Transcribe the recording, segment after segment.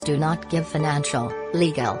do not give financial,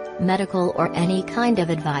 legal, medical, or any kind of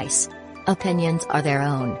advice. Opinions are their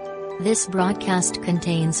own. This broadcast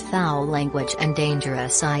contains foul language and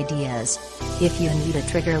dangerous ideas. If you need a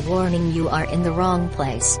trigger warning, you are in the wrong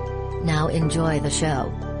place. Now enjoy the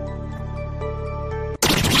show.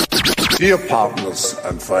 Dear partners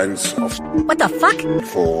and friends of What the fuck?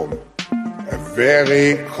 Forum, a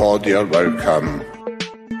very cordial welcome.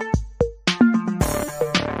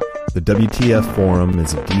 The WTF Forum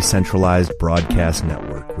is a decentralized broadcast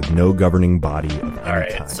network with no governing body of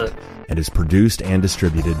any kind, and is produced and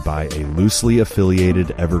distributed by a loosely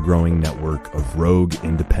affiliated, ever-growing network of rogue,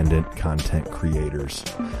 independent content creators.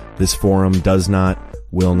 This forum does not,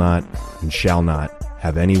 will not, and shall not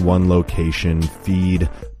have any one location, feed,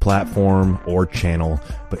 platform, or channel,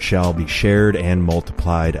 but shall be shared and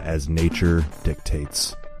multiplied as nature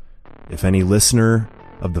dictates. If any listener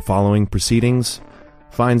of the following proceedings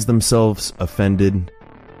finds themselves offended,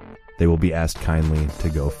 they will be asked kindly to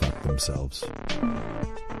go fuck themselves.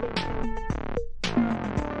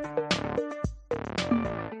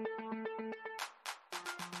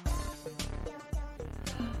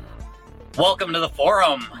 Welcome to the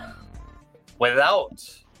forum. Without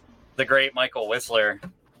the great Michael Whistler,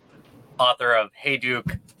 author of Hey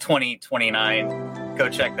Duke 2029. Go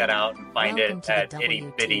check that out and find it at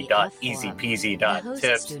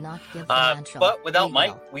ittybitty.easypeasy.tips. But without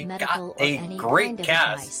Mike, we got a great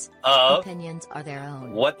cast of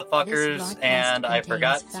What the Fuckers, and I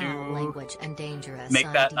forgot to make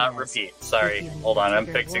that not repeat. Sorry, hold on, I'm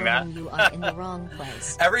fixing that.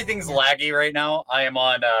 Everything's laggy right now. I'm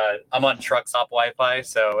on truck stop Wi-Fi,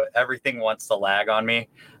 so everything wants to lag on me.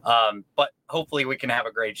 But hopefully we can have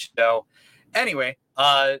a great show. Anyway,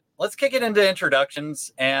 let's kick it into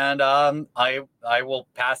introductions, and I will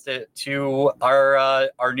pass it to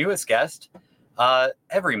our newest guest,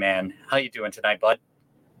 Everyman. How you doing tonight, bud?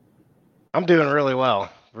 I'm doing really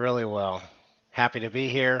well, really well. Happy to be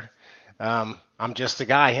here. I'm just a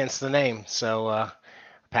guy, hence the name. So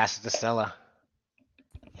pass it to Stella.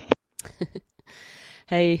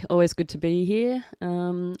 Hey, always good to be here.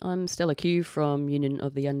 I'm Stella Q from Union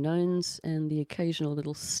of the Unknowns and the occasional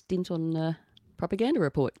little stint on Propaganda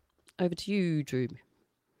Report. Over to you, Drew.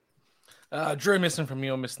 Drew Misson from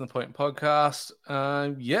You're Missing the Point podcast.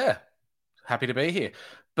 Yeah, happy to be here.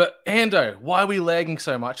 But Ando, why are we lagging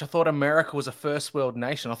so much? I thought America was a first world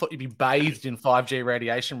nation. I thought you'd be bathed in 5G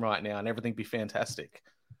radiation right now and everything be fantastic.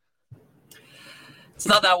 It's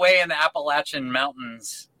not that way in the Appalachian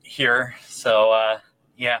Mountains here, so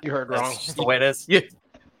yeah, you heard wrong. That's just the way it is. Yeah,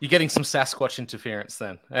 you're getting some Sasquatch interference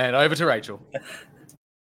then. And over to Rachel.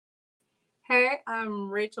 Hey, I'm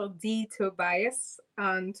Rachel D. Tobias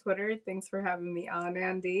on Twitter. Thanks for having me on,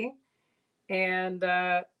 Andy. And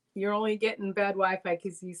you're only getting bad Wi-Fi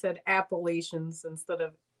because you said Appalachians instead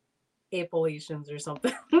of Appalachians or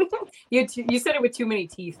something. You said it with too many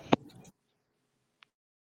teeth.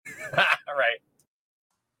 All right.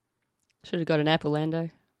 Should have got an apple,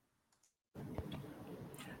 Lando.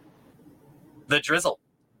 The Drizzle.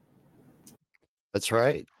 That's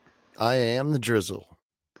right. I am the Drizzle,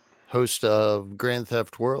 host of Grand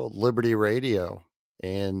Theft World Liberty Radio,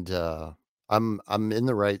 and I'm in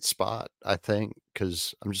the right spot, I think,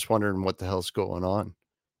 because I'm just wondering what the hell's going on.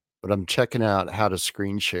 But I'm checking out how to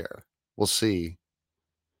screen share. We'll see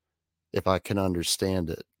if I can understand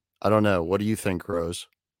it. I don't know. What do you think, Rose?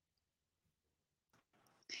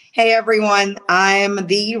 Hey everyone, I'm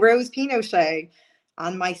the Rose Pinochet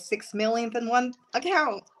on my 6 millionth and one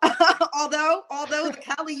account. although the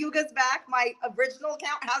Kali Yuga's back, my original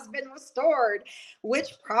account has been restored,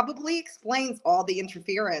 which probably explains all the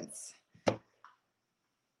interference.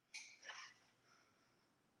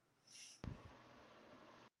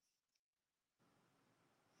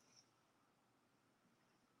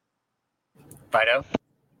 Fido?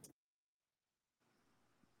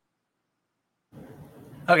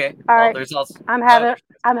 Okay. All right. There's also...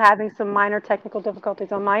 I'm having some minor technical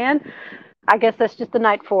difficulties on my end. I guess that's just the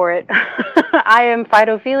night for it. I am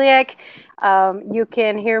Phytophiliac. You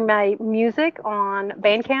can hear my music on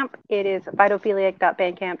Bandcamp. It is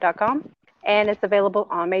phytophiliac.bandcamp.com, and it's available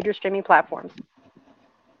on major streaming platforms.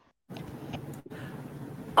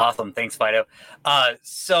 Awesome. Thanks, Fido.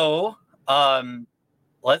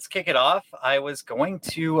 Let's kick it off. I was going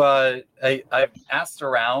to, I've asked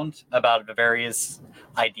around about the various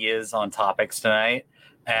ideas on topics tonight,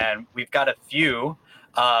 and we've got a few,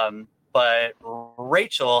 but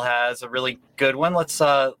Rachel has a really good one. Let's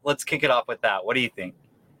kick it off with that. What do you think?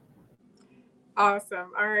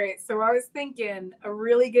 Awesome. All right. So I was thinking a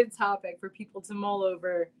really good topic for people to mull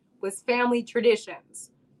over was family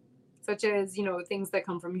traditions. such as, things that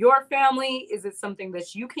come from your family? Is it something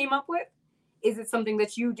that you came up with? Is it something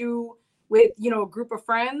that you do with, a group of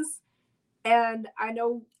friends? And I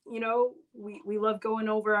know, we love going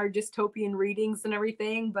over our dystopian readings and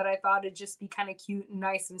everything, but I thought it'd just be kind of cute and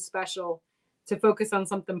nice and special to focus on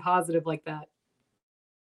something positive like that.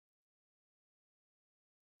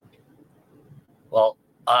 Well,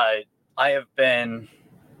 I have been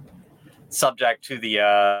subject to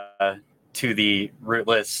the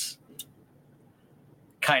rootless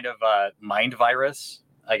kind of mind virus.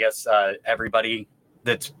 I guess everybody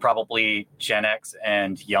that's probably Gen X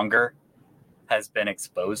and younger has been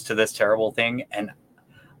exposed to this terrible thing. And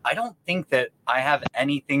I don't think that I have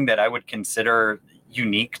anything that I would consider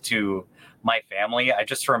unique to my family. I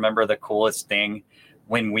just remember the coolest thing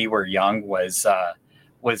when we were young was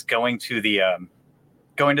going to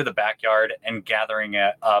the backyard and gathering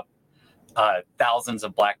up thousands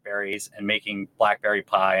of blackberries and making blackberry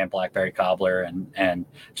pie and blackberry cobbler and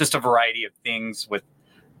just a variety of things with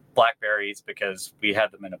blackberries because we had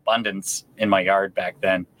them in abundance in my yard back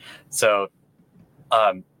then. So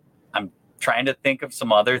I'm trying to think of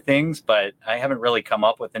some other things, but I haven't really come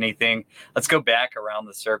up with anything. Let's go back around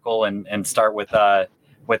the circle and start with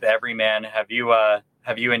Everyman. Have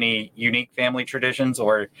you any unique family traditions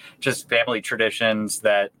or just family traditions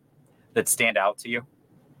that stand out to you?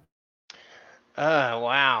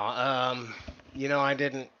 Wow. I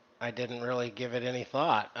didn't really give it any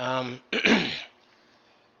thought.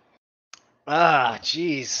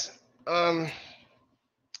 Geez.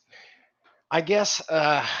 I guess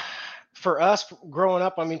for us growing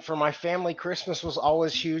up, I mean, for my family, Christmas was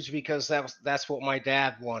always huge because that's what my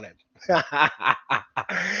dad wanted,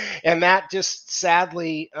 and that just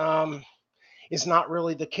sadly is not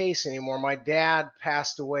really the case anymore. My dad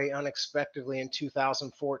passed away unexpectedly in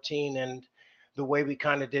 2014, and the way we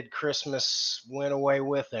kind of did Christmas went away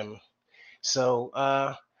with him. So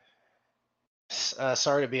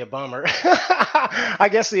sorry to be a bummer. I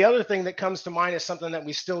guess the other thing that comes to mind is something that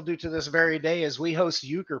we still do to this very day is we host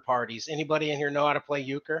euchre parties. Anybody in here know how to play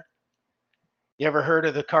euchre? You ever heard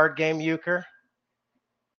of the card game euchre?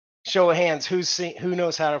 Show of hands, who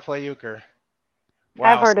knows how to play euchre?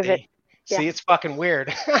 Wow, I've heard of it. Yeah. See, it's fucking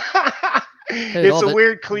weird. It's a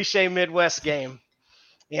weird cliche Midwest game.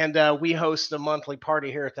 And we host a monthly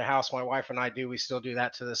party here at the house. My wife and I do. We still do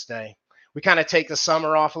that to this day. We kind of take the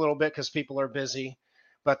summer off a little bit because people are busy,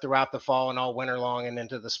 but throughout the fall and all winter long and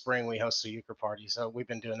into the spring, we host a euchre party. So we've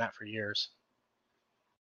been doing that for years.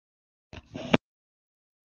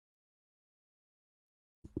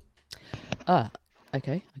 Okay.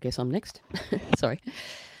 I guess I'm next. Sorry.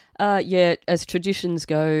 Yeah, as traditions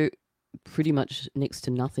go, pretty much next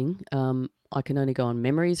to nothing. I can only go on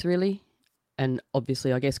memories, really. And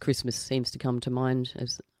obviously, I guess Christmas seems to come to mind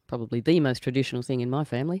as probably the most traditional thing in my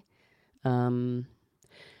family.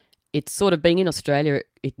 It's sort of being in Australia,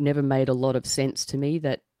 it never made a lot of sense to me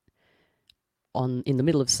that in the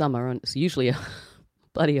middle of summer, and it's usually a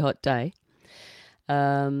bloody hot day,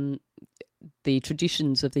 the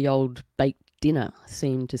traditions of the old baked dinner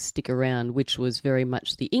seemed to stick around, which was very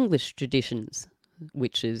much the English traditions,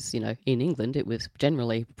 which is, in England, it was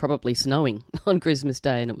generally probably snowing on Christmas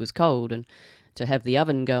Day and it was cold, and to have the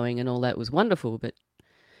oven going and all that was wonderful. But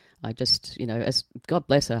I just, as God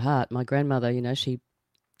bless her heart, my grandmother,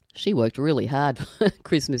 she worked really hard for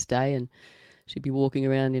Christmas Day, and she'd be walking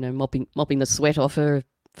around, mopping the sweat off her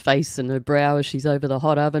face and her brow as she's over the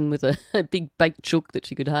hot oven with a big baked chook that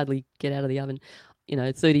she could hardly get out of the oven,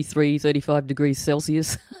 33, 35 degrees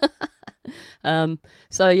Celsius. So,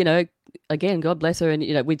 again, God bless her.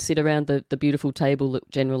 And, we'd sit around the beautiful table that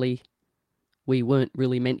generally we weren't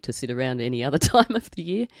really meant to sit around any other time of the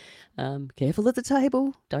year. Careful at the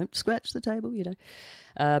table. Don't scratch the table,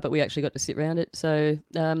 but we actually got to sit around it. So,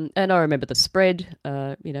 and I remember the spread,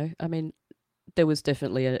 there was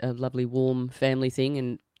definitely a lovely, warm family thing,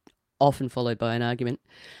 and often followed by an argument.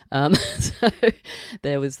 So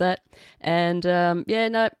there was that. And,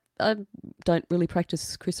 I don't really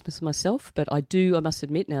practice Christmas myself, but I must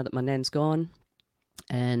admit, now that my nan's gone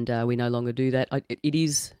and we no longer do that, it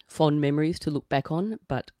is fond memories to look back on,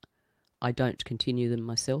 but I don't continue them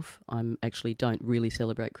myself. I actually don't really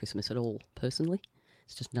celebrate Christmas at all, personally.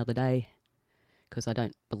 It's just another day, because I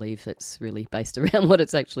don't believe it's really based around what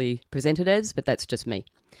it's actually presented as, but that's just me.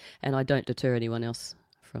 And I don't deter anyone else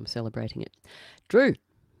from celebrating it. Drew?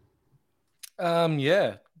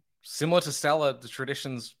 Yeah. Similar to Stella, the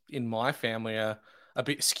traditions in my family are a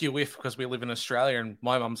bit skew-if because we live in Australia and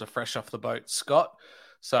my mum's a fresh off the boat Scot.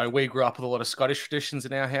 So we grew up with a lot of Scottish traditions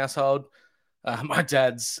in our household. My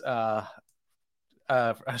dad's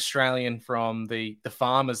Australian from the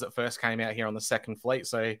farmers that first came out here on the Second Fleet.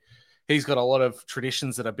 So he's got a lot of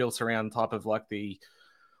traditions that are built around type of like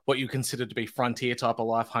what you consider to be frontier type of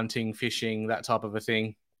life, hunting, fishing, that type of a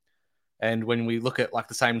thing. And when we look at like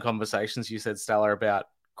the same conversations you said, Stella, about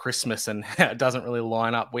Christmas and how it doesn't really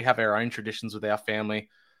line up, we have our own traditions with our family.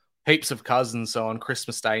 Heaps of cousins. So on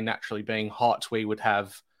Christmas Day, naturally being hot, we would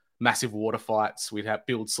have massive water fights. We'd have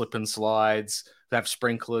build slip and slides, have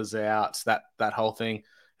sprinklers out, that whole thing.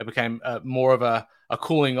 It became more of a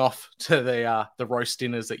cooling off to the roast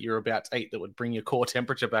dinners that you're about to eat that would bring your core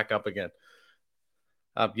temperature back up again.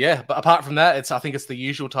 But apart from that, I think it's the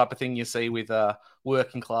usual type of thing you see with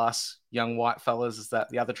working class young white fellas, is that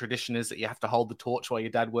the other tradition is that you have to hold the torch while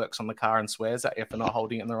your dad works on the car and swears at you for not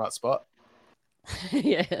holding it in the right spot.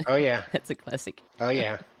 Yeah. Oh, yeah. That's a classic. Oh,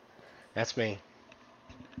 yeah. That's me.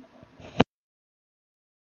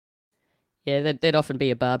 Yeah, there'd often be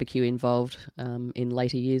a barbecue involved in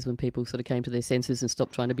later years when people sort of came to their senses and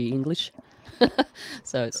stopped trying to be English.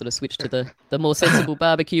 So it sort of switched to the more sensible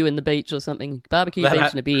barbecue in the beach or something. Barbecue, beach,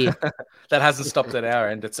 and a beer. That hasn't stopped at our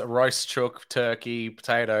end. It's a roast chook, turkey,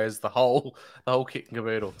 potatoes, the whole kit and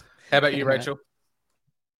caboodle. How about you, Rachel?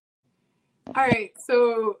 All right,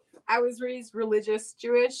 so I was raised religious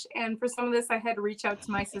Jewish, and for some of this, I had to reach out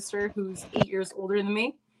to my sister, who's 8 years older than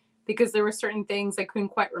me, because there were certain things I couldn't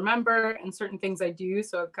quite remember and certain things I do.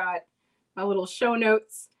 So I've got my little show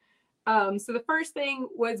notes. So the first thing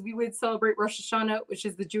was we would celebrate Rosh Hashanah, which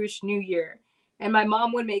is the Jewish New Year. And my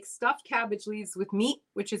mom would make stuffed cabbage leaves with meat,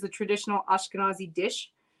 which is a traditional Ashkenazi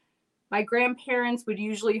dish. My grandparents would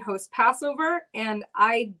usually host Passover, and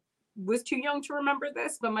I was too young to remember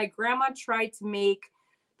this, but my grandma tried to make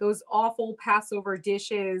those awful Passover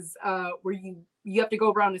dishes where you have to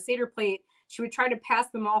go around a Seder plate. She would try to pass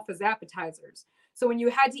them off as appetizers. So when you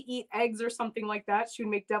had to eat eggs or something like that, she would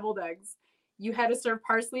make deviled eggs. You had to serve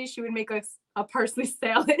parsley, she would make a parsley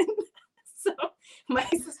salad. So my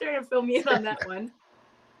sister had to fill me in on that one.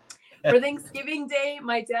 For Thanksgiving Day,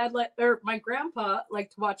 my grandpa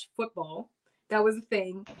liked to watch football. That was a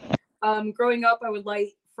thing. Growing up, I would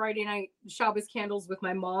light Friday night Shabbos candles with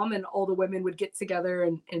my mom, and all the women would get together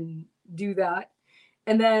and do that.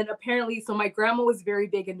 And then apparently, so my grandma was very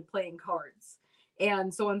big into playing cards.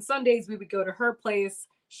 And so on Sundays, we would go to her place.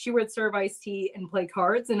 She would serve iced tea and play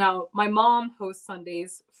cards. And now my mom hosts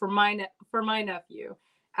Sundays for my nephew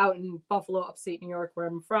out in Buffalo, upstate New York, where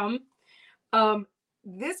I'm from.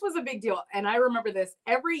 This was a big deal. And I remember this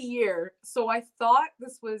every year. So I thought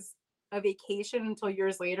this was a vacation until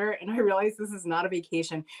years later. And I realized this is not a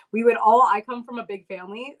vacation. I come from a big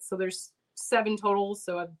family. So there's 7 total.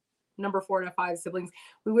 So I'm number 4 out of 5 siblings.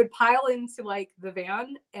 We would pile into like the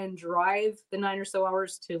van and drive the 9 or so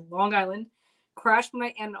hours to Long Island, crash with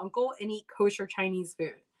my aunt and uncle, and eat kosher Chinese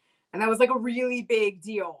food. And that was like a really big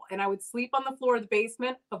deal. And I would sleep on the floor of the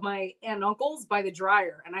basement of my aunt and uncle's by the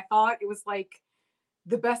dryer. And I thought it was like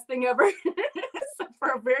the best thing ever. So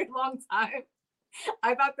for a very long time,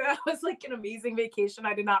 I thought that was like an amazing vacation.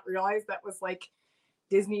 I did not realize that was like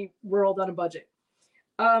Disney World on a budget.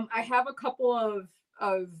 I have a couple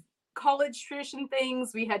of college tradition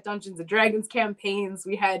things. We had Dungeons and Dragons campaigns.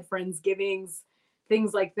 We had Friendsgivings,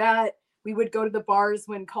 things like that. We would go to the bars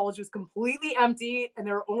when college was completely empty and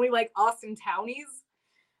there were only like us and townies.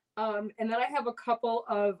 And then I have a couple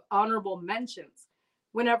of honorable mentions.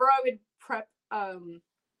 Whenever I would prep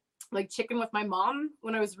like chicken with my mom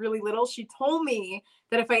when I was really little, she told me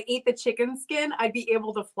that if I ate the chicken skin, I'd be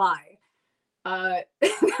able to fly. That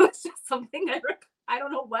was just something I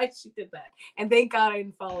don't know why she did that. And thank God I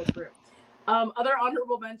didn't follow through. Other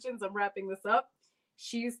honorable mentions, I'm wrapping this up.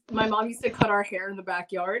 My mom used to cut our hair in the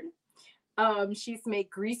backyard. She used to make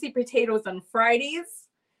greasy potatoes on Fridays.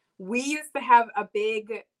 We used to have a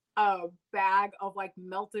big bag of like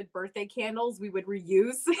melted birthday candles we would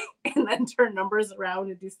reuse and then turn numbers around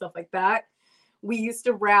and do stuff like that. We used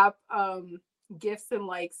to wrap gifts in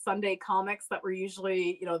like Sunday comics that were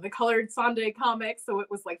usually, the colored Sunday comics. So it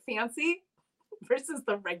was like fancy versus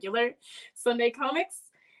the regular Sunday comics.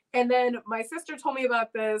 And then my sister told me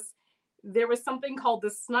about this. There was something called the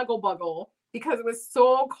Snuggle Buggle because it was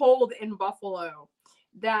so cold in Buffalo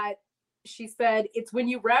that she said it's when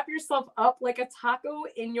you wrap yourself up like a taco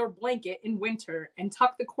in your blanket in winter and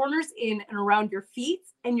tuck the corners in and around your feet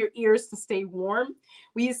and your ears to stay warm.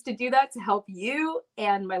 We used to do that to help you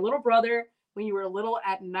and my little brother when you were little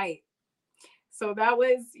at night. So that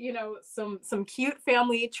was, some cute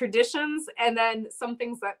family traditions. And then some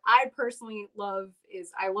things that I personally love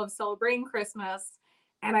is I love celebrating Christmas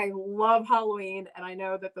and I love Halloween. And I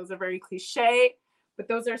know that those are very cliche, but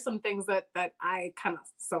those are some things that I kind of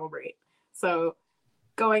celebrate. So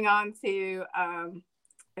going on to, I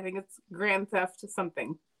think it's Grand Theft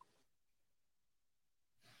something.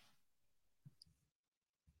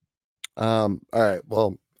 All right.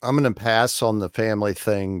 Well, I'm going to pass on the family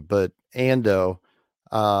thing, but Ando,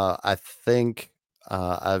 I think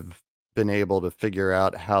I've been able to figure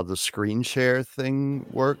out how the screen share thing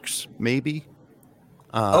works. Maybe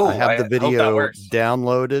I have the hope that video works.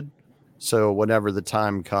 downloaded, so whenever the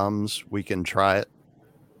time comes, we can try it.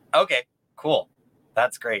 Okay, cool.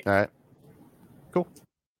 That's great. All right. Cool.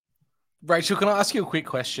 Rachel, can I ask you a quick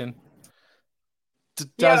question?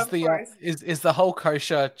 Yeah, of course. Is the whole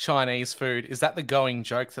kosher Chinese food, is that the going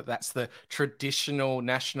joke that that's the traditional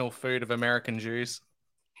national food of American Jews?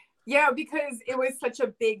 Yeah, because it was such a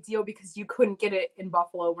big deal because you couldn't get it in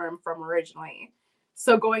Buffalo, where I'm from originally.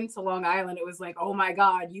 So going to Long Island, it was like, oh my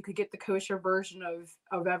God, you could get the kosher version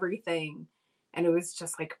of everything. And it was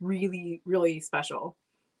just like really, really special.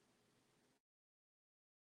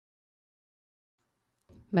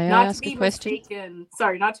 May I ask a question?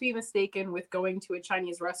 Not to be mistaken with going to a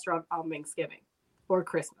Chinese restaurant on Thanksgiving or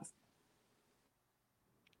Christmas.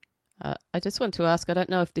 I just want to ask, I don't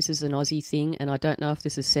know if this is an Aussie thing, and I don't know if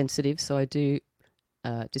this is sensitive, so I do,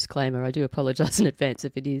 disclaimer, I do apologise in advance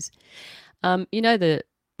if it is. You know the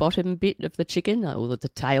bottom bit of the chicken, or the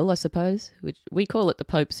tail, I suppose, which we call it the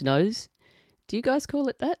Pope's nose. Do you guys call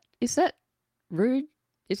it that? Is that rude?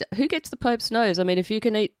 Who gets the Pope's nose? I mean, if you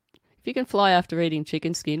can fly after eating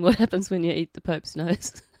chicken skin, what happens when you eat the Pope's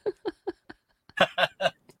nose?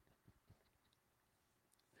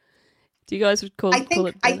 Do you guys call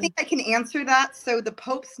it? I think I can answer that. So the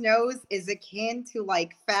Pope's nose is akin to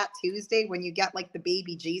like Fat Tuesday when you get like the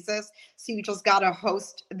baby Jesus. So you just gotta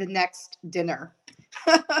host the next dinner.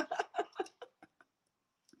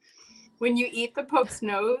 When you eat the Pope's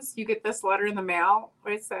nose, you get this letter in the mail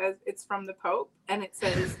where it says it's from the Pope, and it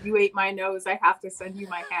says, "You ate my nose, I have to send you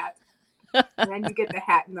my hat." And then you get the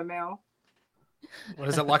hat in the mail. What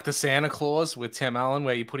is it, like the Santa Claus with Tim Allen,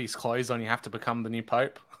 where you put his clothes on, you have to become the new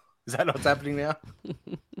Pope? Is that what's happening now?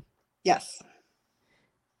 Yes.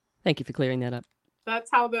 Thank you for clearing that up.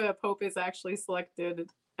 That's how the Pope is actually selected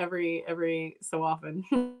every so often.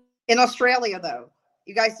 In Australia, though,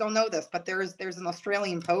 you guys don't know this, but there's an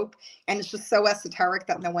Australian Pope, and it's just so esoteric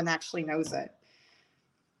that no one actually knows it.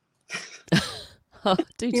 Oh,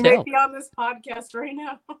 do you tell. might be on this podcast right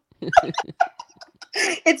now.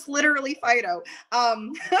 It's literally Fido.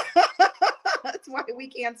 That's why we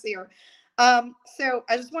can't see her. So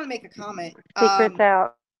I just want to make a comment. Secret's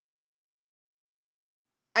out.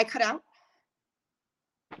 I cut out?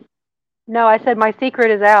 No, I said my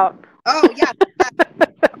secret is out. Oh, yeah.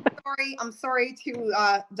 I'm sorry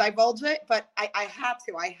to divulge it, but I had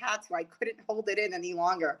to. I couldn't hold it in any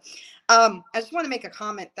longer. I just want to make a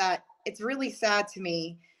comment that it's really sad to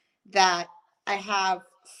me that I have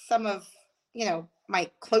some of, my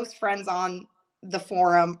close friends on the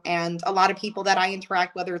forum and a lot of people that I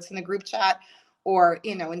interact, whether it's in the group chat or,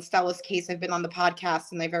 in Stella's case, I've been on the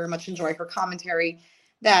podcast and I very much enjoy her commentary,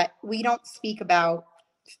 that we don't speak about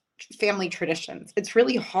family traditions. It's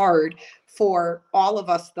really hard for all of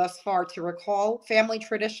us thus far to recall family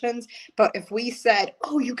traditions. But if we said,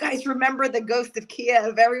 oh, you guys remember the Ghost of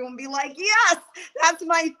Kiev, everyone would be like, yes, that's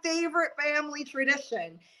my favorite family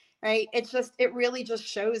tradition, right? It really just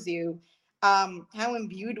shows you how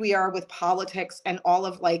imbued we are with politics and all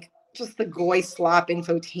of just the goy slop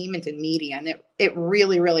infotainment and media. And it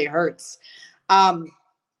really, really hurts.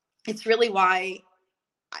 It's really why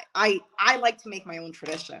I like to make my own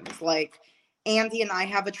traditions. Like Andy and I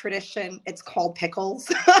have a tradition. It's called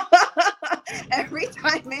pickles. Every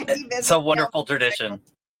time Andy visits, it's a wonderful tradition.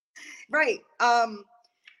 Pickles. Right.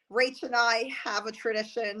 Rach and I have a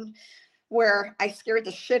tradition where I scared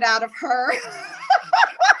the shit out of her.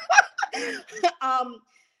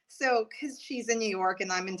 So because she's in New York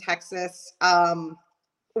and I'm in Texas,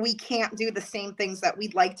 we can't do the same things that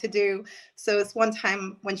we'd like to do. So it's one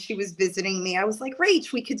time when she was visiting me, I was like,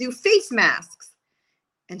 Rach, we could do face masks.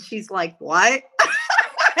 And she's like, what?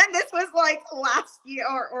 And this was like last year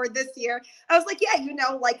or this year. I was like, yeah,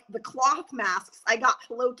 like the cloth masks. I got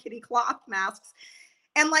Hello Kitty cloth masks.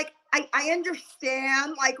 And I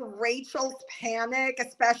understand Rachel's panic,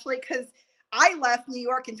 especially because I left New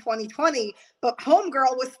York in 2020, but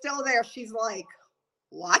homegirl was still there. She's like,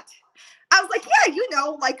 what? I was like, yeah,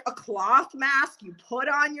 like a cloth mask you put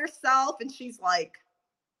on yourself. And she's like,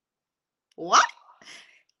 what?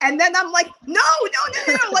 And then I'm like, no,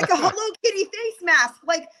 like a Hello Kitty face mask.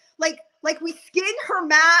 Like we skin her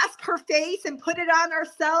mask, her face, and put it on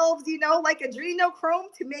ourselves, like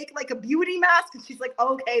adrenochrome to make like a beauty mask. And she's like,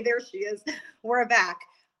 okay, there she is. We're back.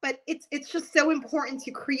 But it's just so important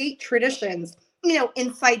to create traditions,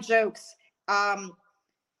 inside jokes.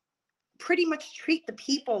 Pretty much treat the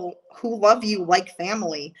people who love you like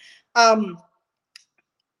family.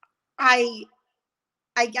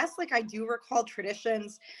 I guess like I do recall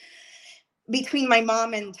traditions between my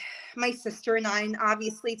mom and my sister and I, and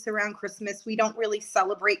obviously it's around Christmas. We don't really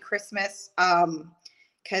celebrate Christmas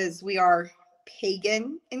because we are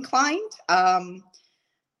pagan inclined.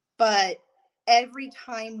 But every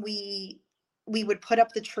time we would put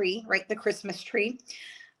up the tree, right, the Christmas tree,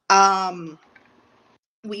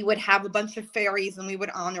 we would have a bunch of fairies and we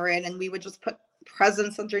would honor it, and we would just put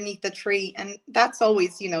presents underneath the tree, and that's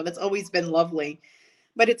always, that's always been lovely.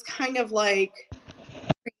 But it's kind of like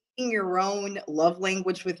creating your own love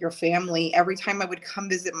language with your family. Every time I would come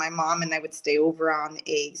visit my mom and I would stay over on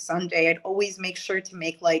a Sunday, I'd always make sure to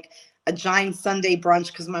make like a giant Sunday brunch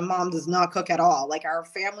because my mom does not cook at all. Like our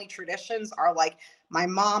family traditions are like my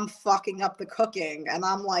mom fucking up the cooking. And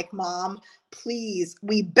I'm like, Mom, please,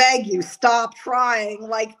 we beg you, stop trying.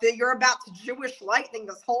 Like you're about to Jewish lightning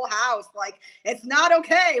this whole house. Like it's not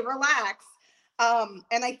okay. Relax.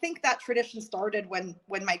 And I think that tradition started when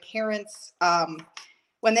my parents,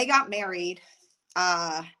 when they got married,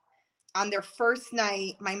 on their first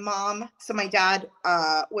night, my dad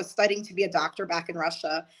was studying to be a doctor back in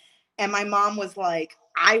Russia. And my mom was like,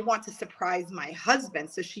 I want to surprise my husband.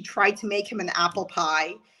 So she tried to make him an apple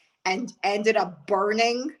pie and ended up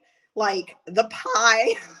burning like the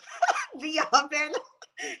pie, the oven.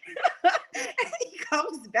 And he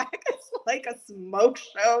comes back, it's like a smoke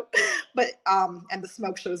show. But and the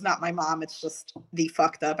smoke show is not my mom, it's just the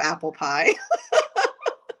fucked up apple pie.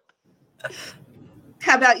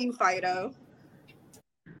 How about you, Fido?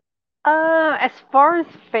 As far as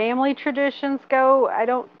family traditions go, I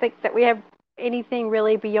don't think that we have anything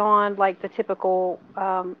really beyond like the typical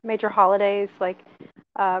major holidays like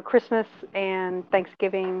Christmas and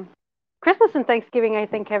Thanksgiving. Christmas and Thanksgiving, I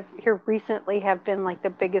think, have been like the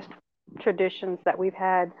biggest traditions that we've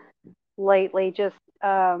had lately. Just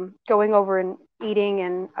going over and eating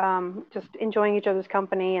and just enjoying each other's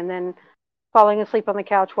company, and then falling asleep on the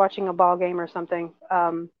couch watching a ball game or something.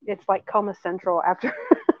 It's like coma central after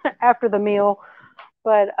after the meal.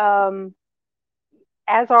 But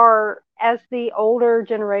as the older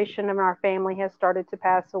generation of our family has started to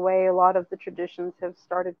pass away, a lot of the traditions have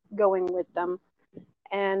started going with them.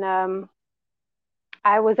 And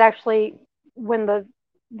I was actually, when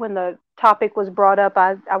the topic was brought up,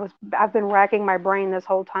 I've been racking my brain this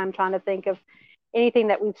whole time trying to think of anything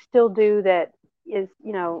that we still do that is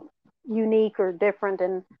unique or different.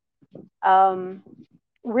 And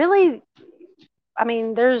really, I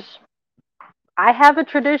mean, I have a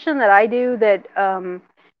tradition that I do that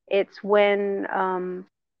it's when I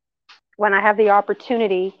have the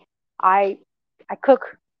opportunity, I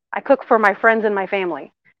cook for my friends and my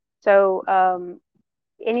family. So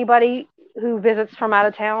anybody who visits from out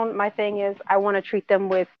of town, my thing is I want to treat them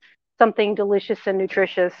with something delicious and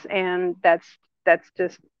nutritious, and it's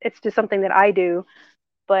just something that I do.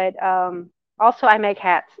 But also I make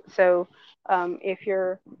hats. So if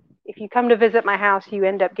you come to visit my house, you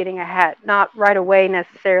end up getting a hat. Not right away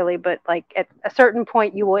necessarily, but like at a certain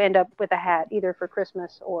point, you will end up with a hat, either for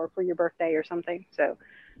Christmas or for your birthday or something. So,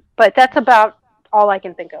 but that's about all I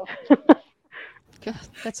can think of. God,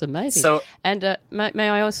 that's amazing. So, and may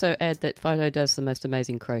I also add that Fido does the most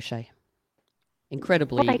amazing crochet.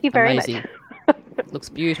 Incredibly thank you very amazing. Much. Looks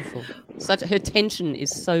beautiful. Her tension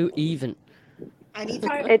is so even. I need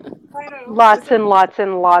lots and lots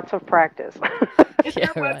and lots of practice. Is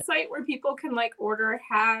there a website where people can like order a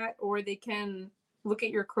hat, or they can look at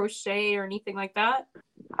your crochet or anything like that?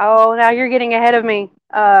 Oh, now you're getting ahead of me.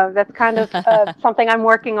 That's kind of something I'm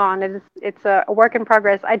working on. It's a work in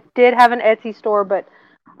progress. I did have an Etsy store, but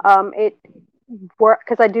it worked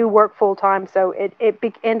because I do work full time, so it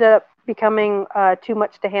ended up becoming too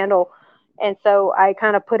much to handle. And so I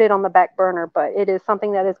kind of put it on the back burner, but it is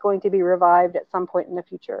something that is going to be revived at some point in the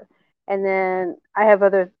future. And then I have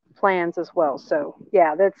other plans as well. So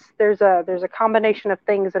yeah, there's a combination of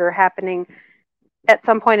things that are happening at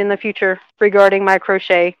some point in the future regarding my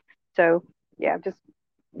crochet. So yeah, just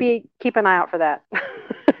keep an eye out for that.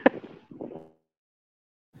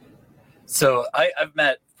 So I've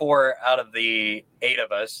met 4 out of the 8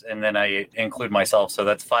 of us, and then I include myself. So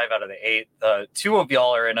that's 5 out of the 8. 2 of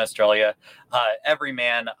y'all are in Australia. Every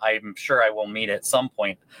man I'm sure I will meet at some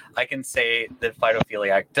point. I can say that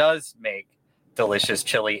Phytophiliac does make delicious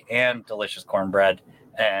chili and delicious cornbread.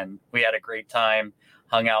 And we had a great time,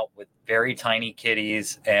 hung out with very tiny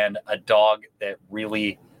kitties and a dog that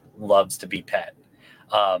really loves to be pet.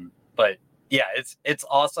 But yeah, it's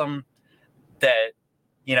awesome that,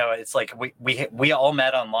 it's like we all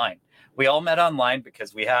met online. We all met online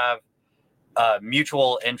because we have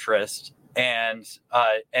mutual interest and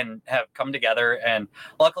have come together. And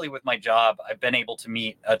luckily with my job, I've been able to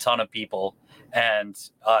meet a ton of people, and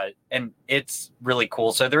it's really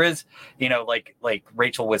cool. So there is, like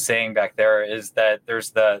Rachel was saying back there, is that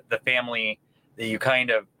there's the family that you kind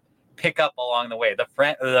of pick up along the way,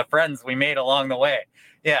 the friends we made along the way.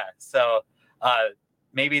 Yeah. So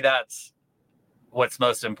maybe that's what's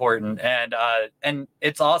most important. And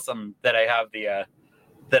it's awesome that I have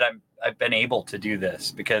I've been able to do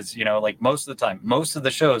this, because, like most of the time, most of the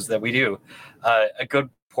shows that we do, a good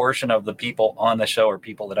portion of the people on the show are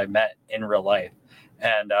people that I met in real life.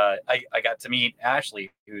 And I got to meet Ashley,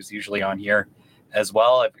 who's usually on here as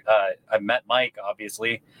well. I've met Mike,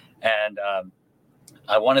 obviously. And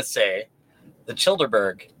I want to say the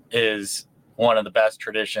Childerberg is one of the best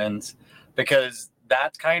traditions, because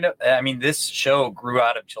that's this show grew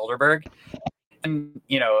out of Childerberg. And,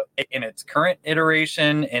 in its current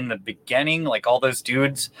iteration, in the beginning, like all those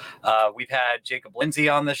dudes, we've had Jacob Lindsay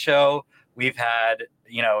on the show. We've had,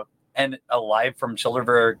 and a live from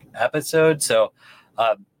Childerberg episode. So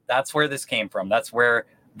that's where this came from. That's where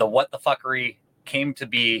the what the fuckery came to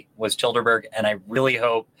be, was Childerberg. And I really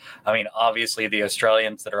hope, obviously the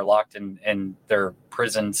Australians that are locked in their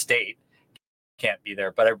prison state can't be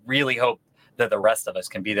there, but I really hope that the rest of us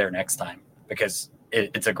can be there next time, because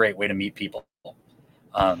it's a great way to meet people.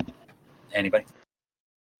 Anybody?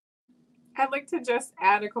 I'd like to just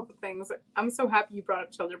add a couple things. I'm so happy you brought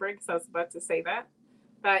up Childerberg, because I was about to say that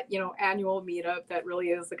annual meetup that really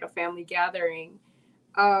is like a family gathering.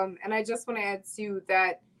 And I just want to add too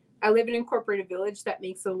that I live in an incorporated village that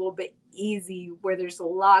makes it a little bit easy, where there's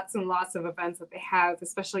lots and lots of events that they have,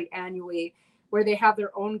 especially annually, where they have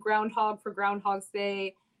their own groundhog for Groundhog's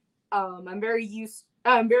Day. I'm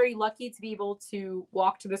very lucky to be able to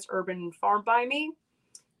walk to this urban farm by me.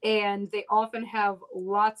 And they often have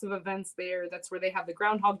lots of events there. That's where they have the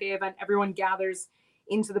Groundhog Day event. Everyone gathers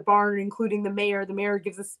into the barn, including the mayor. The mayor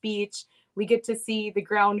gives a speech. We get to see the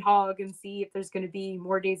groundhog and see if there's going to be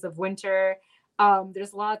more days of winter.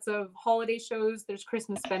 There's lots of holiday shows. There's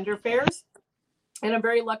Christmas vendor fairs. And I'm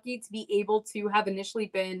very lucky to be able to have initially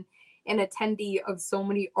been an attendee of so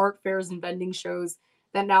many art fairs and vending shows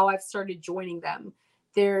that now I've started joining them.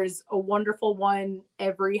 There's a wonderful one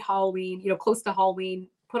every Halloween, close to Halloween,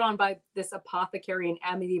 put on by this apothecary in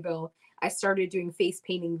Amityville. I started doing face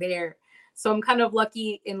painting there. So I'm kind of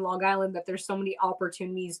lucky in Long Island that there's so many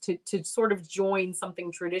opportunities to sort of join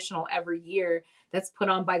something traditional every year that's put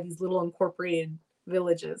on by these little incorporated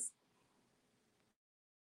villages.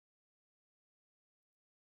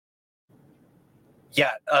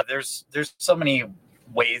 Yeah, there's so many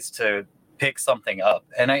ways to pick something up.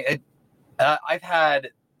 And I've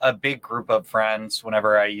had a big group of friends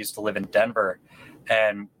whenever I used to live in Denver,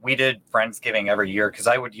 and we did Friendsgiving every year, because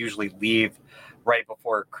I would usually leave right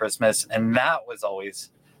before Christmas, and that was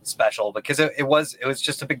always special, because it was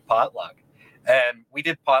just a big potluck. And we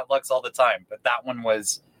did potlucks all the time, but that one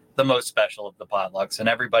was the most special of the potlucks, and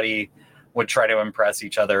everybody would try to impress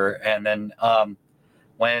each other. And then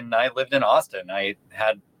when I lived in Austin, I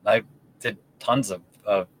did tons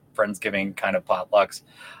of Friendsgiving kind of potlucks.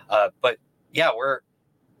 But yeah,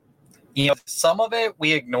 some of it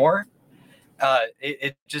we ignore.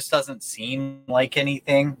 It just doesn't seem like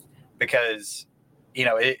anything, because,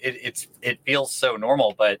 it feels so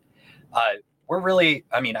normal. But we're really,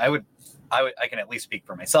 I can at least speak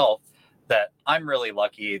for myself, that I'm really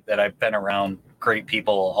lucky that I've been around great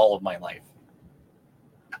people all of my life.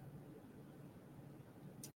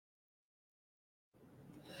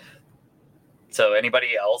 So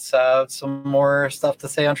anybody else have some more stuff to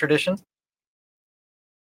say on traditions?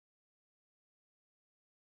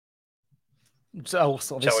 So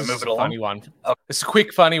this is a funny one. Okay. It's a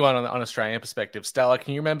quick, funny one on Australian perspective. Stella,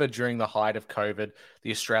 can you remember during the height of COVID,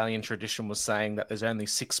 the Australian tradition was saying that there's only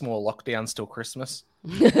 6 more lockdowns till Christmas?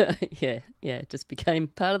 Yeah, it just became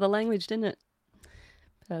part of the language, didn't it?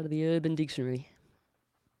 Part of the urban dictionary.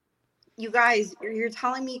 You guys, you're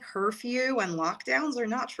telling me curfew and lockdowns are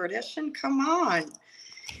not tradition? Come on.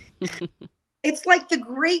 It's like the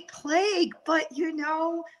Great Plague, but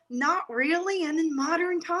not really, and in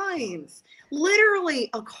modern times. Literally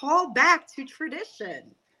a call back to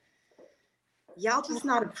tradition. Y'all just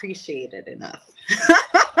not appreciate it enough.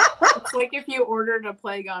 It's like if you ordered a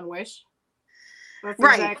plague on Wish. That's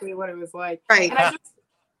exactly what it was like. Right. And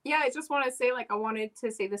I just want to say, I wanted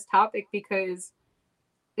to say this topic because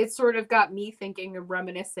it sort of got me thinking and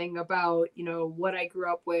reminiscing about, what I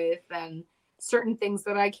grew up with and certain things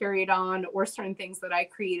that I carried on, or certain things that I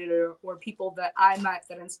created, or people that I met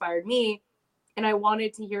that inspired me. And I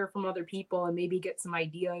wanted to hear from other people and maybe get some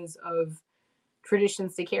ideas of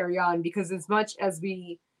traditions to carry on, because as much as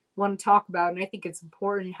we want to talk about, and I think it's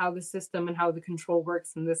important how the system and how the control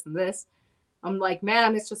works and this and this. I'm like,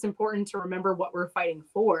 man, it's just important to remember what we're fighting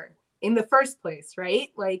for in the first place, right?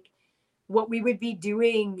 Like what we would be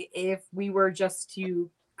doing if we were just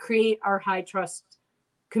to create our high trust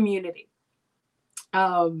community.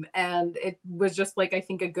 And it was just like, I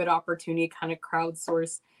think a good opportunity to kind of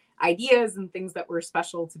crowdsource ideas and things that were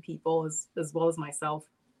special to people as well as myself.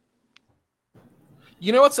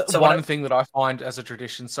 You know what's one thing that I find as a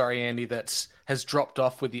tradition, sorry, Andy, that has dropped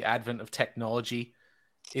off with the advent of technology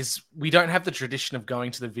is we don't have the tradition of going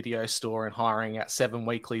to the video store and hiring out 7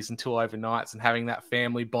 weeklies and 2 overnights and having that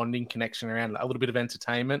family bonding connection around a little bit of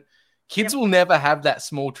entertainment. Kids will never have that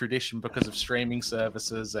small tradition because of streaming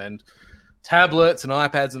services and tablets and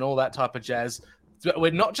iPads and all that type of jazz.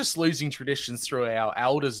 We're not just losing traditions through our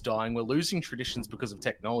elders dying, we're losing traditions because of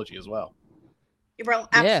technology as well. Well,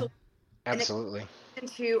 absolutely. Yeah. Absolutely.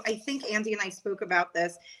 I think Andy and I spoke about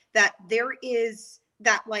this, that there is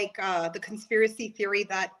that like the conspiracy theory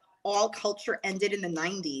that all culture ended in the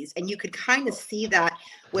 90s. And you could kind of see that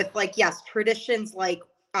with like, yes, traditions like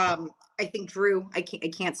I think Drew, I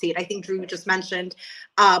can't see it. I think Drew just mentioned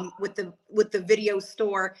with the video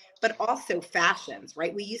store, but also fashions,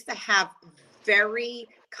 right? We used to have very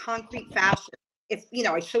concrete fashion. If, you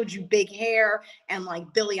know, I showed you big hair and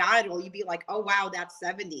like Billy Idol, you'd be like, oh, wow, that's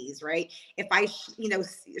 70s, right? If I,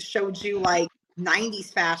 showed you like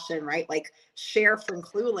 90s fashion, right? Like Cher from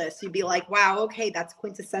Clueless, you'd be like, wow, okay, that's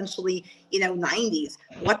quintessentially, 90s.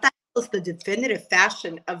 What the hell is the definitive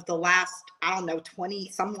fashion of the last, 20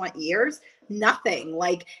 somewhat years? Nothing.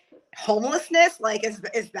 Like homelessness, like is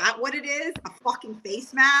that what it is? A fucking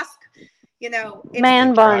face mask?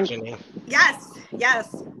 Man buns. Yes.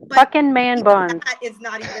 But fucking man buns. That is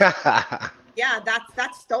not even. Yeah,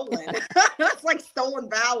 that's stolen. That's like stolen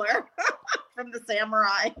valor from the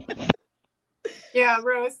samurai. Yeah,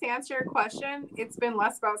 Rose, to answer your question, it's been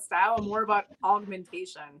less about style and more about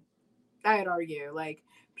augmentation. I'd argue, like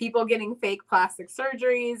people getting fake plastic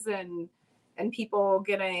surgeries and people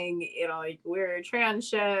getting, like weird trans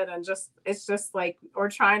shit, and it's just like, or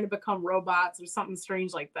trying to become robots or something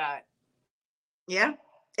strange like that. Yeah,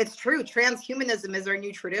 it's true. Transhumanism is our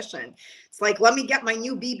new tradition. It's like, let me get my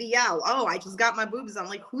new BBL. Oh, I just got my boobs. I'm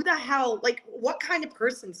like, who the hell? Like, what kind of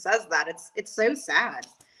person says that? It's so sad,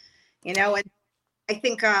 And I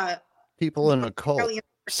think people in a cult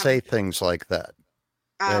say things like that,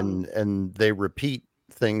 and they repeat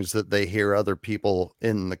things that they hear other people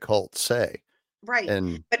in the cult say. Right.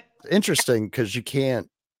 And interesting because you can't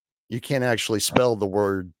actually spell the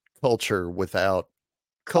word culture without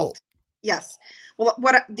cult. Yes. Well,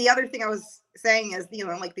 the other thing I was saying is,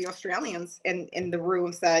 like the Australians in the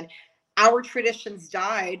room said, our traditions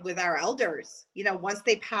died with our elders. Once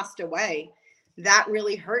they passed away, that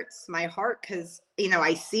really hurts my heart because,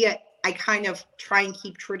 I see it. I kind of try and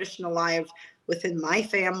keep tradition alive within my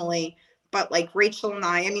family. But like Rachel and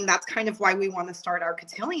I mean, that's kind of why we want to start our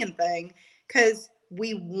cotillion thing, because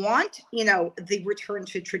we want, the return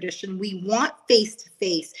to tradition. We want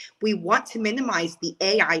face-to-face. We want to minimize the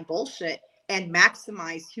AI bullshit and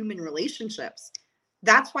maximize human relationships.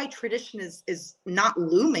 That's why tradition is not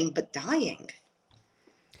looming, but dying.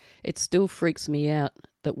 It still freaks me out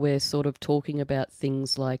that we're sort of talking about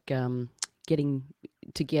things like getting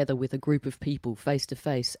together with a group of people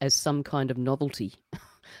face-to-face as some kind of novelty.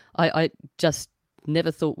 I just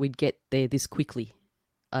never thought we'd get there this quickly.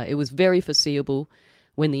 It was very foreseeable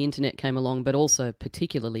when the internet came along, but also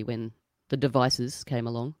particularly when the devices came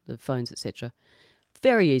along, the phones, etc.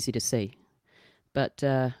 Very easy to see. But,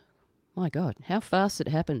 my God, how fast it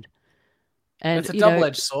happened. And it's a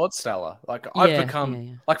double-edged sword, Stella. Like, I've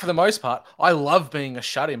become, like, for the most part, I love being a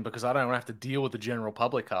shut-in because I don't have to deal with the general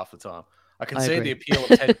public half the time. I can see the appeal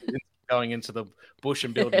of Ted going into the bush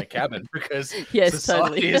and building a cabin because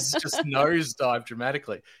society has just nosedived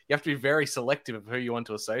dramatically. You have to be very selective of who you want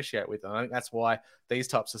to associate with. And I think that's why these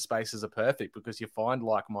types of spaces are perfect, because you find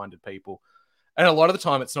like-minded people. And a lot of the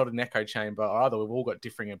time, it's not an echo chamber either. We've all got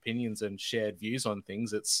differing opinions and shared views on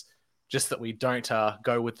things. It's just that we don't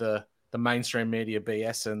go with the mainstream media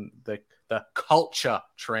BS and the culture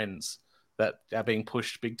trends that are being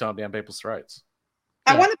pushed big time down people's throats.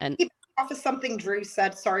 I want to keep off of something Drew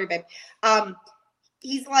said. Sorry, babe.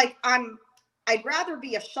 He's like, I'd rather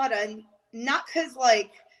be a shut-in, not because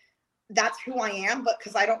like that's who I am, but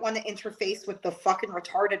because I don't want to interface with the fucking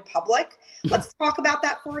retarded public. Let's talk about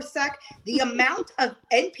that for a sec. The amount of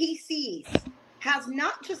NPCs has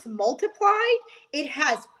not just multiplied, it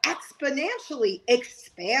has exponentially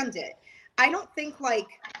expanded. I don't think like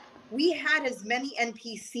we had as many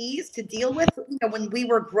NPCs to deal with, when we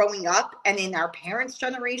were growing up, and in our parents'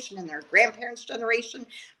 generation and their grandparents' generation.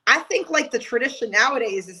 I think like the tradition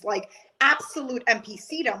nowadays is like absolute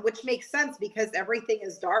NPCdom, which makes sense because everything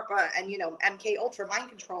is DARPA and, MK Ultra mind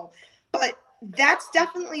control. But that's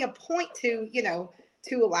definitely a point to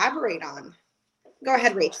elaborate on. Go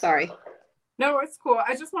ahead, Rach. Sorry. No, it's cool.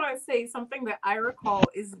 I just want to say something that I recall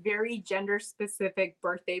is very gender specific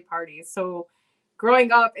birthday parties. So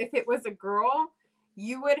growing up, if it was a girl,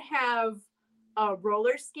 you would have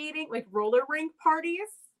roller skating, like roller rink parties.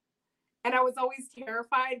 And I was always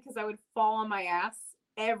terrified because I would fall on my ass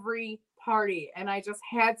every party. And I just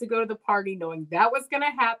had to go to the party knowing that was going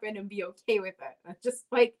to happen and be okay with it. Just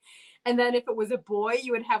like, and then if it was a boy,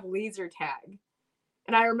 you would have laser tag.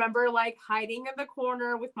 And I remember like hiding in the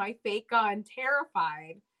corner with my fake gun,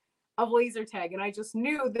 terrified of laser tag. And I just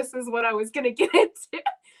knew this is what I was going to get into.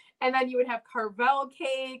 And then you would have Carvel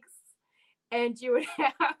cakes, and you would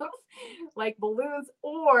have like balloons,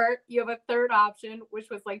 or you have a third option, which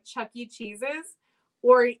was like Chuck E. Cheese's,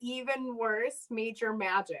 or even worse, Major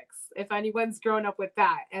Magics, if anyone's grown up with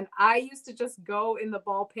that. And I used to just go in the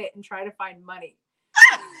ball pit and try to find money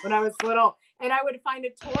when I was little. And I would find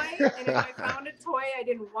a toy, and if I found a toy I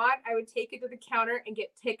didn't want, I would take it to the counter and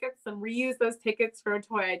get tickets and reuse those tickets for a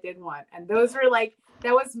toy I didn't want. And those were like,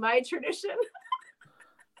 that was my tradition.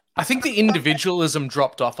 I think the individualism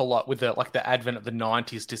dropped off a lot with the advent of the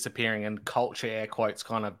 90s disappearing and culture, air quotes,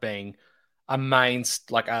 kind of being a main,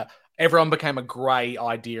 everyone became a grey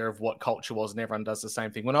idea of what culture was, and everyone does the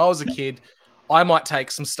same thing. When I was a kid, I might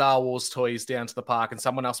take some Star Wars toys down to the park, and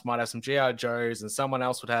someone else might have some G.I. Joes, and someone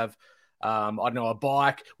else would have, a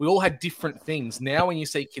bike. We all had different things. Now when you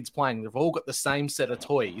see kids playing, they've all got the same set of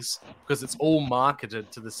toys because it's all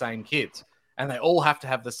marketed to the same kids. And they all have to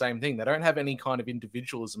have the same thing. They don't have any kind of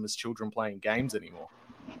individualism as children playing games anymore.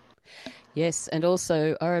 Yes, and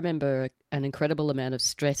also I remember an incredible amount of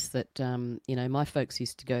stress that, my folks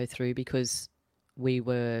used to go through because we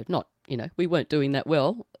were not, we weren't doing that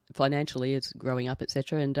well financially as growing up,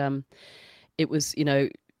 etc. And it was,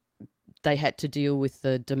 they had to deal with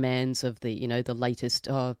the demands of the, the latest,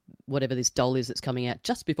 whatever this doll is that's coming out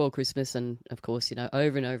just before Christmas. And of course,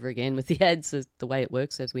 over and over again with the ads, the way it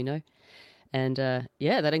works, as we know. And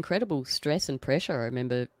that incredible stress and pressure. I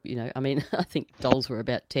remember, I think dolls were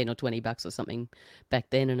about $10 or $20 or something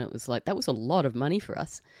back then. And it was like, that was a lot of money for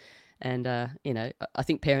us. And, I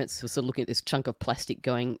think parents were sort of looking at this chunk of plastic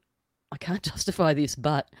going, I can't justify this,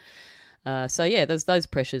 but. There's those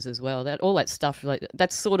pressures as well. All that stuff,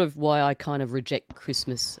 that's sort of why I kind of reject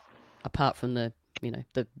Christmas, apart from the,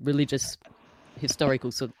 the religious,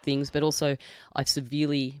 historical sort of things. But also I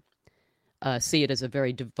severely see it as a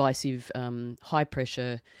very divisive,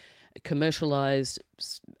 high-pressure, commercialized,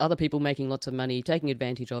 other people making lots of money, taking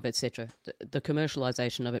advantage of, etc. The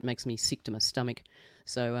commercialization of it makes me sick to my stomach.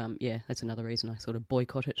 So, that's another reason I sort of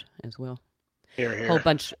boycott it as well. Hear, hear.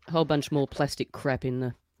 Whole bunch more plastic crap in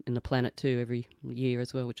the planet too every year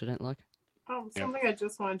as well, which I don't like. Something I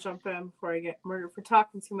just want to jump in before I get murdered for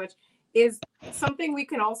talking too much is something we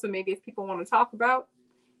can also, maybe if people want to talk about,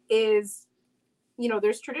 is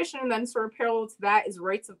there's tradition, and then sort of parallel to that is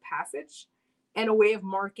rites of passage and a way of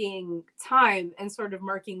marking time and sort of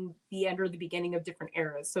marking the end or the beginning of different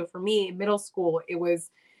eras. So for me, in middle school, it was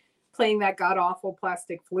playing that god-awful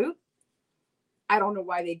plastic flute. I don't know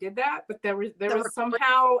why they did that, but there was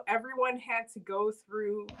somehow everyone had to go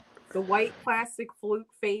through the white plastic flute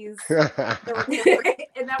phase. And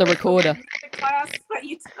that the recorder. The class that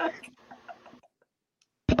you took.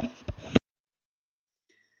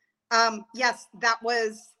 Yes, that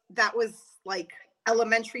was like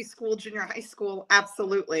elementary school, junior high school,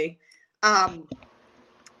 absolutely.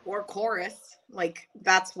 Or chorus, like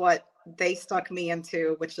that's what they stuck me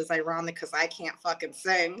into, which is ironic because I can't fucking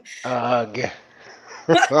sing. No,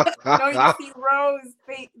 you see, Rose,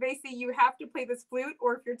 they say you have to play this flute,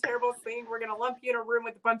 or if you're terrible at singing, we're gonna lump you in a room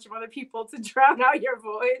with a bunch of other people to drown out your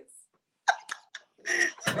voice.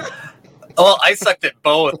 Well, I sucked at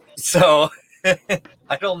both, so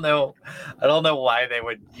I don't know why they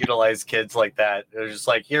would utilize kids like that. It was just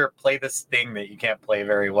like, here, play this thing that you can't play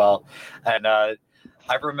very well. And I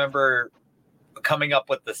remember coming up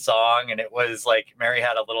with the song, and it was like Mary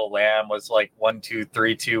Had a Little Lamb was like 1 2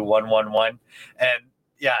 3 2 1 1 1, and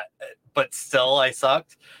but still I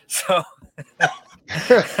sucked. So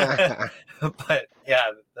but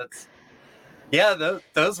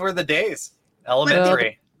those were the days.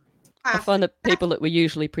 Elementary. I find that people that were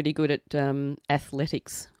usually pretty good at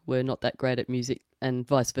athletics were not that great at music, and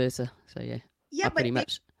vice versa. So I pretty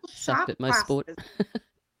much sucked at most sport.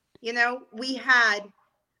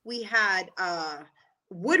 We had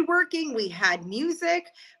woodworking, we had music,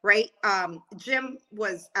 right? Gym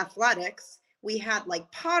was athletics. We had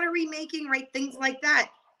like pottery making, right? Things like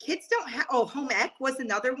that. Kids don't have, home ec was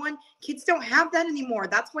another one. Kids don't have that anymore.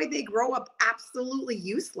 That's why they grow up absolutely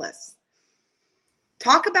useless.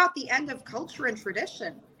 Talk about the end of culture and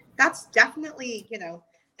tradition. That's definitely,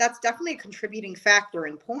 that's definitely a contributing factor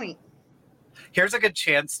and point. Here's a good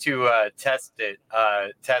chance to test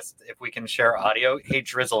if we can share audio. Hey,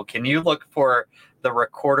 Drizzle, can you look for the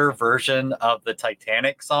recorder version of the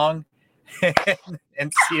Titanic song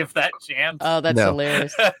and see if that jams? Oh, that's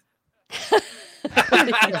hilarious.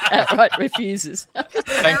 Outright refuses.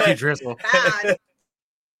 Thank you, Drizzle.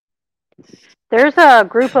 There's a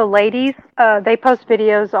group of ladies. They post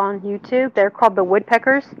videos on YouTube. They're called the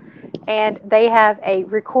Woodpeckers, and they have a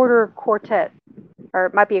recorder quartet, or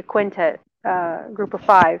it might be a quintet, group of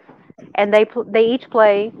 5, and they each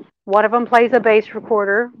play. One of them plays a bass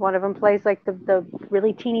recorder. One of them plays like the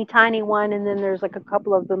really teeny tiny one, and then there's like a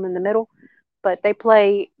couple of them in the middle. But they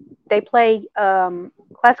play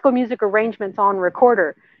classical music arrangements on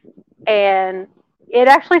recorder, and it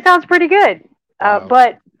actually sounds pretty good. Wow.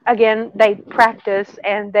 But again, they practice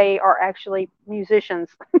and they are actually musicians.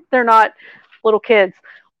 They're not little kids.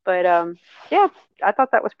 But yeah, I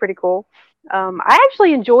thought that was pretty cool. I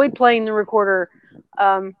actually enjoyed playing the recorder.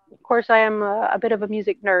 Of course, I am a bit of a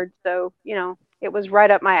music nerd, so it was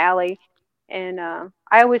right up my alley, and I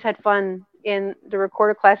always had fun in the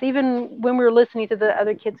recorder class, even when we were listening to the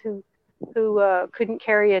other kids who couldn't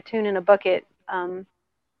carry a tune in a bucket.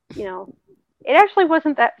 It actually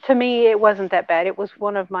wasn't that, to me, it wasn't that bad. It was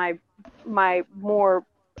one of my more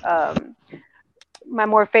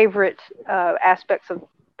favorite aspects of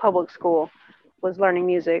public school was learning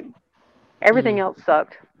music. Everything else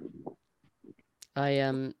sucked.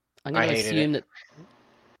 I'm going to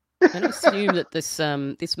assume that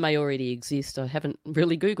this may already exist. I haven't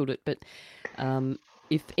really Googled it, but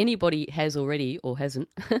if anybody has already or hasn't,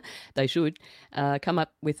 they should come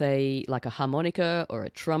up with a harmonica or a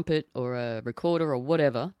trumpet or a recorder or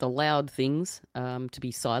whatever, the loud things, to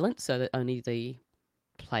be silent so that only the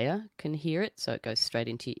player can hear it, so it goes straight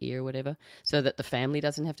into your ear or whatever, so that the family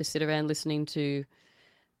doesn't have to sit around listening to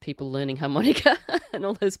people learning harmonica and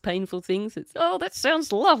all those painful things. It's, that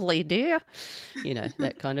sounds lovely, dear.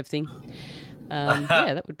 That kind of thing.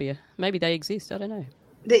 Yeah, that would be maybe they exist. I don't know.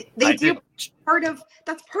 They do. That's part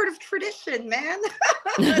of tradition, man.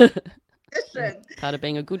 Tradition. Part of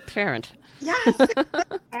being a good parent. Yes.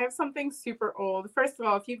 I have something super old. First of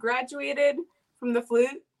all, if you graduated from the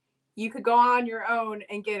flute, you could go on your own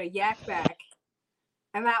and get a yak back.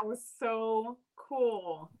 And that was so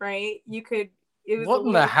cool, right? What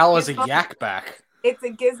in the hell is a yak back? It's a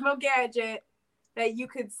gizmo gadget that you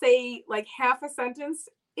could say like half a sentence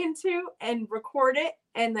into and record it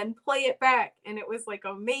and then play it back, and it was like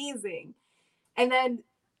amazing. And then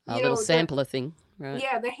a little sampler thing, right?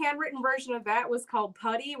 Yeah, the handwritten version of that was called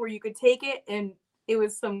putty, where you could take it and it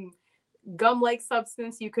was some gum-like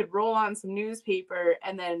substance you could roll on some newspaper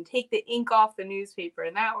and then take the ink off the newspaper,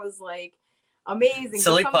 and that was like amazing.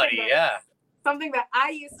 Silly putty, yeah. Something that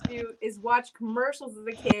I used to do is watch commercials as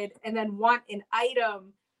a kid and then want an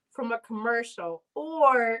item from a commercial.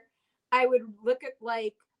 Or I would look at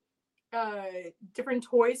like different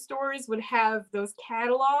toy stores would have those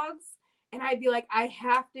catalogs, and I'd be like, I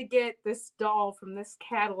have to get this doll from this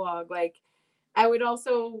catalog. Like I would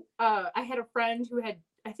also, I had a friend who had,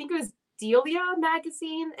 I think it was Delia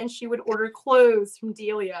magazine, and she would order clothes from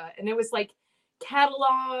Delia, and it was like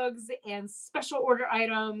catalogs and special order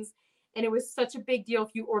items. And it was such a big deal if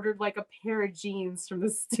you ordered like a pair of jeans from the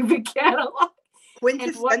stupid catalog.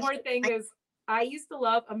 And one more thing is, I used to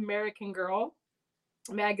love American Girl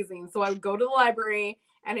magazine. So I would go to the library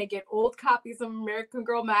and I'd get old copies of American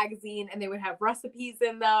Girl magazine, and they would have recipes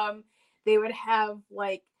in them. They would have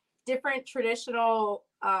like different traditional,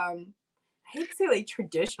 I hate to say like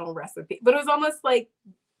traditional recipe, but it was almost like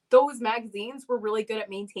those magazines were really good at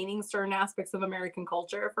maintaining certain aspects of American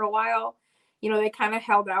culture for a while. They kind of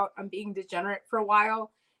held out on being degenerate for a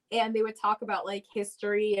while, and they would talk about like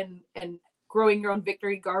history and growing your own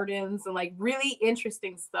victory gardens and like really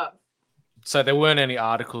interesting stuff. So there weren't any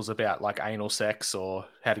articles about like anal sex or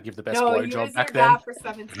how to give the best blowjob back then? For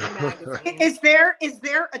 17 magazine. Is there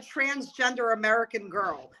a transgender American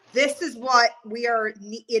Girl? This is what we are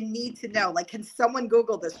in need to know. Like, can someone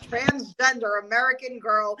Google this transgender American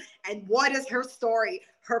Girl and what is her story?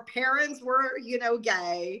 Her parents were,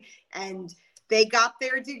 gay, and they got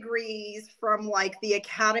their degrees from like the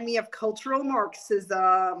Academy of Cultural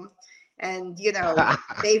Marxism. And,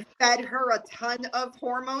 they fed her a ton of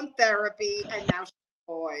hormone therapy, and now she's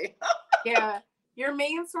a boy. Yeah. your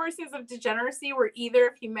main sources of degeneracy were either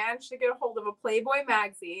if you managed to get a hold of a Playboy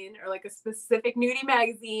magazine or like a specific nudie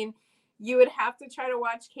magazine, you would have to try to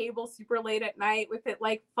watch cable super late at night with it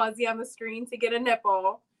like fuzzy on the screen to get a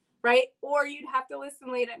nipple, right? Or you'd have to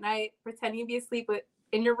listen late at night, pretending to be asleep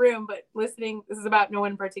in your room, but listening, this is about no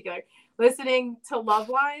one in particular, listening to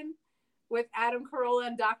Loveline with Adam Carolla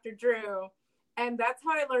and Dr. Drew. And that's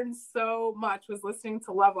how I learned so much, was listening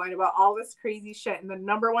to Loveline about all this crazy shit. And the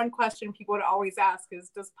number one question people would always ask is,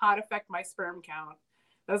 does pot affect my sperm count?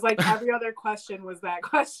 It was like every other question was that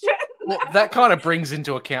question. Well, that kind of brings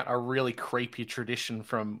into account a really creepy tradition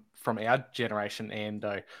from our generation,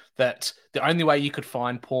 Ando, that the only way you could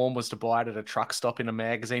find porn was to buy it at a truck stop in a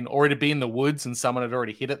magazine, or it'd be in the woods and someone had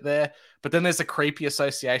already hid it there. But then there's a creepy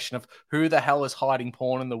association of who the hell is hiding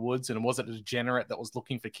porn in the woods, and was it a degenerate that was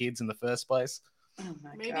looking for kids in the first place? Oh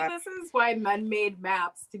my Maybe God. this is why men made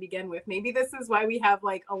maps to begin with. Maybe this is why we have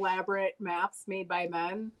like elaborate maps made by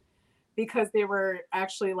men, because they were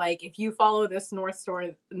actually like, if you follow this North Star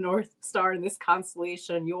in this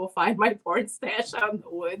constellation, you will find my porn stash out in the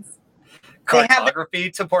woods.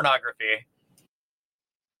 Cartography to pornography.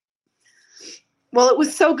 Well, it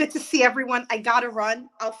was so good to see everyone. I gotta run.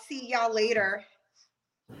 I'll see y'all later.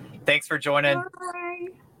 Thanks for joining. Bye.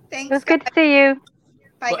 Thanks. It was good to see you.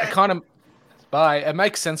 Bye, Well, guys. Bye. It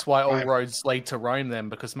makes sense why all roads lead to Rome then,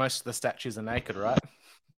 because most of the statues are naked, right?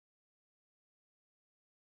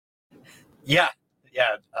 Yeah.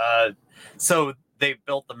 So they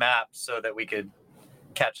built the map so that we could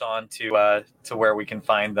catch on to where we can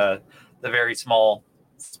find the very small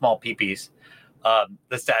peepees.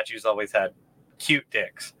 The statues always had cute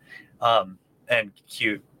dicks, and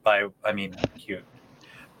cute by I mean cute,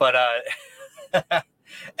 but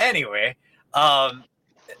anyway,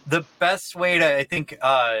 the best way to I think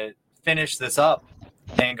finish this up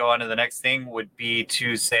and go on to the next thing would be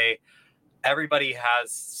to say everybody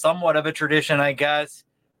has somewhat of a tradition, I guess,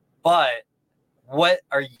 but what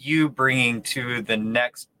are you bringing to the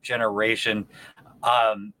next generation?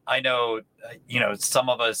 I know, some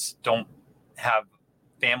of us don't have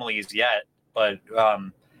families yet, but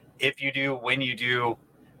if you do, when you do,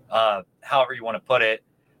 however you want to put it,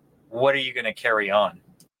 what are you going to carry on?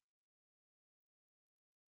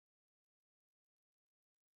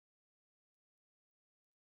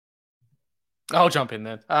 I'll jump in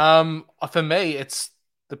then. For me, it's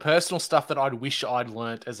the personal stuff that I'd wish I'd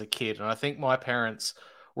learnt as a kid. And I think my parents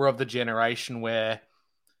were of the generation where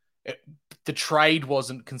the trade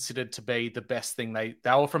wasn't considered to be the best thing. They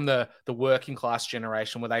were from the working class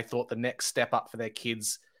generation where they thought the next step up for their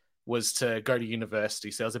kids was to go to university.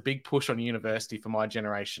 So there was a big push on university for my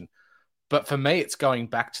generation. But for me, it's going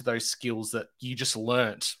back to those skills that you just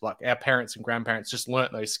learnt. Like our parents and grandparents just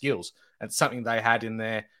learnt those skills. And it's something they had in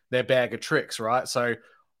their bag of tricks, right? So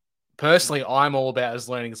personally, I'm all about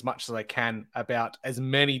learning as much as I can about as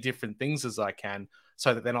many different things as I can,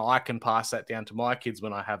 so that then I can pass that down to my kids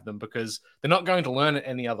when I have them, because they're not going to learn it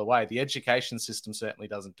any other way. The education system certainly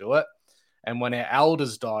doesn't do it. And when our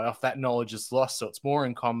elders die off, that knowledge is lost. So it's more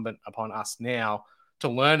incumbent upon us now to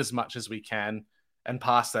learn as much as we can and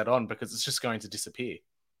pass that on, because it's just going to disappear.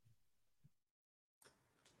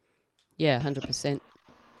 Yeah, 100%.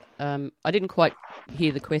 I didn't quite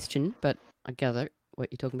hear the question, but I gather what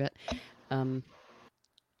you're talking about.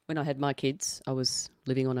 When I had my kids, I was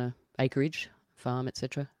living on a acreage, farm,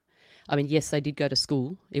 etc. I mean, yes, they did go to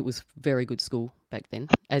school. It was very good school back then,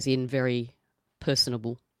 as in very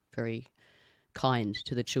personable, very kind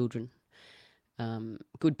to the children,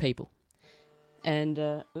 good people. And,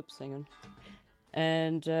 hang on.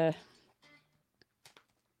 And,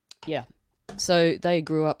 yeah. So they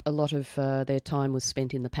grew up, a lot of their time was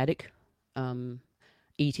spent in the paddock,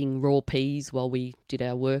 eating raw peas while we did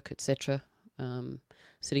our work, etc.,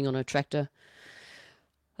 sitting on a tractor,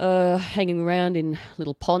 hanging around in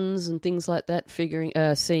little ponds and things like that,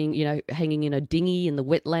 seeing, hanging in a dinghy in the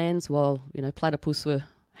wetlands while, platypus were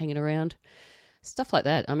hanging around, stuff like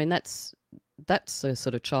that. I mean, that's a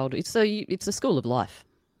sort of child. It's a school of life.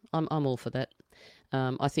 I'm all for that.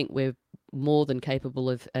 I think we're more than capable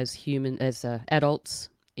of, as adults,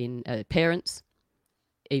 in parents,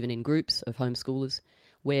 even in groups of homeschoolers,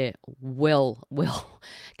 we're well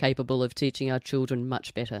capable of teaching our children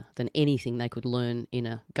much better than anything they could learn in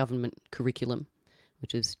a government curriculum,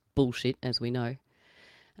 which is bullshit, as we know.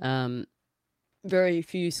 Very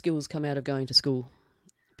few skills come out of going to school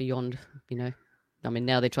beyond, I mean,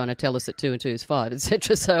 now they're trying to tell us that 2 and 2 is 5,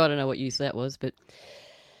 etc. So I don't know what use that was, but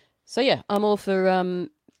so yeah, I'm all for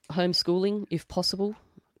homeschooling if possible.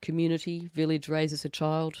 Community, village raises a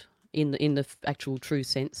child in the actual true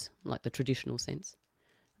sense, like the traditional sense.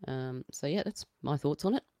 So yeah, that's my thoughts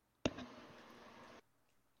on it.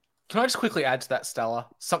 Can I just quickly add to that, Stella?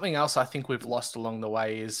 Something else I think we've lost along the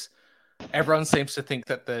way is everyone seems to think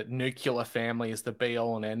that the nuclear family is the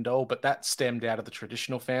be-all and end-all, but that stemmed out of the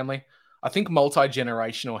traditional family. I think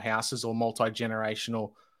multi-generational houses or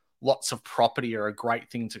multi-generational lots of property are a great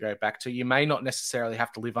thing to go back to. You may not necessarily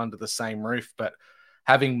have to live under the same roof, but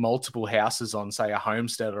having multiple houses on, say, a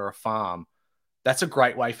homestead or a farm, that's a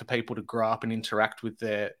great way for people to grow up and interact with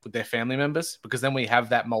their family members, because then we have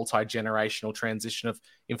that multi-generational transition of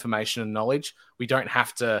information and knowledge. We don't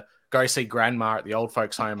have to go see grandma at the old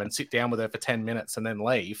folks' home and sit down with her for 10 minutes and then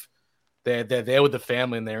leave. They're there with the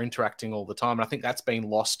family and they're interacting all the time. And I think that's been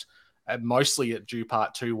lost mostly at due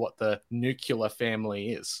part to what the nuclear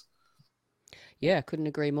family is. Yeah, I couldn't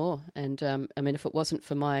agree more. And I mean, if it wasn't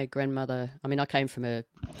for my grandmother, I mean, I came from a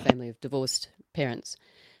family of divorced parents.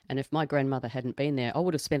 And if my grandmother hadn't been there, I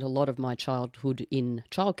would have spent a lot of my childhood in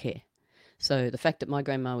childcare. So the fact that my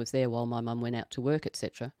grandma was there while my mum went out to work,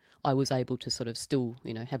 etc., I was able to sort of still,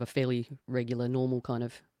 have a fairly regular, normal kind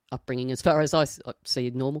of upbringing as far as I see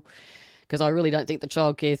it normal. Because I really don't think the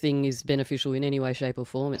childcare thing is beneficial in any way, shape or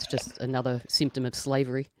form. It's just another symptom of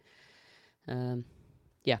slavery.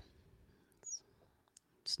 Yeah.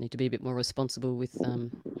 Just need to be a bit more responsible with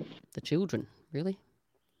the children, really.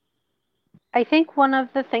 I think one of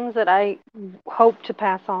the things that I hope to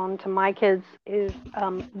pass on to my kids is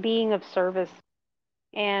being of service,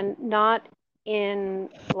 and not in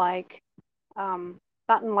not in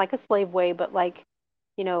like a slave way, but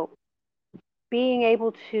being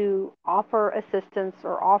able to offer assistance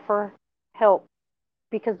or offer help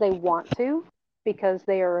because they want to, because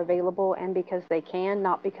they are available and because they can,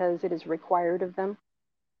 not because it is required of them.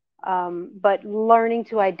 But learning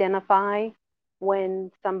to identify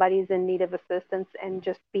when somebody's in need of assistance and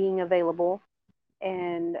just being available,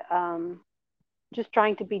 and just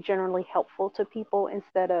trying to be generally helpful to people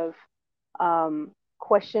instead of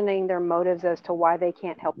questioning their motives as to why they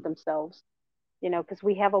can't help themselves. Because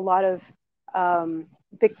we have a lot of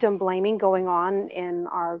victim blaming going on in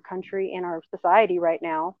our country, in our society right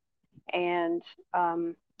now. And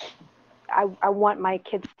I want my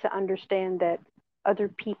kids to understand that other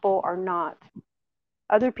people are not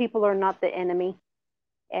the enemy,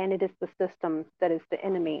 and it is the system that is the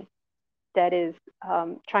enemy, that is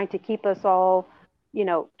trying to keep us all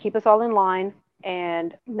in line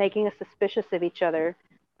and making us suspicious of each other.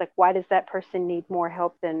 Like, why does that person need more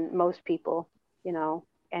help than most people?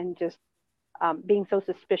 And just being so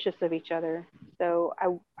suspicious of each other. So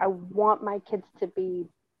I want my kids to be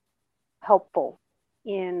helpful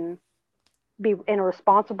in a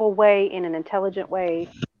responsible way, in an intelligent way,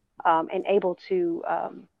 and able to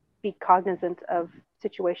be cognizant of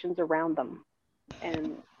situations around them.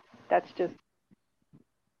 And that's just,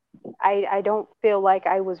 I don't feel like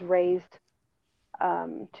I was raised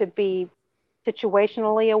to be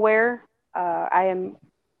situationally aware.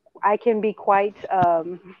 I can be quite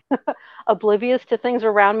oblivious to things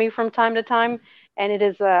around me from time to time, and it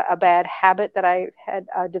is a bad habit that I had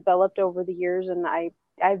developed over the years, and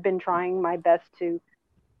I've been trying my best to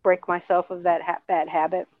break myself of that bad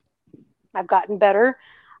habit. I've gotten better.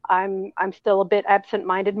 I'm still a bit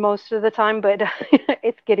absent-minded most of the time, but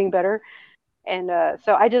it's getting better. And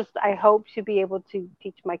so I hope to be able to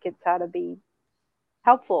teach my kids how to be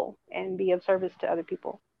helpful and be of service to other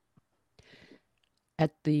people.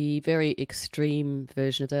 At the very extreme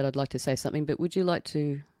version of that, I'd like to say something, but would you like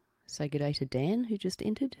to say good day to Dan, who just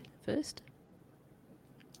entered first?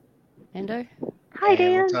 Ando? Hi,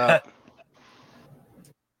 Dan. What's up?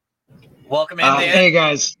 Welcome in, Dan. Hey,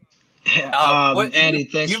 guys. Andy,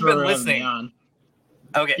 thanks for having me on.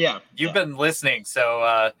 Okay. Yeah. You've been listening.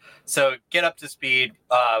 So get up to speed.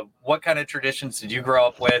 What kind of traditions did you grow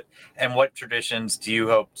up with, and what traditions do you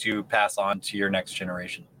hope to pass on to your next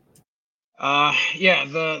generation?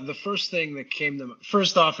 The first thing that came to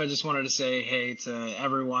first off, I just wanted to say hey to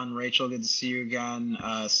everyone. Rachel, good to see you again.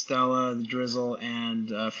 Stella, the Drizzle, and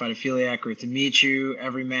Phytophiliac, great to meet you.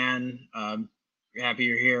 Everyman, happy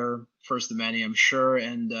you're here. First of many, I'm sure.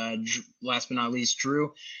 And last but not least,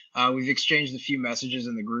 Drew. We've exchanged a few messages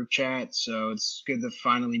in the group chat, so it's good to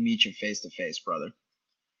finally meet you face to face, brother.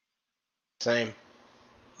 Same.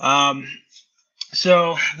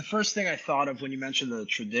 So the first thing I thought of when you mentioned the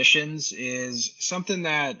traditions is something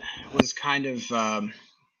that was kind of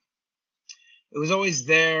it was always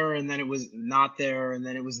there, and then it was not there, and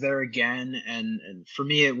then it was there again. And for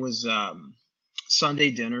me, it was Sunday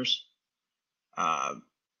dinners.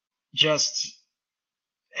 Just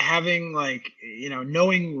having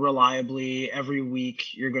knowing reliably every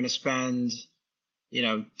week you're going to spend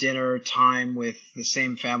dinner time with the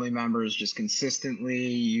same family members just consistently.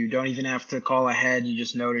 You don't even have to call ahead. You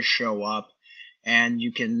just know to show up. and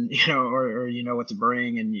you can, or you know what to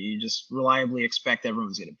bring, and you just reliably expect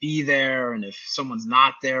everyone's going to be there. And if someone's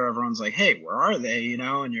not there, everyone's like, hey, where are they?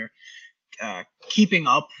 And you're keeping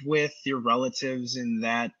up with your relatives in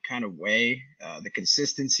that kind of way, the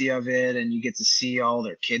consistency of it, and you get to see all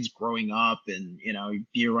their kids growing up, and you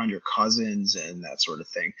be around your cousins and that sort of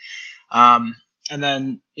thing. And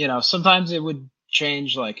then sometimes it would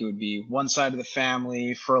change, like it would be one side of the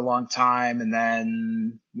family for a long time, and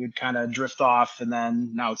then we'd kind of drift off, and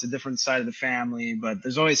then now it's a different side of the family, but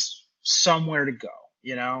there's always somewhere to go,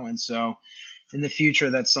 and so in the future,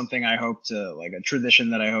 that's something I hope to, like, a tradition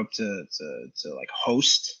that I hope to like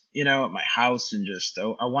host, at my house, and just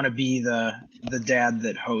I want to be the dad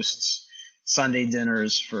that hosts Sunday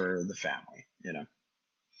dinners for the family, if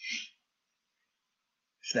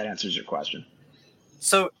that answers your question.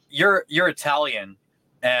 So you're Italian,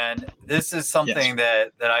 and this is something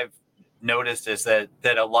that I've noticed is that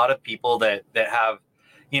a lot of people that have,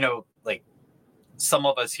 like some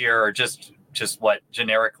of us here are just what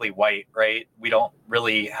generically white, right? We don't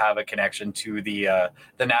really have a connection to the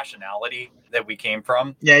nationality that we came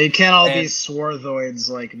from. Yeah, you can't all be swarthoids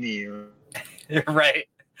like me. Right.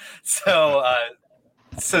 So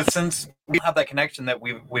so since we have that connection, that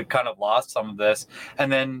we've kind of lost some of this,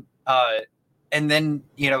 and then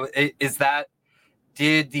is that,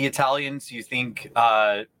 did the Italians, you think,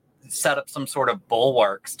 set up some sort of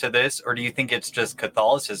bulwarks to this, or do you think it's just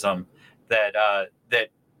Catholicism that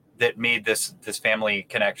made this family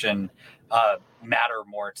connection matter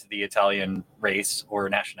more to the Italian race or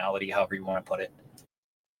nationality, however you want to put it?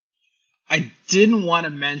 I didn't want to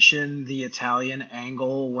mention the Italian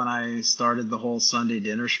angle when I started the whole Sunday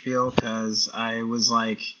dinner spiel, because I was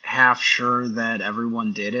like half sure that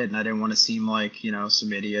everyone did it, and I didn't want to seem like,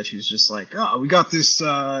 some idiot who's just like, oh, we got this,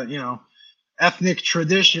 ethnic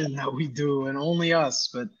tradition that we do and only us.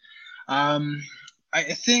 But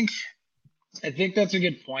I think that's a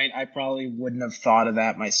good point. I probably wouldn't have thought of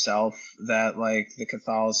that myself, that like the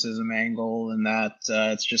Catholicism angle, and that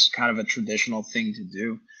it's just kind of a traditional thing to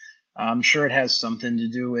do. I'm sure it has something to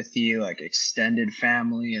do with the like extended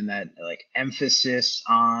family, and that like emphasis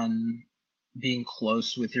on being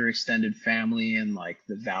close with your extended family, and like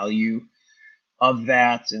the value of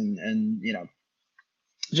that, and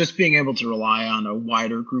just being able to rely on a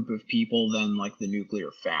wider group of people than like the nuclear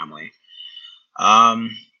family.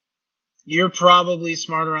 You're probably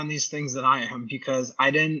smarter on these things than I am, because I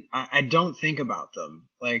don't think about them.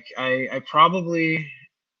 Like I probably,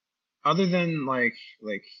 other than like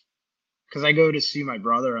because I go to see my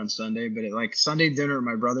brother on Sunday, but like Sunday dinner at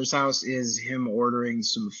my brother's house is him ordering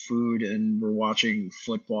some food, and we're watching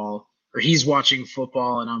football, or he's watching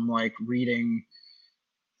football, and I'm like reading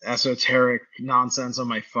esoteric nonsense on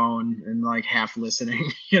my phone and like half listening,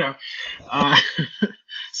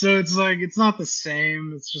 so it's like, it's not the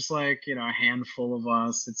same. It's just like, a handful of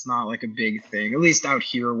us. It's not like a big thing, at least out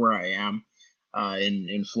here where I am,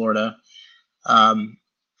 in Florida.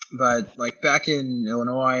 But like back in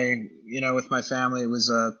Illinois, with my family, it was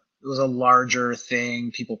a larger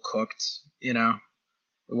thing. People cooked, it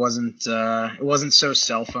wasn't so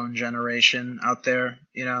cell phone generation out there,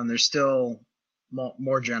 and there's still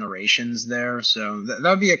more generations there. So that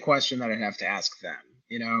would be a question that I'd have to ask them,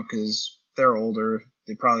 because they're older.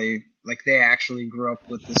 They probably, like, they actually grew up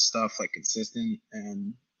with this stuff, like, consistent,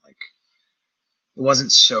 and like it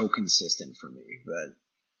wasn't so consistent for me. But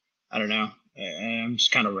I don't know. I'm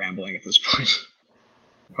just kind of rambling at this point.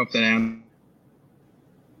 Hope that ends.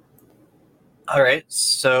 All right.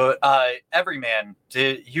 So, Everyman,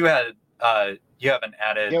 you haven't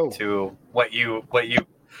added to what you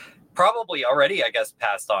probably already, I guess,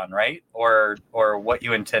 passed on, right? Or what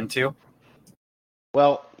you intend to?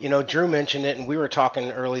 Well, Drew mentioned it, and we were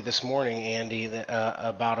talking early this morning, Andy,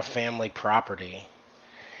 about a family property.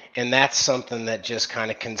 And that's something that just kind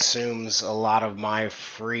of consumes a lot of my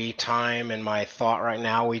free time and my thought right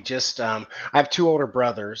now. We just, I have two older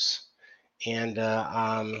brothers, and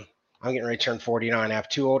I'm getting ready to turn 49. I have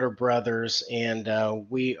two older brothers, and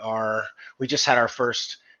we just had our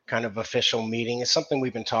first kind of official meeting. It's something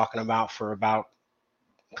we've been talking about for about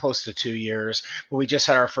close to 2 years, but we just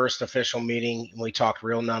had our first official meeting, and we talked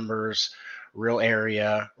real numbers, real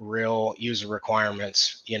area, real user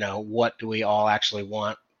requirements. What do we all actually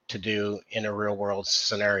want to do in a real world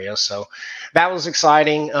scenario? So that was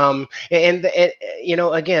exciting. And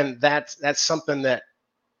again, that's something that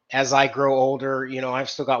as I grow older, I've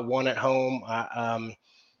still got one at home.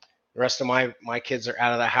 The rest of my kids are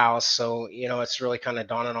out of the house. So, it's really kind of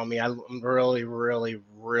dawning on me. I'm really, really,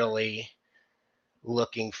 really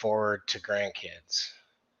looking forward to grandkids.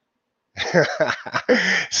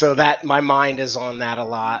 So that my mind is on that a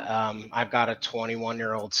lot. I've got a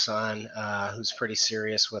 21-year-old son who's pretty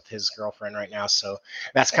serious with his girlfriend right now, so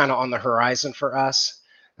that's kind of on the horizon for us.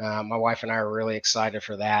 My wife and I are really excited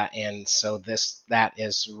for that, and so that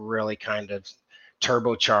is really kind of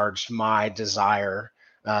turbocharged my desire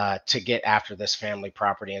to get after this family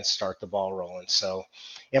property and start the ball rolling. So,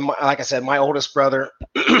 and like I said, my oldest brother,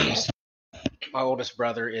 is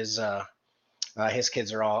his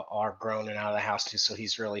kids are grown and out of the house too, so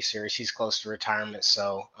he's really serious. He's close to retirement,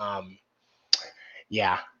 so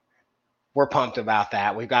yeah, we're pumped about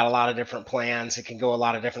that. We've got a lot of different plans. It can go a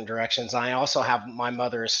lot of different directions. I also have my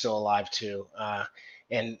mother is still alive too,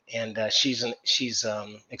 and she's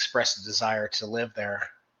expressed a desire to live there.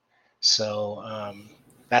 So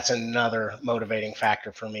that's another motivating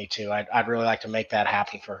factor for me too. I'd really like to make that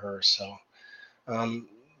happen for her. So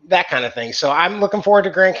that kind of thing. So I'm looking forward to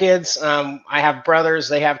grandkids. I have brothers;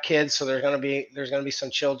 they have kids, so there's gonna be some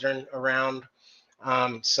children around.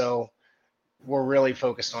 So we're really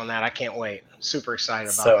focused on that. I can't wait. Super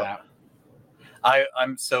excited about that.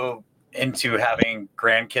 I'm so into having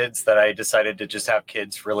grandkids that I decided to just have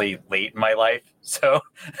kids really late in my life. So,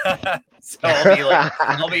 so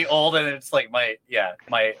I'll be old, and it's like my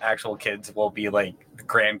actual kids will be like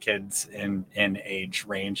grandkids in age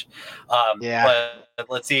range. But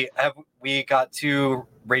let's see, have we got to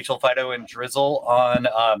Rachel, Fido, and Drizzle on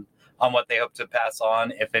what they hope to pass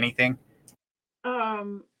on, if anything?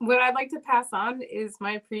 What I'd like to pass on is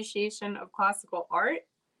my appreciation of classical art.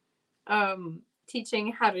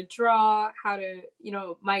 Teaching how to draw,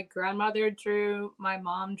 my grandmother drew, my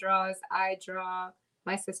mom draws, I draw,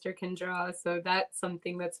 my sister can draw. So that's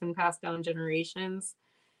something that's been passed down generations.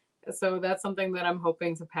 So that's something that I'm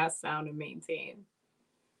hoping to pass down and maintain.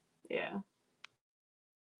 Yeah.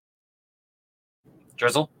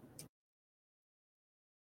 Drizzle?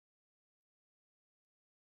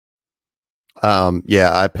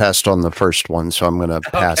 Yeah, I passed on the first one, so I'm going to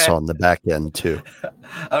pass on the back end too.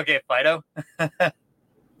 Okay, Fido.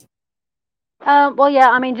 Well,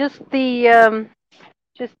 yeah, I mean, just the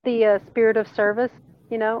spirit of service,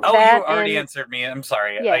 Oh, that, you already answered me. I'm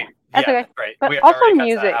sorry. Yeah, that's okay. Right. But also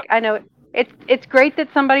music. I know it's great that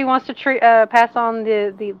somebody wants to pass on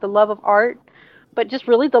the love of art, but just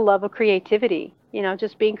really the love of creativity.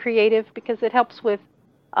 Just being creative, because it helps with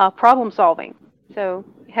problem solving. So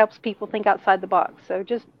it helps people think outside the box. So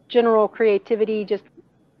just general creativity, just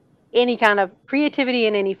any kind of creativity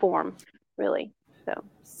in any form, really. So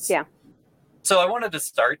yeah. So I wanted to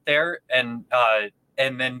start there and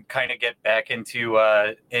then kind of get back into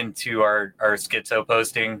our schizo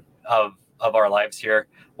posting of our lives here,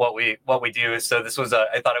 what we do. So this was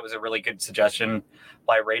I thought it was a really good suggestion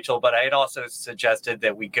by Rachel, but I had also suggested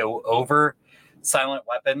that we go over Silent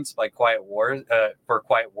Weapons by Quiet Wars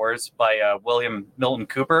by William Milton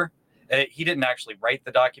Cooper. He didn't actually write the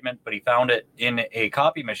document, but he found it in a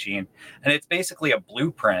copy machine, and it's basically a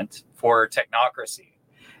blueprint for technocracy.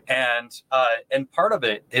 And part of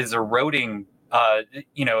it is eroding,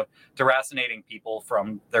 deracinating people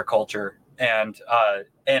from their culture. And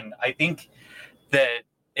I think that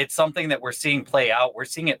it's something that we're seeing play out. We're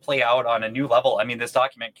seeing it play out on a new level. I mean, this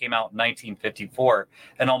document came out in 1954,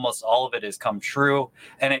 and almost all of it has come true.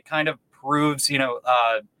 And it kind of proves,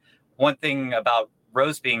 one thing about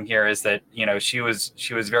Rose being here is that, she was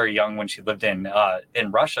very young when she lived in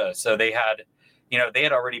Russia. So they had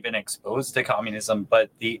already been exposed to communism,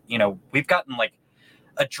 but we've gotten like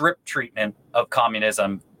a drip treatment of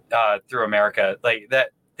communism through America, like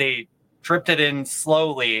that they dripped it in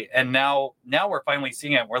slowly, and now we're finally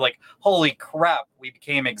seeing it. We're like, holy crap, we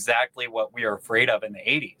became exactly what we were afraid of in the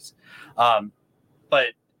 80s. But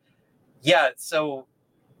yeah, so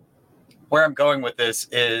where I'm going with this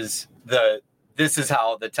is this is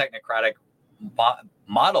how the technocratic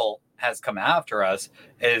model has come after us,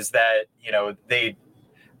 is that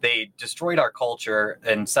they destroyed our culture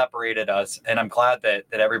and separated us. And I'm glad that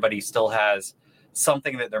everybody still has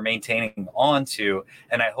something that they're maintaining on to.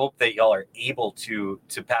 And I hope that y'all are able to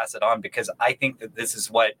pass it on, because I think that this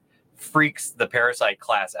is what freaks the parasite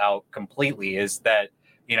class out completely, is that,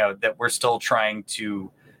 that we're still trying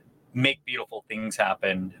to make beautiful things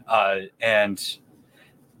happen.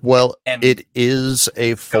 Well, it is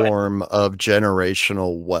a form of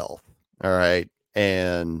generational wealth. All right.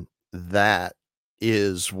 And that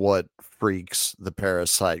is what freaks the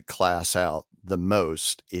parasite class out the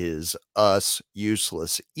most, is us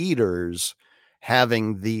useless eaters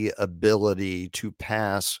having the ability to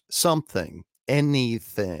pass something,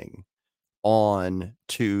 anything, on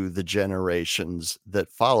to the generations that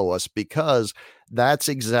follow us, because that's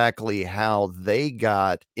exactly how they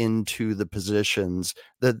got into the positions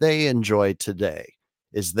that they enjoy today,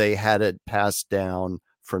 is they had it passed down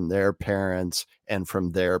from their parents and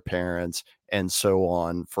from their parents and so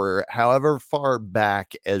on for however far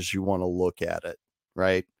back as you want to look at it,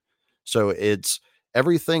 right? So it's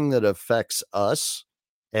everything that affects us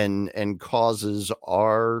and causes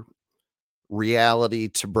our reality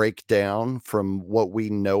to break down from what we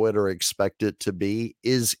know it or expect it to be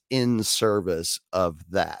is in service of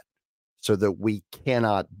that, so that we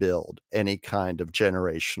cannot build any kind of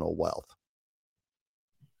generational wealth.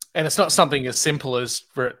 And it's not something as simple as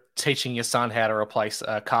teaching your son how to replace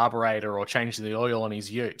a carburetor or changing the oil on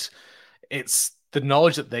his ute. It's the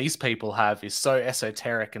knowledge that these people have is so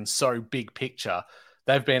esoteric and so big picture.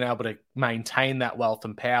 They've been able to maintain that wealth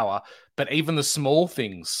and power. But even the small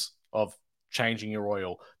things of changing your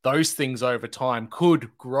oil, those things over time could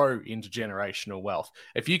grow into generational wealth.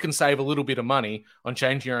 If you can save a little bit of money on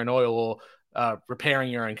changing your own oil or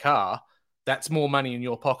repairing your own car, that's more money in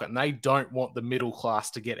your pocket. And they don't want the middle class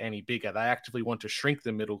to get any bigger. They actively want to shrink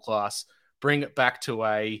the middle class, bring it back to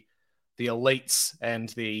the elites and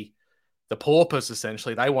the paupers,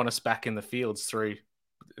 essentially. They want us back in the fields through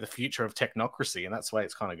the future of technocracy, and that's the way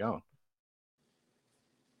it's kind of going.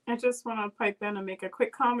 I just want to pipe in and make a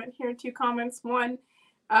quick comment here. 2 comments. One,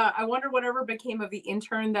 I wonder whatever became of the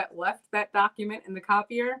intern that left that document in the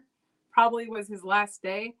copier. Probably was his last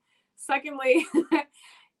day. Secondly,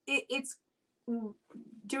 it's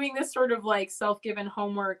doing this sort of like self-given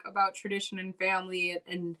homework about tradition and family,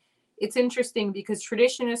 and it's interesting because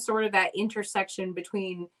tradition is sort of that intersection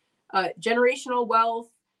between generational wealth,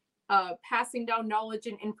 passing down knowledge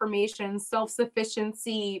and information,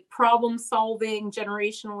 self-sufficiency, problem solving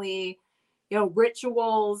generationally,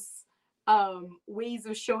 rituals, ways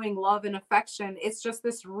of showing love and affection. It's just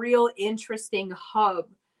this real interesting hub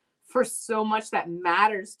for so much that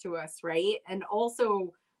matters to us, right? And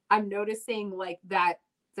also I'm noticing like that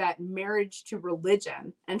marriage to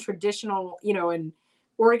religion and traditional, and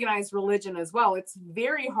organized religion as well. It's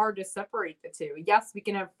very hard to separate the two. Yes, we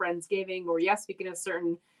can have Friendsgiving, or yes, we can have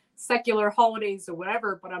certain secular holidays or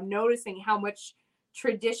whatever, but I'm noticing how much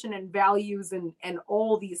tradition and values and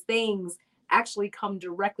all these things actually come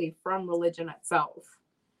directly from religion itself.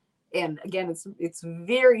 And again, it's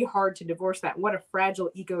very hard to divorce that. What a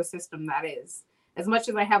fragile ecosystem that is. As much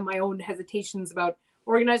as I have my own hesitations about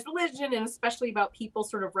organized religion, and especially about people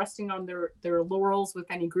sort of resting on their laurels with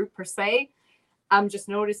any group per se, I'm just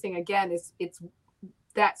noticing again, it's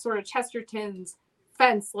that sort of Chesterton's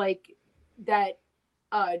fence, like that,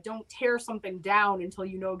 don't tear something down until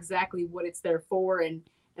you know exactly what it's there for and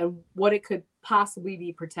what it could possibly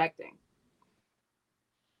be protecting.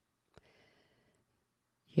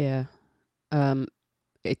 Yeah.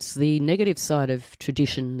 It's the negative side of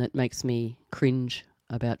tradition that makes me cringe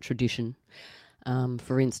about tradition.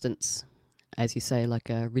 For instance, as you say, like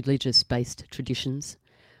religious-based traditions.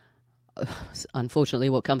 Unfortunately,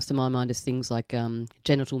 what comes to my mind is things like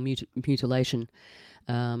genital mutilation,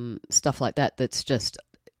 stuff like that. That's just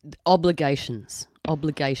obligations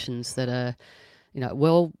that are,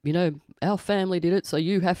 our family did it, so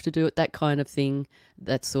you have to do it. That kind of thing.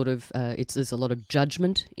 That sort of there's a lot of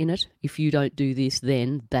judgment in it. If you don't do this,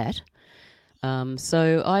 then that.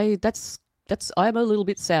 So I'm a little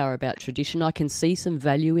bit sour about tradition. I can see some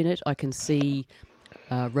value in it. I can see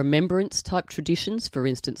remembrance type traditions, for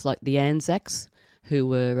instance, like the Anzacs, who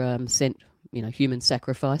were sent, human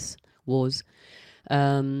sacrifice wars.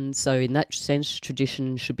 So in that sense,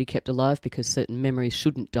 tradition should be kept alive because certain memories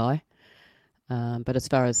shouldn't die. But as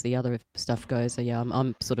far as the other stuff goes,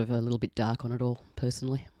 I'm sort of a little bit dark on it all,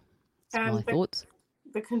 personally. That's my thoughts.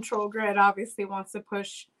 The control grid obviously wants to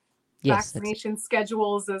push vaccination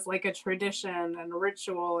schedules as like a tradition and a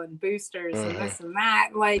ritual and boosters and this and that.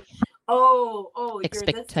 Like,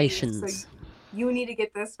 expectations. You're this age, so you need to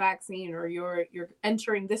get this vaccine, or you're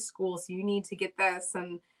entering this school, so you need to get this.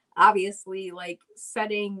 And obviously, like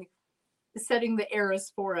setting the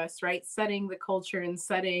eras for us, right? Setting the culture and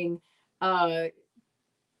setting the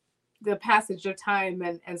passage of time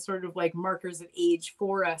and sort of like markers of age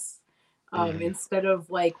for us. Instead of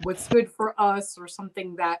like what's good for us or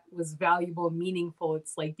something that was valuable and meaningful,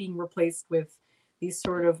 it's like being replaced with these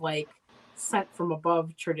sort of like sent from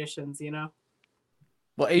above traditions,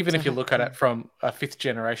 Well, even if you look at it from a 5th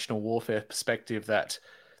generational warfare perspective, that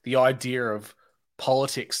the idea of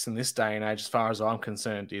politics in this day and age, as far as I'm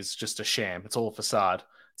concerned, is just a sham. It's all a facade.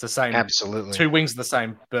 It's the same. Absolutely. Two wings of the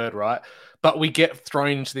same bird, right? But we get thrown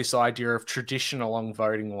into this idea of tradition along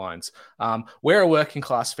voting lines. We're a working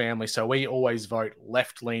class family, so we always vote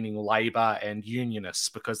left-leaning Labor and Unionists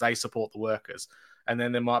because they support the workers. And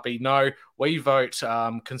then there might be, no, we vote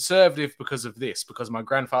conservative because of this, because my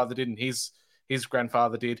grandfather did and his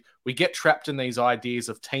grandfather did. We get trapped in these ideas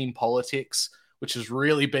of team politics, which has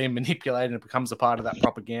really been manipulated and becomes a part of that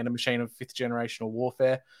propaganda machine of fifth generational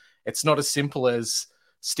warfare. It's not as simple as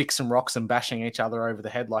sticks and rocks and bashing each other over the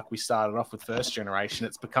head like we started off with first generation.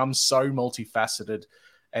 It's become so multifaceted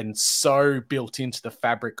and so built into the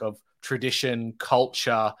fabric of tradition,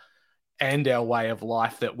 culture, and our way of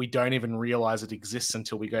life that we don't even realize it exists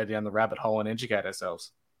until we go down the rabbit hole and educate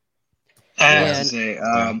ourselves. I have to say,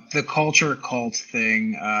 the culture cult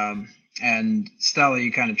thing, and Stella,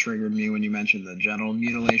 you kind of triggered me when you mentioned the genital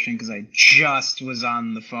mutilation, because I just was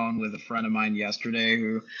on the phone with a friend of mine yesterday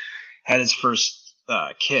who had his first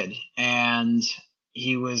kid, and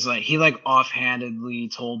he was like, he offhandedly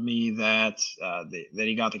told me that that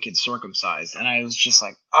he got the kid circumcised, and I was just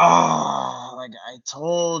like, oh, like I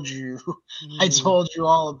told you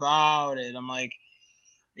all about it. I'm like,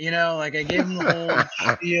 like I gave him the whole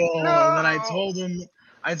spiel, and then I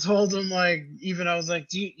told him like, even I was like,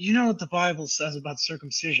 do you know what the Bible says about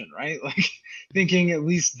circumcision, right? Like, thinking at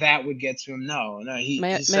least that would get to him. No, he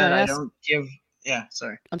said, I don't give. Yeah,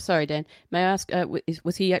 sorry. I'm sorry, Dan. May I ask,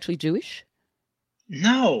 was he actually Jewish?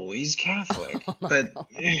 No, he's Catholic. But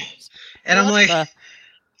and I'm like,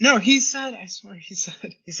 no, he said, I swear, he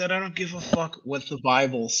said, I don't give a fuck what the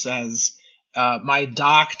Bible says. My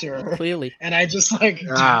doctor. Clearly. And I just like,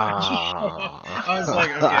 I was like,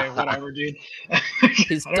 okay, whatever, dude.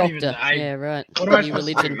 His doctor. Yeah, right. What am I supposed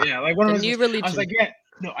to do? Yeah, like what am I supposed to do? I was like, yeah.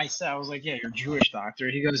 No, I was like, yeah, you're Jewish,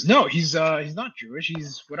 doctor. He goes, no, he's not Jewish.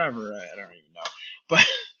 He's whatever. I don't even know. But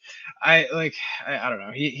I don't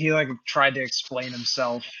know. He like tried to explain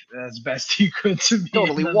himself as best he could to me.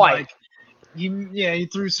 Totally white. He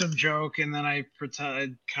threw some joke, and then I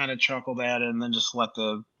kind of chuckled at it, and then just let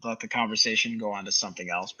the conversation go on to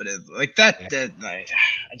something else. But I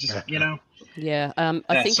just Yeah.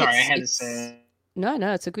 I think. Sorry, I had to say it.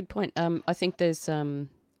 No, it's a good point. I think there's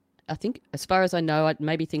I think, as far as I know,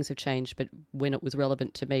 maybe things have changed, but when it was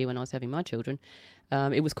relevant to me when I was having my children,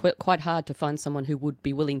 it was quite hard to find someone who would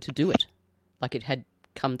be willing to do it. Like, it had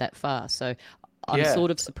come that far. So I'm sort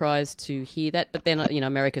of surprised to hear that. But then,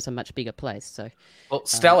 America's a much bigger place. So, well,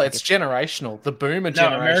 Stella, it's generational. The boomer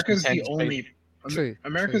generation. America's the only. True.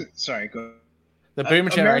 America. Sorry, go. The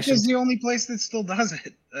boomer generation. America's the only place that still does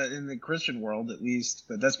it in the Christian world, at least.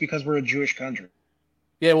 But that's because we're a Jewish country.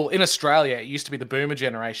 Yeah, well, in Australia, it used to be the boomer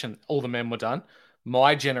generation. All the men were done.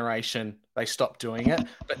 My generation, they stopped doing it.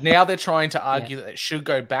 But now they're trying to argue that it should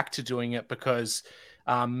go back to doing it because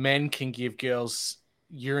men can give girls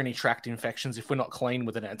urinary tract infections if we're not clean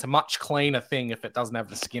with it. It's a much cleaner thing if it doesn't have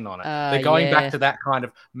the skin on it. They're going back to that kind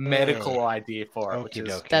of medical idea for it, which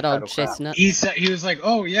is that old chestnut. He was like,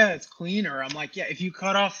 oh, yeah, it's cleaner. I'm like, yeah, if you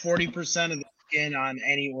cut off 40% of the skin on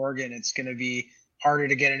any organ, it's going to be harder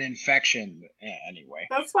to get an infection anyway.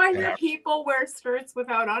 That's why your people wear skirts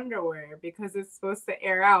without underwear, because it's supposed to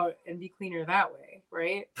air out and be cleaner that way,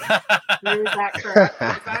 right? Is that correct?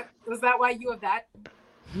 Was that why you have that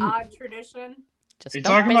odd tradition? Just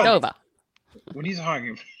don't bend over. What are you talking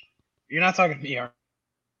about? You're not talking to me, are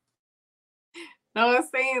No, I was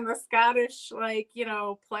saying the Scottish,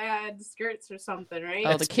 plaid skirts or something, right?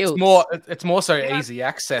 Oh, the kilts. It's more so easy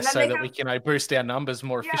access so that we can boost our numbers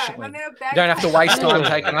more efficiently. You don't have to waste time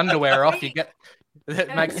taking underwear off. It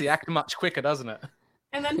makes the act much quicker, doesn't it?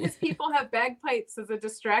 And then his people have bagpipes as a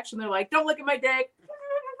distraction. They're like, don't look at my dick.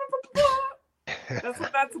 That's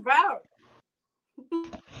what that's about.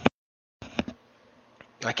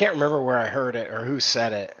 I can't remember where I heard it or who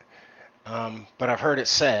said it, but I've heard it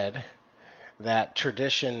said that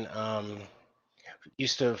tradition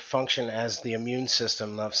used to function as the immune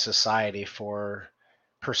system of society for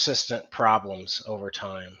persistent problems over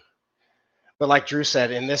time. But like Drew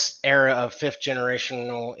said, in this era of fifth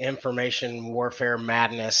generational information warfare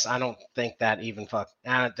madness, I don't think that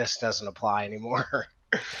this doesn't apply anymore.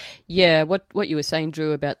 Yeah, what you were saying,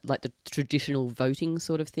 Drew, about like the traditional voting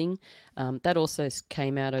sort of thing, that also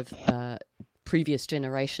came out of previous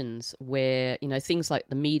generations where, things like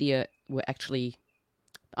the media were actually,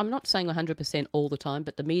 I'm not saying 100% all the time,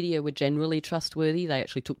 but the media were generally trustworthy. They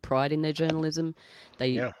actually took pride in their journalism.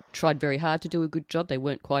 They tried very hard to do a good job. They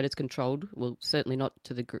weren't quite as controlled, well, certainly not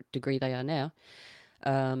to the degree they are now.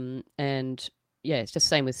 And yeah, it's just the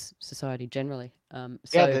same with society generally.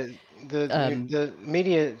 The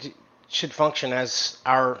media should function as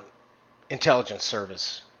our intelligence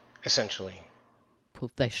service, essentially.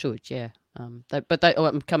 Well, they should, yeah.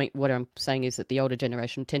 What I'm saying is that the older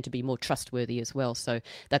generation tend to be more trustworthy as well. So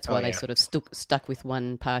that's why they sort of stuck with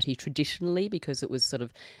one party traditionally, because it was sort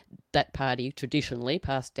of that party traditionally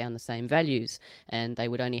passed down the same values, and they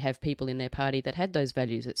would only have people in their party that had those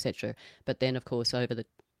values, etc. But then, of course, over the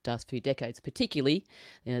last few decades, particularly,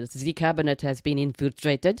 the cabinet has been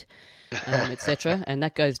infiltrated, etc., and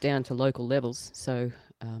that goes down to local levels. So,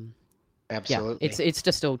 absolutely, it's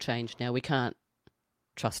just all changed now. We can't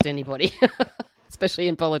trust anybody, especially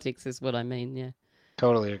in politics, is what I mean. Yeah,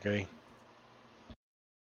 totally agree.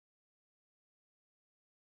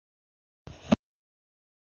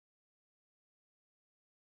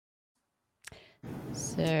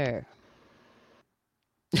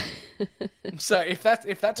 So if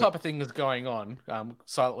that type of thing is going on,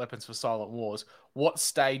 silent weapons for silent wars, what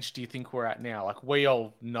stage do you think we're at now? Like, we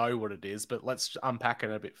all know what it is, but let's unpack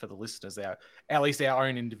it a bit for the listeners out. At least our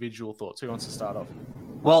own individual thoughts. Who wants to start off?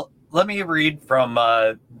 Well, let me read from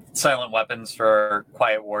Silent Weapons for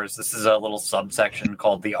Quiet Wars. This is a little subsection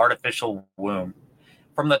called The Artificial Womb.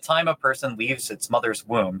 From the time a person leaves its mother's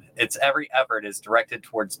womb, its every effort is directed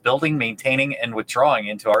towards building, maintaining, and withdrawing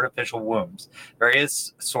into artificial wombs,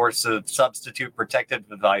 various sorts of substitute protective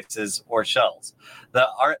devices or shells. The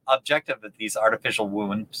objective of these artificial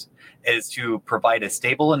wombs is to provide a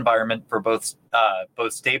stable environment for both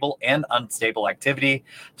stable and unstable activity,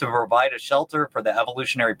 to provide a shelter for the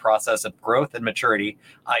evolutionary process of growth and maturity,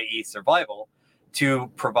 i.e. survival,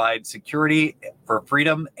 to provide security for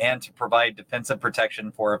freedom, and to provide defensive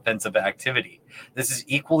protection for offensive activity. This is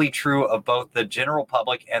equally true of both the general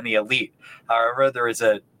public and the elite. However, there is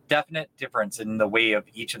a definite difference in the way of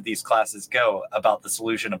each of these classes go about the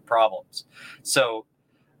solution of problems. So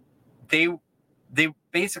they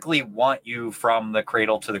basically want you from the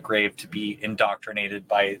cradle to the grave to be indoctrinated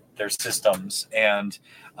by their systems, and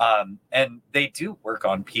they do work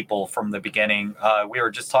on people from the beginning. We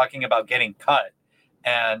were just talking about getting cut,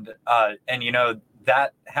 and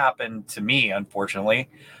that happened to me, unfortunately.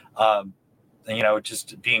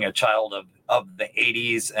 Just being a child of the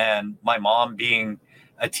 80s, and my mom being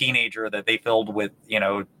a teenager that they filled with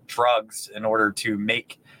drugs in order to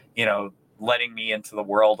make letting me into the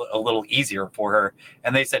world a little easier for her.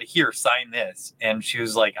 And they said, here, sign this. And she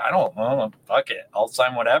was like, I don't know, fuck it, I'll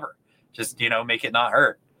sign whatever. Just, make it not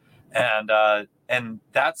hurt. And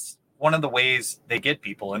that's one of the ways they get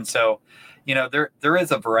people. And so, there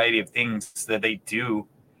is a variety of things that they do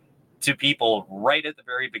to people right at the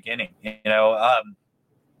very beginning.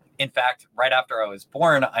 In fact, right after I was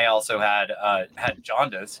born, I also had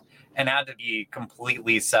jaundice and had to be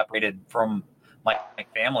completely separated from my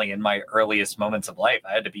family in my earliest moments of life.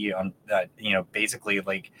 I had to be on, basically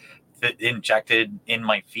like injected in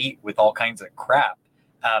my feet with all kinds of crap.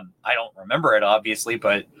 I don't remember it, obviously,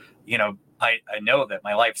 but, I know that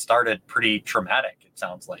my life started pretty traumatic, it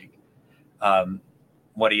sounds like.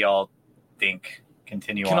 What do y'all think?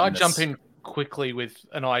 Continue on. Can I jump in quickly with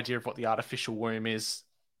an idea of what the artificial womb is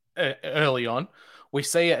early on? We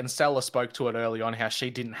see it, and Stella spoke to it early on, how she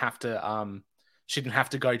didn't have to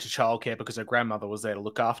go to childcare because her grandmother was there to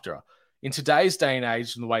look after her. In today's day and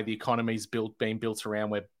age, and the way the economy's being built around,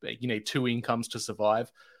 where you need two incomes to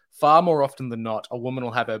survive, far more often than not, a woman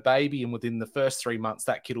will have her baby, and within the first 3 months,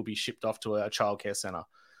 that kid will be shipped off to a childcare center.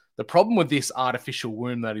 The problem with this artificial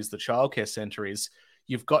womb that is the childcare center is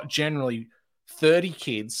you've got generally 30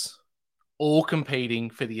 kids all competing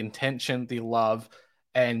for the attention, the love,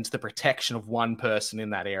 and the protection of one person in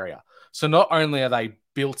that area. So not only are they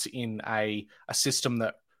built in a system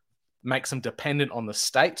that makes them dependent on the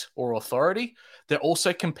state or authority, they're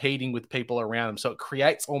also competing with people around them. So it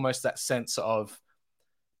creates almost that sense of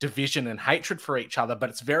division and hatred for each other, but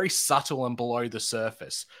it's very subtle and below the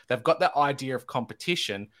surface. They've got that idea of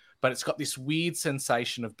competition, but it's got this weird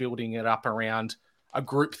sensation of building it up around a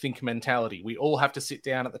groupthink mentality. We all have to sit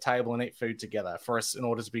down at the table and eat food together for us in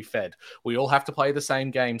order to be fed. We all have to play the same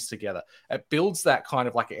games together. It builds that kind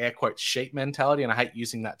of like air quotes sheep mentality, and I hate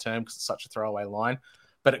using that term because it's such a throwaway line,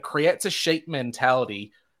 but it creates a sheep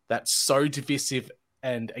mentality that's so divisive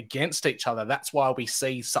and against each other. That's why we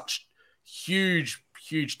see such huge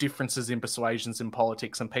differences in persuasions in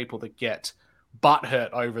politics, and people that get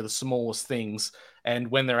butthurt over the smallest things. And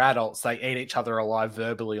when they're adults, they eat each other alive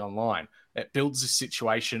verbally online. It builds a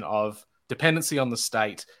situation of dependency on the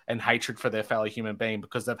state and hatred for their fellow human being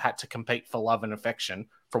because they've had to compete for love and affection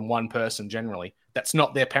from one person generally that's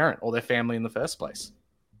not their parent or their family in the first place.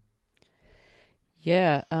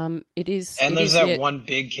 Yeah, it is. And there's that one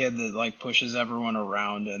big kid that like pushes everyone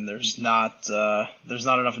around, and there's not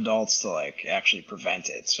enough adults to like actually prevent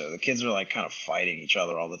it. So the kids are like kind of fighting each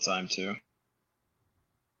other all the time too.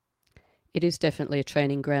 It is definitely a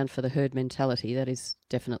training ground for the herd mentality. That is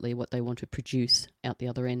definitely what they want to produce out the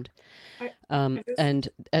other end. And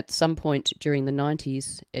at some point during the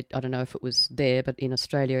 90s, I don't know if it was there, but in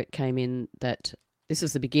Australia it came in that this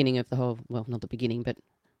is the beginning of the whole, well, not the beginning, but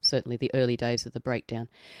certainly the early days of the breakdown.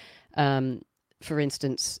 For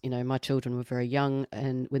instance, my children were very young,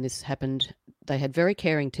 and when this happened, they had very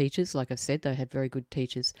caring teachers. Like I said, they had very good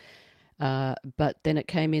teachers. But then it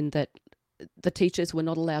came in that the teachers were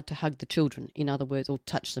not allowed to hug the children, in other words, or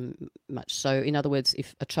touch them much. So, in other words,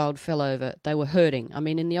 if a child fell over, they were hurting. I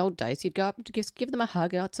mean, in the old days, you'd go up to give them a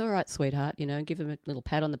hug. Oh, it's all right, sweetheart, give them a little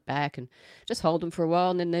pat on the back and just hold them for a while,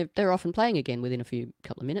 and then they're off and playing again within a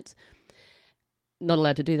couple of minutes. Not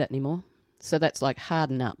allowed to do that anymore. So that's like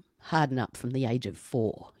harden up from the age of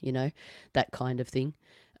 4, that kind of thing.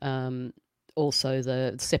 Also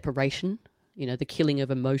the separation, the killing of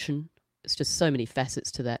emotion. It's just so many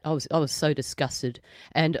facets to that. I was so disgusted,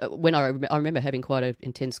 and when I remember having quite an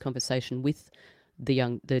intense conversation with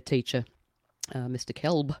the teacher, Mr.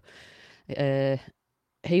 Kelb.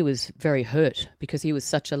 He was very hurt because he was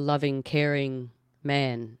such a loving, caring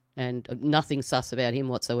man, and nothing sus about him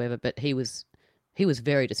whatsoever. But he was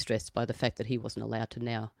very distressed by the fact that he wasn't allowed to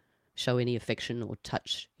now show any affection or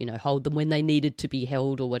touch, hold them when they needed to be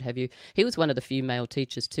held or what have you. He was one of the few male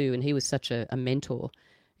teachers too, and he was such a mentor.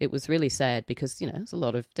 It was really sad because, there's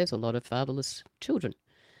a lot of fatherless children.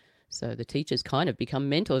 So the teachers kind of become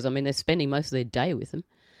mentors. I mean, they're spending most of their day with them,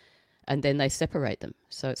 and then they separate them.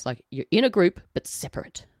 So it's like you're in a group, but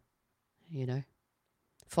separate,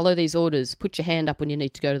 Follow these orders. Put your hand up when you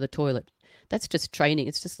need to go to the toilet. That's just training.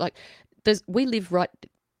 It's just like we live right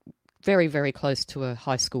very, very close to a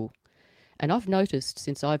high school. And I've noticed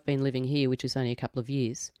since I've been living here, which is only a couple of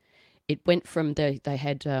years, it went from they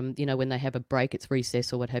had, when they have a break, it's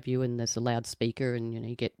recess or what have you, and there's a loudspeaker and,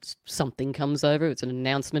 you get something comes over. It's an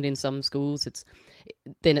announcement in some schools.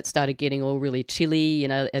 Then it started getting all really chilly,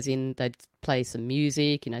 as in they'd play some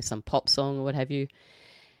music, some pop song or what have you.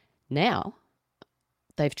 Now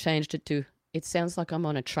they've changed it to, it sounds like I'm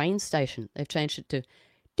on a train station. They've changed it to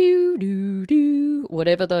do, do, do,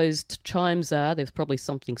 whatever those chimes are. There's probably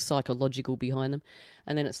something psychological behind them.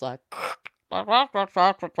 And then it's like,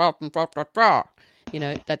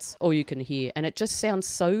 that's all you can hear. And it just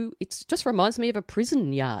sounds it just reminds me of a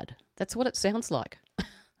prison yard. That's what it sounds like.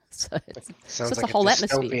 So sounds like a whole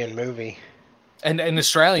dystopian movie. And in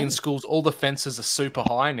Australian schools, all the fences are super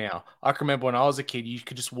high now. I can remember when I was a kid, you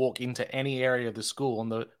could just walk into any area of the school on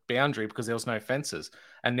the boundary because there was no fences.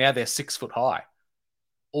 And now they're 6 foot high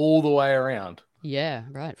all the way around. Yeah,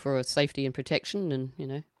 right. For safety and protection,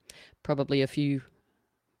 and, probably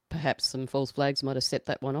perhaps some false flags might have set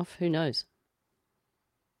that one off. Who knows?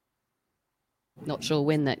 Not sure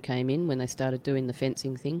when that came in, when they started doing the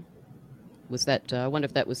fencing thing. Was that, I wonder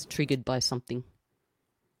if that was triggered by something.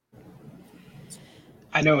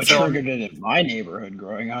 I know it triggered it in my neighborhood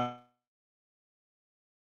growing up.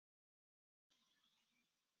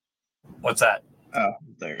 What's that? Oh,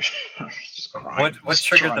 there's just crime. What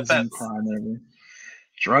triggered the fence?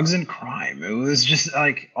 Drugs and crime. It was just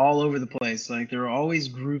like all over the place. Like there were always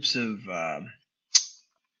groups of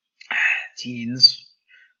teens,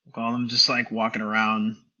 we'll call them, just like walking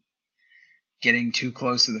around, getting too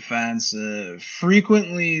close to the fence.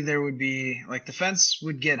 Frequently there would be like the fence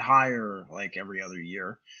would get higher like every other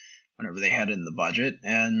year whenever they had it in the budget.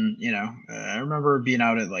 And I remember being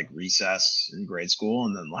out at like recess in grade school,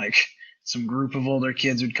 and then like some group of older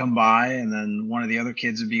kids would come by, and then one of the other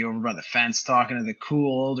kids would be over by the fence talking to the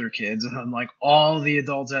cool older kids, and then like all the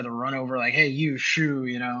adults had to run over like, hey, you shoo,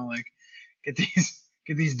 like get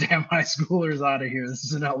these damn high schoolers out of here. This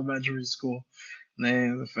is an elementary school.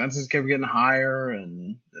 And the fences kept getting higher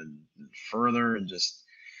and further, and just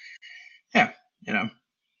you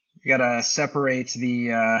gotta separate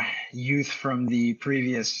the youth from the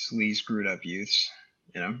previously screwed up youths.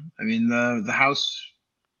 I mean the house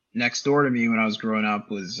next door to me when I was growing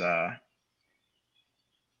up was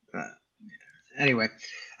anyway,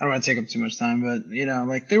 I don't want to take up too much time, but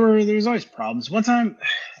like there was always problems. One time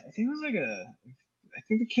I think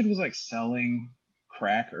the kid was like selling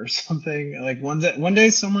crack or something. Like one day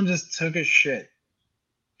someone just took a shit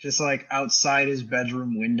just like outside his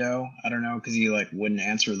bedroom window. I don't know, because he like wouldn't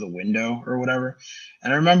answer the window or whatever.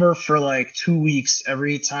 And I remember for like 2 weeks,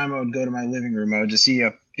 every time I would go to my living room, I would just see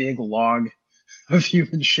a big log of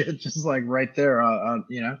human shit just like right there,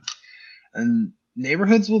 and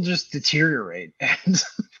neighborhoods will just deteriorate, and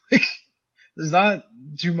like there's not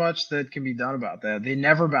too much that can be done about that. They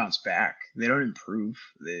never bounce back. They don't improve.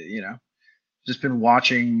 They, just been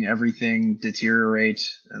watching everything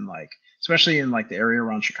deteriorate, and like especially in like the area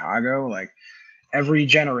around Chicago, like every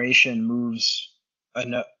generation moves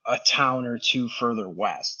a town or two further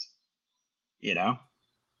west, at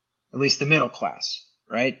least the middle class,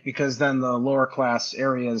 right? Because then the lower class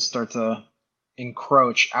areas start to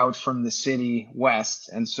encroach out from the city west.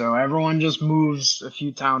 And so everyone just moves a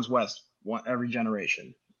few towns west every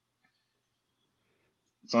generation.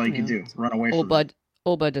 That's all you can do. Run away from it.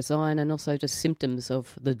 All by design, and also just symptoms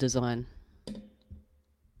of the design.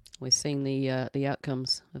 We're seeing the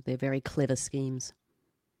outcomes of their very clever schemes.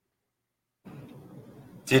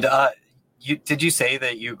 Did you say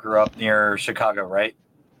that you grew up near Chicago, right?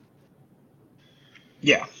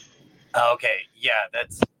 Yeah. Okay. Yeah,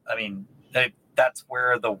 that's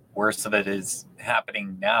where the worst of it is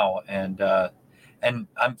happening now, and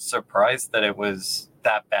I'm surprised that it was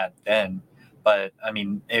that bad then. But I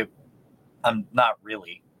mean, I'm not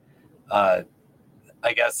really. I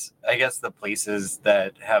guess the places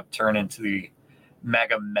that have turned into the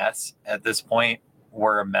mega mess at this point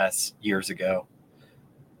were a mess years ago.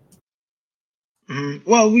 Mm-hmm.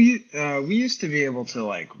 Well, we used to be able to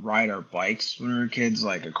like ride our bikes when we were kids,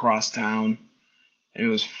 like across town, and it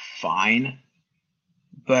was fine.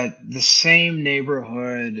 But the same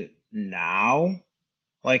neighborhood now,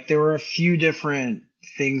 like there were a few different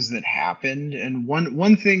things that happened, and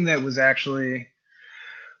one thing that was actually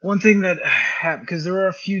one thing that happened, because there were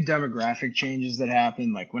a few demographic changes that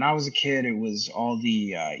happened. Like when I was a kid, it was all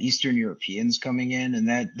the Eastern Europeans coming in, and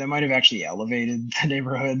that might have actually elevated the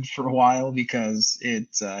neighborhood for a while because it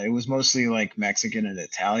was mostly like Mexican and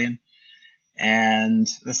Italian, and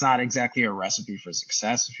that's not exactly a recipe for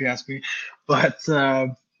success, if you ask me. But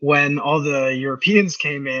when all the Europeans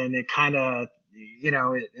came in, it kind of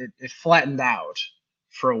it flattened out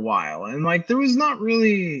for a while, and like there was not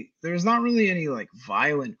really any like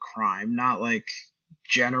violent crime, not like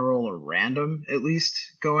general or random, at least,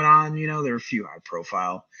 going on. There were a few high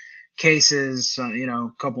profile cases,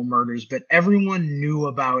 a couple murders, but everyone knew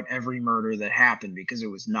about every murder that happened because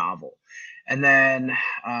it was novel. And then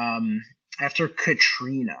after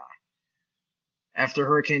Hurricane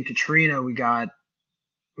Katrina, we got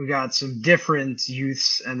some different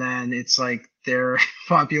youths, and then it's like their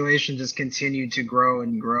population just continued to grow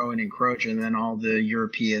and grow and encroach, and then all the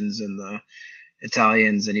Europeans and the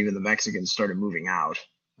Italians and even the Mexicans started moving out.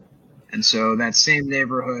 And so that same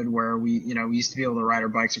neighborhood where we used to be able to ride our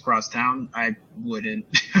bikes across town, I wouldn't,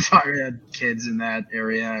 if I had kids in that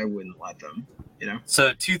area, I wouldn't let them,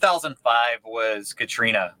 So 2005 was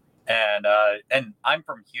Katrina, and I'm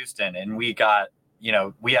from Houston, and we got,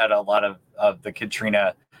 we had a lot of the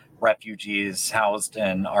Katrina refugees housed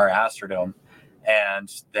in our Astrodome.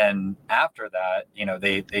 And then after that,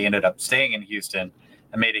 they ended up staying in Houston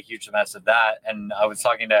and made a huge mess of that. And I was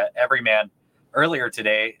talking to Everyman earlier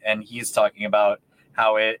today, and he's talking about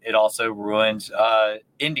how it also ruined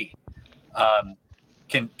Indy.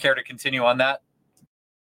 Care to continue on that?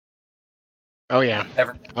 Oh yeah.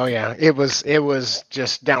 It was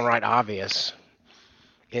just downright obvious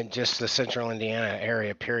in just the central Indiana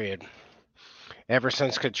area, period. Ever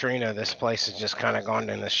since Katrina, this place has just kind of gone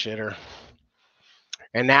in the shitter.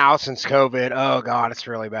 And now since COVID, oh God, it's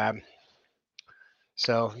really bad.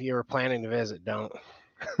 So if you were planning to visit, don't.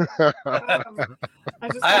 I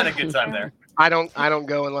had a good time there. I don't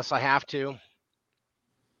go unless I have to.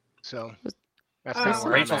 So that's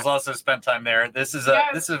Rachel's also spent time there. This is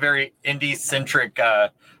a very indie centric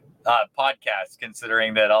podcast,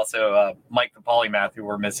 considering that also Mike the Polymath, who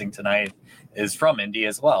we're missing tonight, is from Indy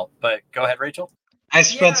as well. But go ahead, Rachel. I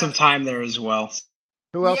spent some time there as well.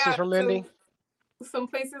 Who else is from Indy? Some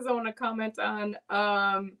places I want to comment on.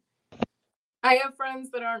 I have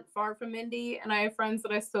friends that aren't far from Indy, and I have friends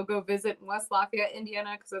that I still go visit in West Lafayette,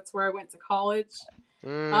 Indiana, because that's where I went to college.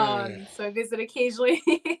 So I visit occasionally.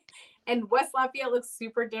 And West Lafayette looks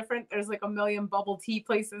super different. There's like a million bubble tea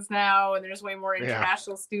places now, and there's way more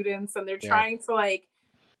international students, and they're trying to like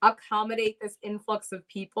accommodate this influx of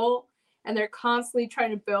people, and they're constantly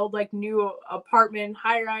trying to build like new apartment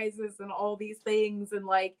high rises and all these things. And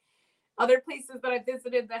like other places that I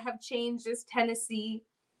visited that have changed is Tennessee.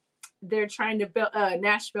 They're trying to build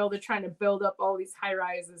Nashville. They're trying to build up all these high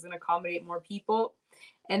rises and accommodate more people.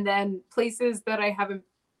 And then places that I haven't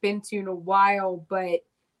been to in a while, but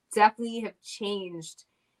definitely have changed,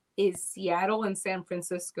 is Seattle and San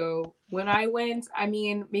Francisco. When I went, I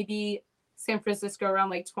mean, maybe San Francisco around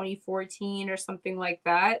like 2014 or something like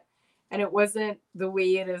that. And it wasn't the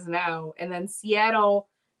way it is now. And then Seattle,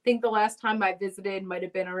 I think the last time I visited might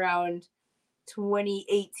have been around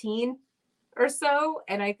 2018 or so.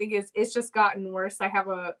 And I think it's just gotten worse. I have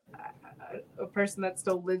a person that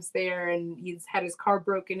still lives there, and he's had his car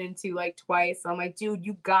broken into like twice. I'm like, dude,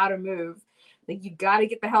 you gotta move. Like, you got to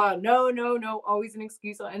get the hell out. No, always an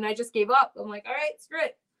excuse. And I just gave up. I'm like, all right, screw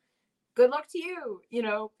it. Good luck to you,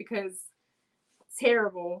 because it's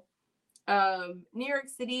terrible. New York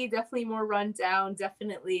City, definitely more run down,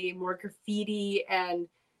 definitely more graffiti. And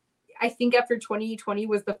I think after 2020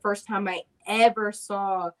 was the first time I ever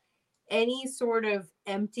saw any sort of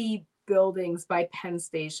empty buildings by Penn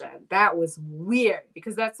Station. That was weird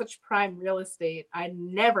because that's such prime real estate. I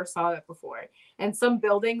never saw that before. And some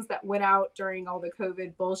buildings that went out during all the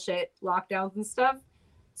COVID bullshit lockdowns and stuff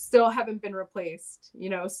still haven't been replaced.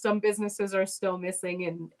 Some businesses are still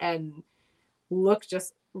missing and look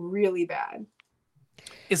just really bad.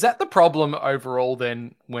 Is that the problem overall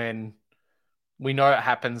then, when we know it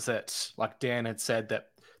happens that, like Dan had said, that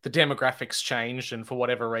the demographics changed and for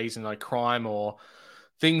whatever reason, like crime or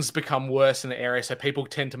things become worse in the area, so people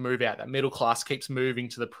tend to move out. That middle class keeps moving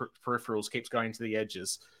to the peripherals, keeps going to the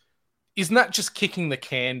edges. Isn't that just kicking the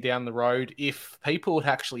can down the road? If people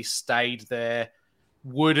had actually stayed there,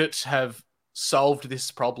 would it have solved this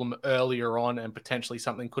problem earlier on and potentially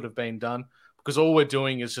something could have been done? Because all we're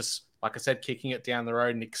doing is just, like I said, kicking it down the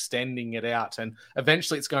road and extending it out. And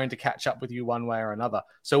eventually it's going to catch up with you one way or another.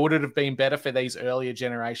 So would it have been better for these earlier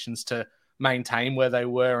generations to maintain where they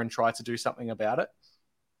were and try to do something about it?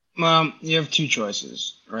 Well, you have two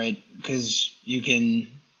choices, right? Because you can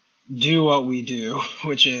do what we do,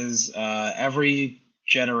 which is every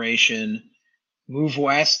generation move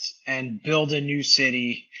west and build a new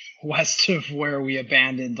city west of where we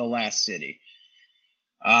abandoned the last city.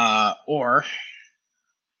 Or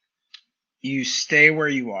you stay where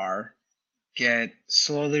you are, get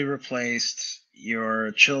slowly replaced,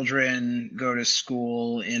 your children go to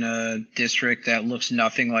school in a district that looks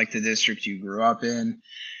nothing like the district you grew up in.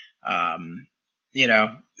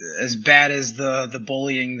 As bad as the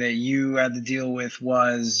bullying that you had to deal with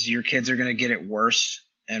was, your kids are going to get it worse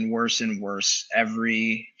and worse and worse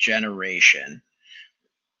every generation.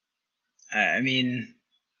 I mean,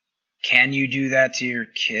 can you do that to your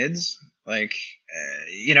kids? Because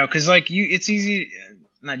it's easy,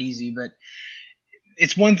 not easy, but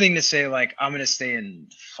it's one thing to say, like, I'm going to stay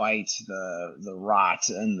and fight the rot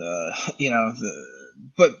and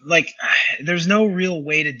but like, there's no real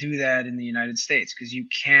way to do that in the United States, because you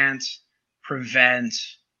can't prevent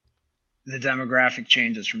the demographic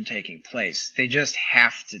changes from taking place. They just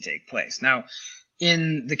have to take place. Now,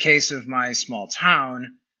 in the case of my small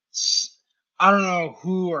town, I don't know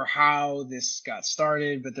who or how this got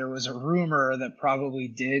started, but there was a rumor that probably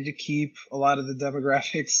did keep a lot of the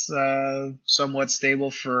demographics somewhat stable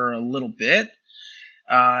for a little bit.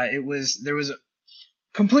 There was a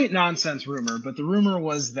complete nonsense rumor, but the rumor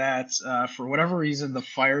was that for whatever reason, the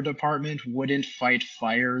fire department wouldn't fight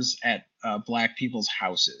fires at Black people's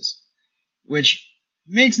houses, which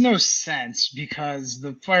makes no sense because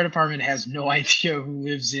the fire department has no idea who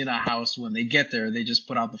lives in a house when they get there. They just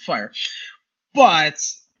put out the fire. But,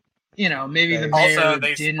 maybe the mayor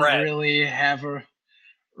didn't really have a...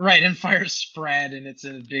 Right, and fires spread, and it's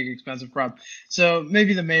a big, expensive problem. So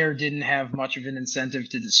maybe the mayor didn't have much of an incentive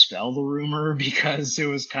to dispel the rumor because it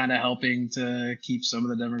was kind of helping to keep some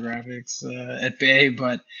of the demographics at bay.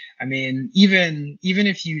 But, I mean, even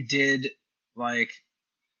if you did,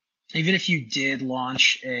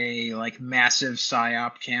 launch a, massive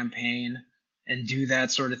PSYOP campaign and do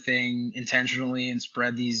that sort of thing intentionally and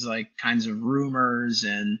spread these kinds of rumors,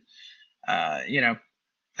 and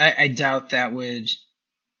I doubt that would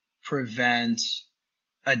prevent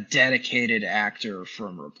a dedicated actor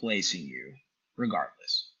from replacing you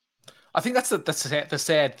regardless. I think that's the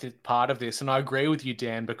sad part of this, and I agree with you,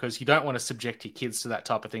 Dan, because you don't want to subject your kids to that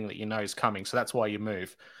type of thing that you know is coming, so that's why you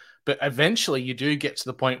move. But eventually you do get to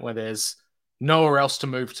the point where there's nowhere else to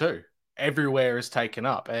move to. Everywhere is taken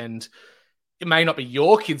up, and it may not be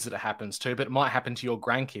your kids that it happens to, but it might happen to your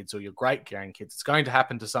grandkids or your great-grandkids. It's going to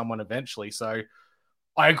happen to someone eventually. So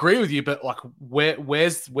I agree with you, but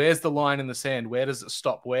where's the line in the sand? Where does it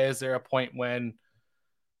stop? Where's there a point when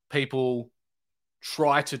people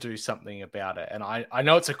try to do something about it? And I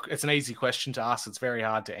know it's an easy question to ask. It's very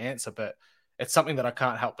hard to answer, but it's something that I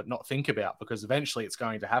can't help but not think about, because eventually it's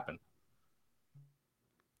going to happen.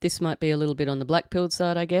 This might be a little bit on the black-pilled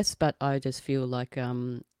side, I guess, but I just feel like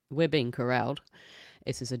we're being corralled.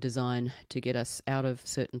 This is a design to get us out of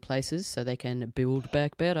certain places so they can build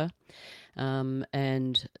back better. And,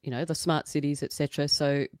 the smart cities, etc.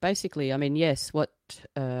 So basically, I mean, yes, what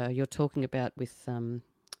you're talking about with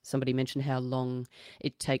somebody mentioned how long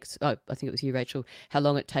it takes, I think it was you, Rachel, how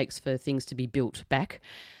long it takes for things to be built back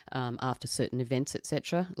after certain events,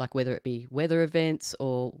 etc., like whether it be weather events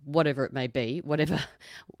or whatever it may be, whatever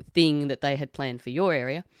thing that they had planned for your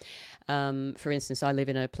area. For instance, I live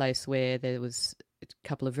in a place where there was a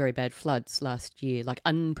couple of very bad floods last year, like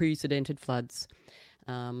unprecedented floods.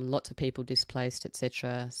 Lots of people displaced,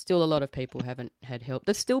 etc. Still, a lot of people haven't had help.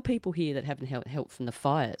 There's still people here that haven't had help from the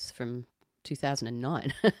fires from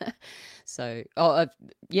 2009. So,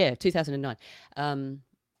 2009.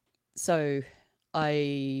 So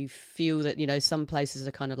I feel that some places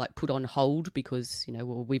are kind of like put on hold because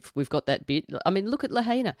well, we've got that bit. I mean, look at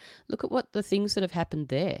Lahaina. Look at what the things that have happened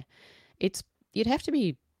there. You'd have to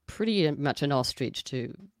be pretty much an ostrich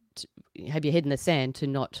to have your head in the sand to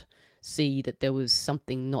not see that there was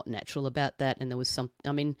something not natural about that, and there was some.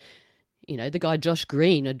 I mean, the guy Josh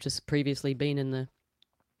Green had just previously been in the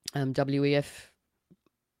WEF,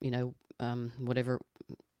 whatever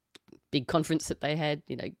big conference that they had,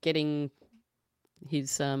 getting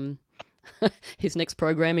his his next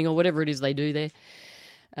programming or whatever it is they do there.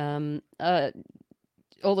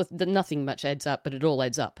 All the nothing much adds up, but it all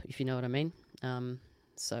adds up, if you know what I mean.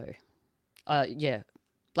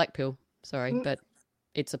 Black pill. Sorry, but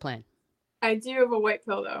it's a plan. I do have a white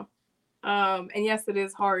pill though. And yes, it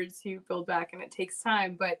is hard to build back and it takes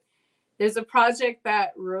time, but there's a project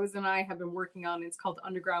that Rose and I have been working on. It's called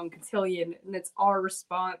Underground Cotillion, and it's our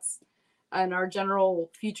response and our general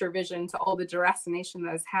future vision to all the deracination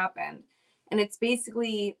that has happened. And it's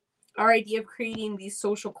basically our idea of creating these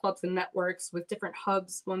social clubs and networks with different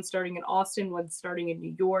hubs, one starting in Austin, one starting in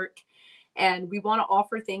New York. And we want to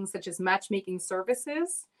offer things such as matchmaking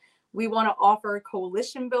services. We want to offer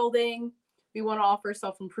coalition building. We want to offer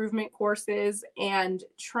self-improvement courses and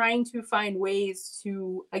trying to find ways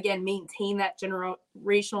to, again, maintain that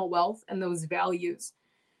generational wealth and those values,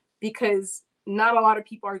 because not a lot of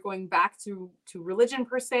people are going back to religion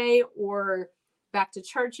per se or back to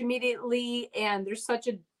church immediately. And there's such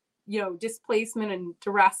a, displacement and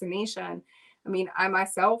deracination. I mean, I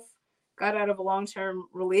myself got out of a long-term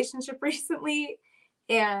relationship recently,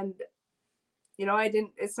 and,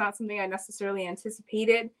 it's not something I necessarily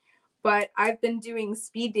anticipated. But I've been doing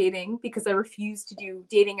speed dating because I refuse to do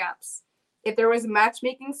dating apps. If there was a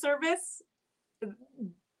matchmaking service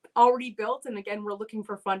already built, and again, we're looking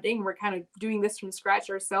for funding, we're kind of doing this from scratch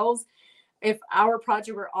ourselves. If our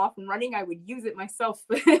project were off and running, I would use it myself.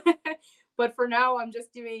 But for now, I'm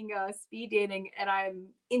just doing speed dating, and I'm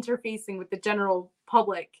interfacing with the general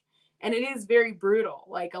public. And it is very brutal.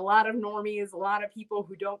 Like a lot of normies, a lot of people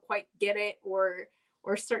who don't quite get it or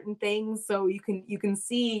certain things. So you can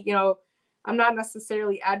see, I'm not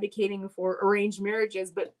necessarily advocating for arranged marriages,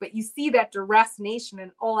 but you see that deracination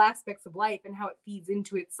in all aspects of life and how it feeds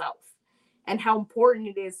into itself, and how important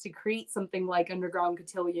it is to create something like Underground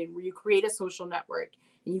Cotillion, where you create a social network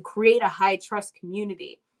and you create a high trust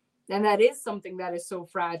community. And that is something that is so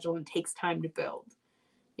fragile and takes time to build,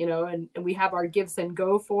 and we have our Give, Send,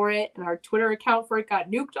 Go for it, and our Twitter account for it got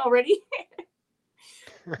nuked already.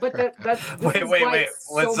 But that's wait.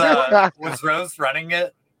 Was Rose running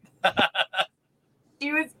it?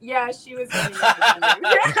 She was running it.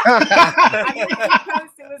 I made a few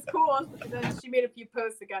posts, it was cool. And then she made a few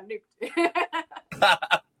posts that got nuked.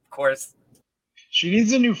 Of course. She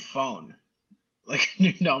needs a new phone, like a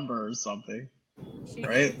new number or something. She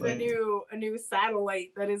needs a new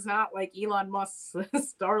satellite that is not like Elon Musk's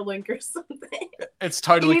Starlink or something. It's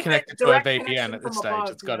totally connected to a VPN at this stage. Above,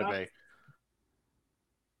 it's got to be.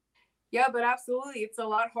 Yeah, but absolutely. It's a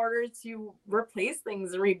lot harder to replace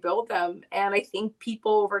things and rebuild them. And I think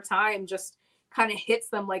people over time just kind of hits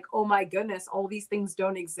them like, oh my goodness, all these things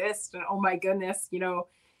don't exist. And oh my goodness,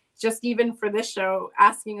 just even for this show,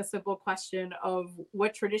 asking a simple question of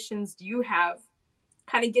what traditions do you have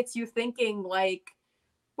kind of gets you thinking like,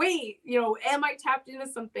 wait, am I tapped into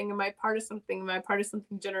something? Am I part of something? Am I part of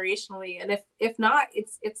something generationally? And if not,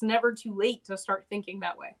 it's never too late to start thinking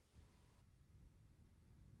that way.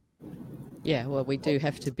 Yeah, well, we do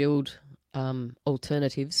have to build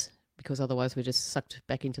alternatives, because otherwise we're just sucked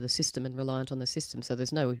back into the system and reliant on the system. So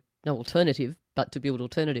there's no alternative but to build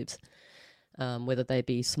alternatives, whether they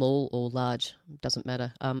be small or large, doesn't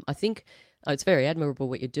matter. I think it's very admirable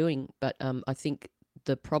what you're doing, but I think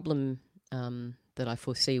the problem that I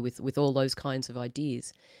foresee with all those kinds of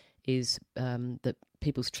ideas is that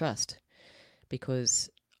people's trust, because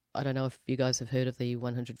I don't know if you guys have heard of the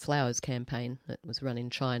 100 Flowers campaign that was run in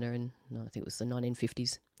China in, I think it was the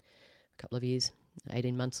 1950s, a couple of years,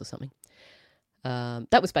 18 months or something.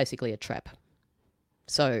 That was basically a trap.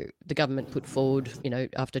 So the government put forward,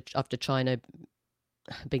 after China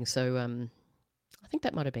being so, I think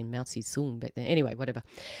that might have been Mao Zedong back then. Anyway, whatever,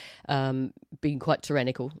 being quite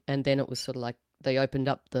tyrannical, and then it was sort of like they opened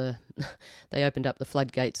up the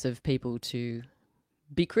floodgates of people to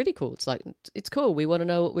be critical. It's like, it's cool. We want to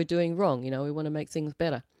know what we're doing wrong. We want to make things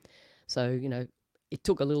better. So, it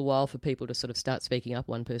took a little while for people to sort of start speaking up.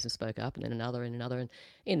 One person spoke up, and then another and another. And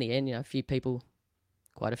in the end,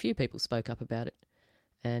 quite a few people spoke up about it.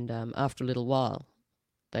 And after a little while,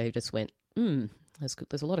 they just went,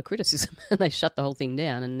 there's a lot of criticism. And they shut the whole thing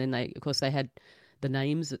down. And then of course, they had the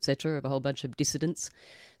names, etc., of a whole bunch of dissidents.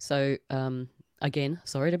 So, again,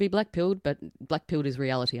 sorry to be black-pilled, but black-pilled is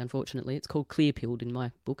reality, unfortunately. It's called clear-pilled in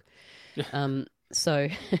my book. So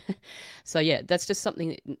yeah, that's just something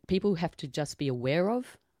that people have to just be aware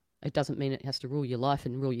of. It doesn't mean it has to rule your life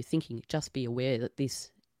and rule your thinking. Just be aware that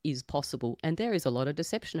this is possible. And there is a lot of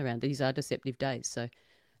deception around. These are deceptive days. So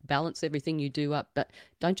balance everything you do up, but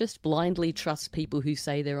don't just blindly trust people who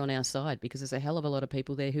say they're on our side, because there's a hell of a lot of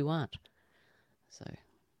people there who aren't. So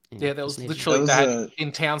yeah, there was literally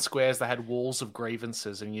in town squares they had walls of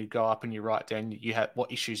grievances, and you'd go up and you write down you had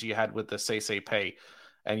what issues you had with the CCP,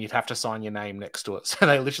 and you'd have to sign your name next to it. So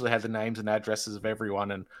they literally had the names and addresses of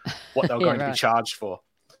everyone and what they were going to be charged for.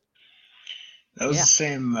 That was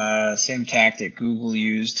the same tactic Google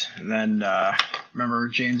used. And then remember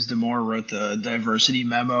James Damore wrote the diversity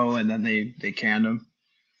memo, and then they canned him.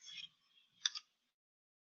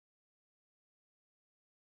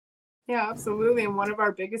 Yeah, absolutely. And one of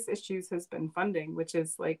our biggest issues has been funding, which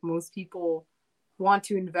is like most people want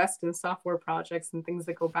to invest in software projects and things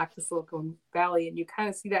that go back to Silicon Valley. And you kind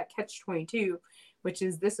of see that catch-22, which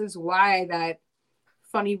is this is why that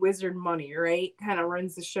funny wizard money, right, kind of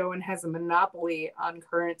runs the show and has a monopoly on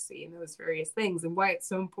currency and those various things, and why it's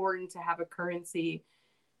so important to have a currency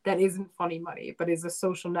that isn't funny money, but is a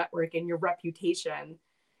social network and your reputation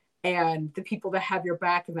and the people that have your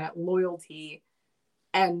back and that loyalty,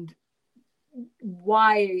 and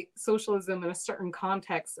why socialism in a certain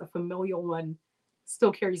context, a familial one,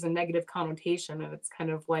 still carries a negative connotation. And it's kind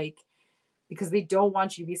of like, because they don't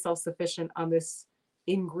want you to be self-sufficient on this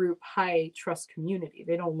in-group high trust community.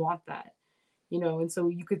 They don't want that, and so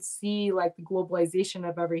you could see like the globalization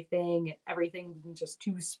of everything being just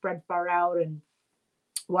too spread far out, and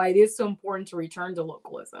why it is so important to return to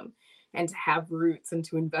localism and to have roots and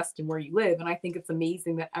to invest in where you live. And I think it's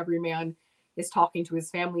amazing that every man is talking to his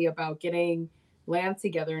family about getting land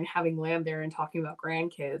together and having land there and talking about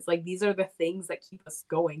grandkids. Like, these are the things that keep us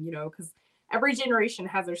going, because every generation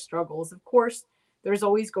has their struggles. Of course, there's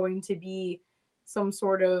always going to be some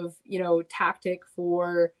sort of, tactic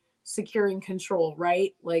for securing control,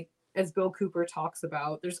 right? Like, as Bill Cooper talks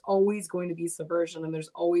about, there's always going to be subversion and there's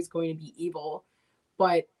always going to be evil.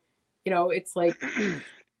 But, it's like,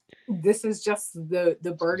 this is just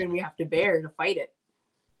the burden we have to bear to fight it.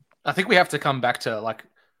 I think we have to come back to like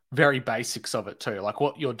very basics of it too. Like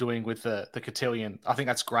what you're doing with the cotillion. I think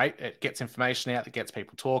that's great. It gets information out, it gets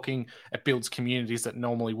people talking, it builds communities that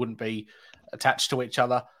normally wouldn't be attached to each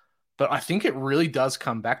other. But I think it really does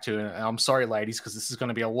come back to, and I'm sorry, ladies, because this is going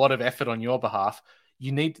to be a lot of effort on your behalf.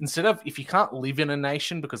 You need, instead of, if you can't live in a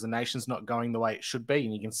nation because the nation's not going the way it should be,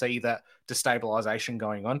 and you can see that destabilization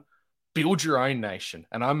going on, build your own nation.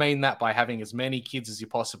 And I mean that by having as many kids as you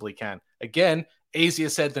possibly can. Again, easier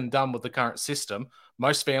said than done with the current system.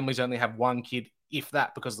 Most families only have one kid, if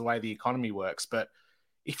that, because of the way the economy works. But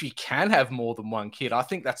if you can have more than one kid, I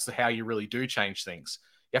think that's how you really do change things.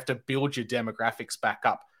 You have to build your demographics back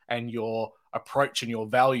up and your approach and your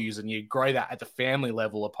values, and you grow that at the family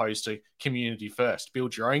level opposed to community first.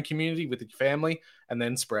 Build your own community with your family and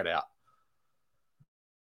then spread out.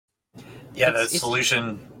 Yeah, the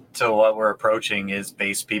solution to what we're approaching is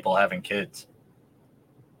base people having kids.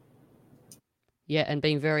 Yeah, and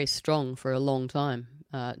being very strong for a long time,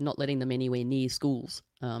 not letting them anywhere near schools.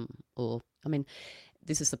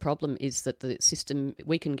 This is the problem, is that the system,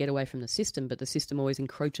 we can get away from the system, but the system always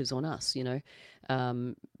encroaches on us, you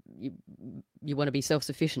want to be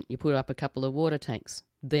self-sufficient, you put up a couple of water tanks,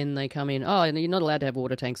 then they come in, oh, you're not allowed to have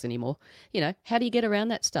water tanks anymore. How do you get around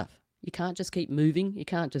that stuff? You can't just keep moving. You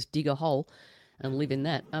can't just dig a hole and live in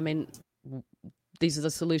that. These are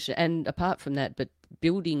the solution. And apart from that, but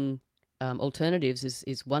building alternatives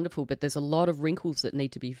is wonderful, but there's a lot of wrinkles that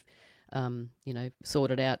need to be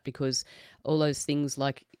sorted out, because all those things,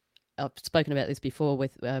 like I've spoken about this before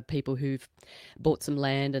with people who've bought some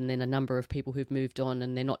land and then a number of people who've moved on,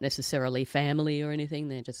 and they're not necessarily family or anything.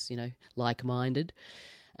 They're just, like-minded,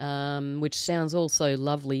 which sounds also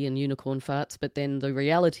lovely and unicorn farts. But then the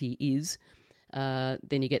reality is,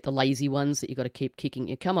 then you get the lazy ones that you got to keep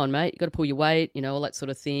kicking. Come on, mate, you got to pull your weight, all that sort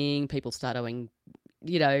of thing. People start owing,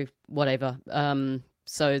 whatever.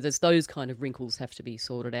 So there's those kind of wrinkles have to be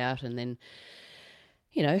sorted out, and then,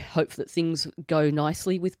 hope that things go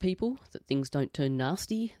nicely with people, that things don't turn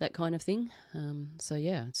nasty, that kind of thing. So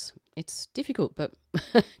yeah, it's difficult, but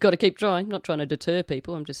got to keep trying. Not trying to deter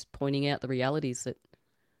people. I'm just pointing out the realities that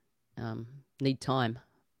need time.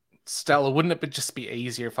 Stella, wouldn't it just be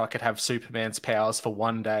easier if I could have Superman's powers for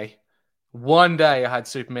one day? One day I had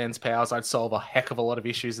Superman's powers, I'd solve a heck of a lot of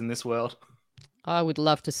issues in this world. I would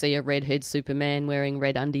love to see a redhead Superman wearing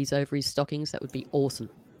red undies over his stockings. That would be awesome.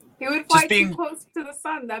 He would fly too close to the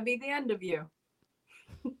sun. That'd be the end of you.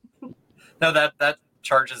 No, that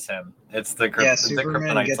charges him. It's the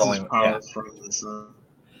Superman gets his power from the sun.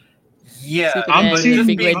 Yeah, I'm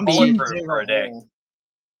team bulletproof for a day.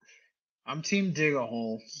 I'm team dig a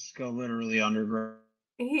hole. Just go literally underground.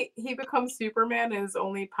 He becomes Superman and his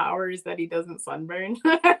only power is that he doesn't sunburn.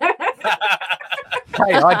 Hey,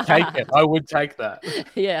 I'd take it. I would take that.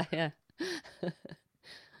 Yeah.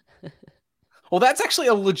 Well, that's actually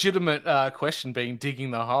a legitimate question, being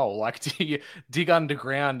digging the hole. Like, do you dig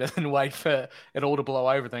underground and then wait for it all to blow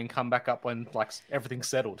over, then come back up when everything's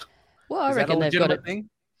settled? Well, I reckon they've got it.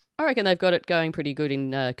 I reckon they've got it going pretty good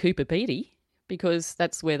in Cooper Pedy, because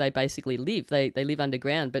that's where they basically live. They live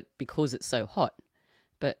underground, but because it's so hot.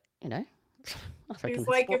 But I reckon it's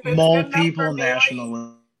like if it's mole good people enough for national.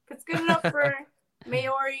 Maori, if it's good enough for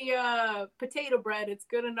Maori potato bread, it's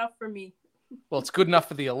good enough for me. Well, it's good enough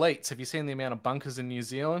for the elites. Have you seen the amount of bunkers in New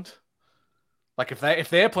Zealand? Like, if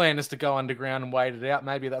their plan is to go underground and wait it out,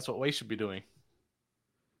 maybe that's what we should be doing.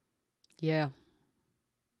 Yeah.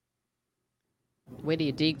 Where do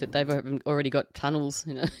you dig that they've already got tunnels?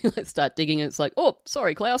 Let's start digging and it's like, oh,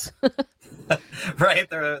 sorry, Klaus. Right,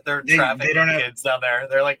 they're trafficking kids down there.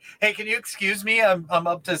 They're like, hey, can you excuse me? I'm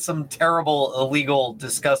up to some terrible, illegal,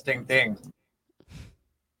 disgusting thing.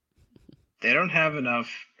 They don't have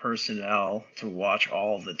enough personnel to watch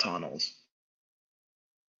all of the tunnels.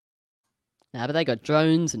 Nah, but they got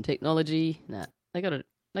drones and technology. Nah, they got it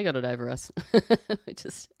over us.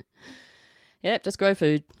 Just grow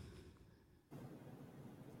food.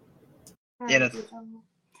 Yeah.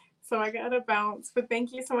 So I gotta bounce, but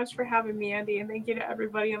thank you so much for having me, Andy, and thank you to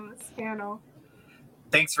everybody on this panel.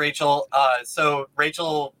 Thanks, Rachel. So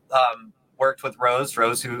Rachel worked with Rose,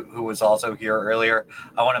 who was also here earlier.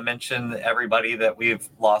 I want to mention everybody that we've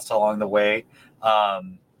lost along the way.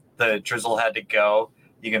 The Drizzle had to go.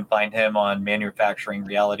 You can find him on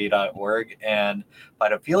manufacturingreality.org, and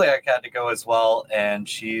Phytophiliac had to go as well, and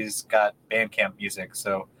she's got Bandcamp music,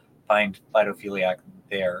 so find Phytophiliac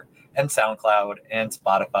there, and SoundCloud and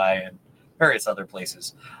Spotify and various other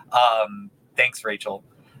places. Thanks, Rachel.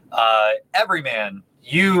 Everyman,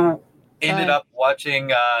 you ended up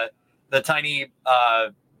watching the tiny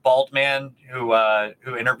bald man who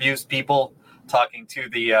interviews people, talking to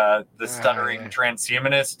the stuttering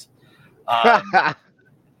transhumanist.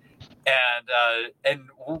 And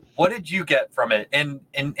what did you get from it? And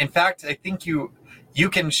in fact, I think you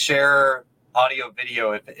can share audio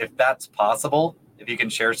video if that's possible. If you can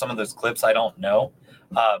share some of those clips, I don't know,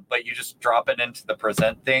 but you just drop it into the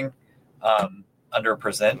present thing under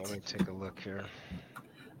present. Let me take a look here.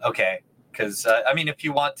 Okay, because I mean, if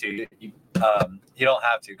you want to, you don't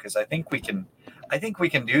have to, because I think we can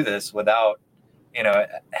do this without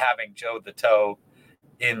having Joe the Toe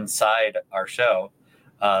inside our show.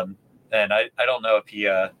 And I don't know if he.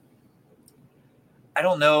 I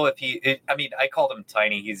mean, I called him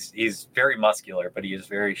tiny. He's very muscular, but he is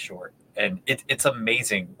very short, and it's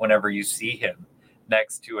amazing whenever you see him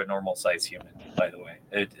next to a normal size human. By the way,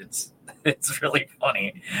 it's really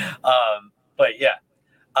funny. But yeah.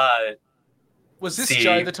 Was this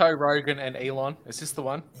Joe the Toe Rogan and Elon? Is this the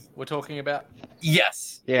one we're talking about?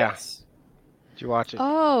 Yes. Yeah. Yes. Did you watch it?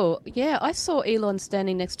 Oh, yeah. I saw Elon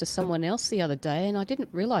standing next to someone else the other day, and I didn't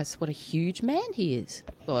realize what a huge man he is.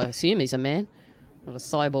 Well, I assume he's a man, not a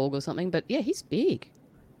cyborg or something, but yeah, he's big.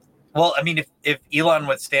 Well, I mean, if Elon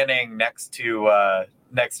was standing next to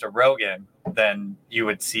Rogan, then you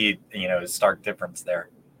would see a stark difference there.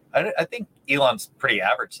 I think Elon's pretty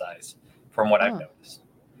average size from what I've noticed.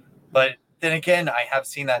 But then again, I have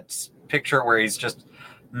seen that picture where he's just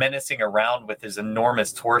menacing around with his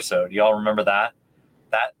enormous torso. Do y'all remember that?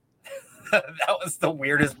 That was the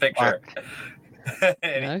weirdest picture.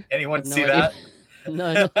 Anyone see that?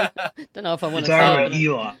 No, don't know if I want to talk about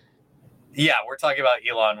Elon. Yeah, we're talking about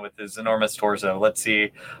Elon with his enormous torso. Let's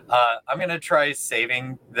see. I'm gonna try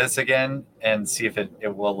saving this again and see if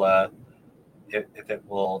it will if it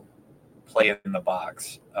will play in the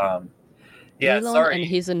box. Yeah, Elon sorry. And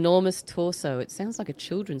his enormous torso. It sounds like a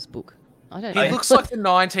children's book. I don't know. He looks like the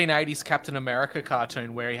 1980s Captain America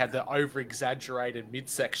cartoon where he had the over-exaggerated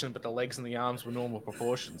midsection, but the legs and the arms were normal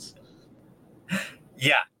proportions.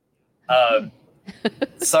 Yeah.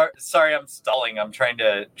 Sorry, I'm stalling. I'm trying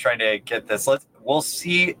to get this. We'll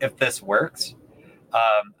see if this works.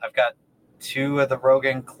 I've got 2 of the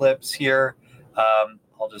Rogan clips here.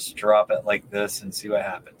 I'll just drop it like this and see what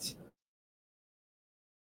happens.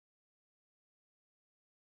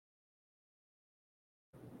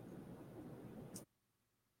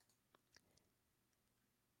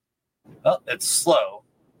 Well, it's slow.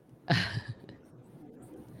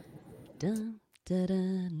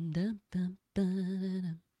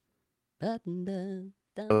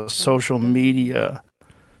 A social media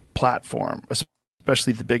platform,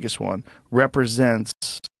 especially the biggest one, represents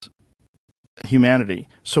humanity.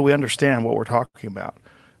 So we understand what we're talking about.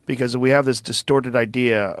 Because we have this distorted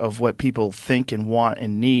idea of what people think and want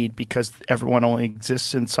and need, because everyone only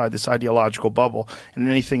exists inside this ideological bubble, and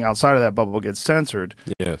anything outside of that bubble gets censored.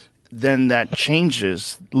 Yes. Then that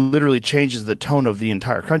literally changes the tone of the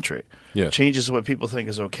entire country. Yes. Changes what people think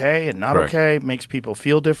is okay and not Correct. okay, makes people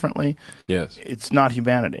feel differently. Yes. It's not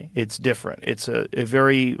humanity. It's different. It's a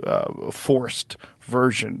very forced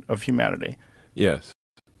version of humanity. Yes,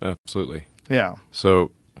 absolutely. Yeah.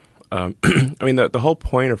 So, I mean, the whole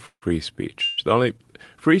point of free speech,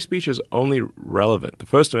 free speech is only relevant. The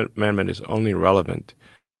First Amendment is only relevant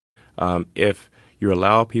if you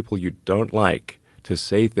allow people you don't like to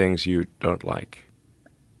say things you don't like.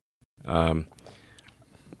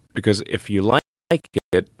 Because if you like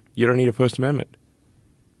it, you don't need a First Amendment.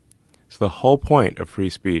 So the whole point of free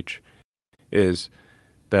speech is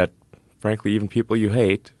that, frankly, even people you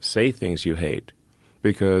hate say things you hate.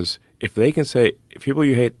 Because if people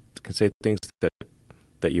you hate can say things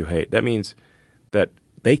that you hate, that means that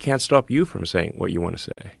they can't stop you from saying what you want to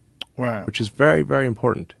say. Right. Which is very, very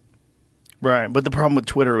important. Right. But the problem with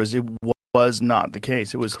Twitter is it was not the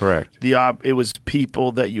case. It was correct. It was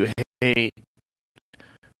people that you hate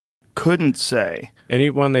couldn't say.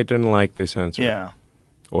 Anyone they didn't like, they censored. Yeah.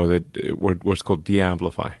 Or what's called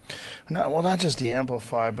de-amplify. Not just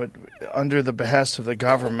de-amplify, but under the behest of the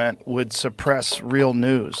government would suppress real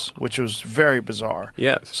news, which was very bizarre.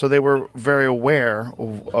 Yes. So they were very aware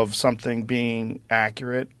of something being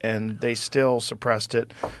accurate, and they still suppressed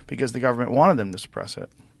it because the government wanted them to suppress it.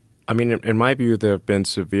 I mean, in my view, there have been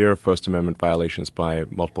severe First Amendment violations by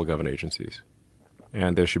multiple government agencies,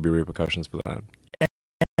 and there should be repercussions for that.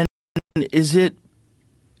 And is it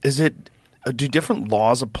do different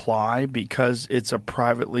laws apply because it's a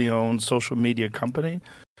privately owned social media company?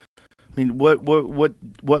 I mean, what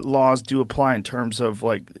laws do apply in terms of,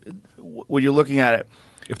 like, when you're looking at it?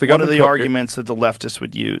 If one of the arguments that the leftists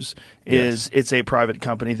would use is it's a private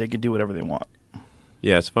company; they can do whatever they want.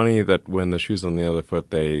 Yeah, it's funny that when the shoe's on the other foot,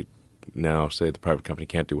 they now say the private company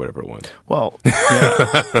can't do whatever it wants. Well,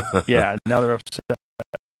 yeah, yeah. Now they're upset.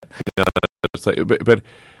 Yeah, it's like, but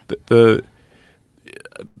the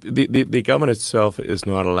government itself is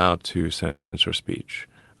not allowed to censor speech.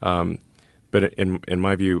 But in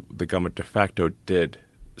my view, the government de facto did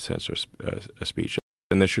censor speech,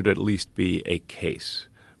 and there should at least be a case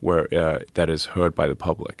where that is heard by the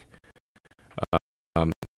public.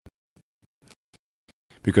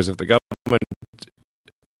 Because if the government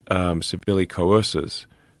severely coerces,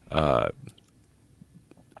 a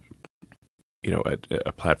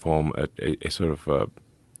platform, a sort of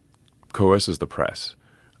coerces the press,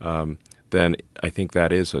 then I think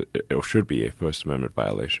that is or should be a First Amendment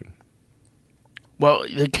violation. Well,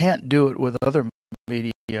 they can't do it with other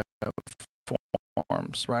media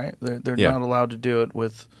forms, right? They're not allowed to do it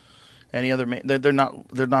with any other. They're not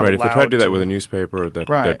right. allowed. If they try to do that with a newspaper, they'd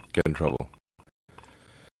get in trouble.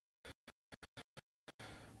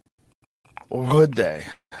 Or would they?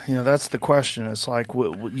 That's the question. It's like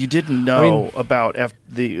you didn't know about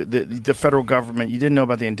the federal government. You didn't know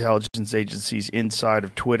about the intelligence agencies inside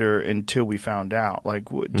of Twitter until we found out. Like,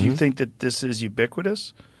 do you think that this is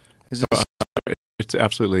ubiquitous? Is this... It's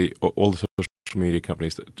absolutely all the social media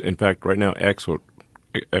companies. In fact, right now, X, or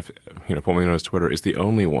formerly known as Twitter, is the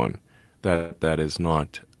only one that is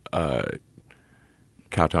not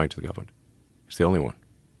kowtowing to the government. It's the only one.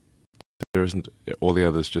 There isn't. All the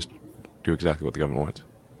others just do exactly what the government wants.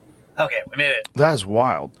 Okay, we made it. That is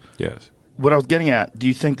wild. Yes. What I was getting at, do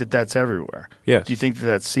you think that that's everywhere? Yes. Do you think that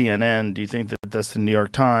that's CNN? Do you think that that's the New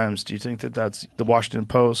York Times? Do you think that that's the Washington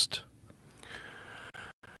Post?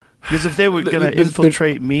 Because if they were going to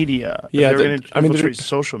infiltrate media, they're going to infiltrate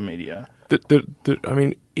social media. I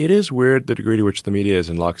mean, it is weird the degree to which the media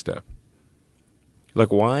is in lockstep.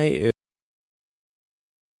 Like, why is...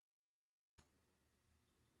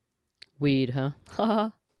 Weird,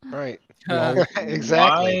 huh? Right.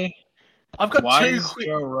 Exactly. Why is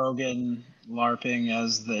Joe Rogan LARPing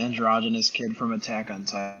as the androgynous kid from Attack on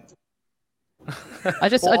Titan? I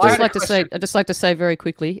just like to say very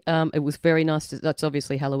quickly, it was very nice that's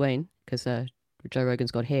obviously Halloween because Joe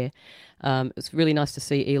Rogan's got hair. It's really nice to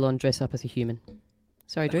see Elon dress up as a human.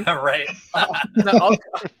 Sorry, Drew. Right. No,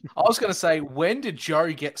 I was going to say, when did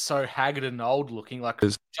Joe get so haggard and old looking? Like,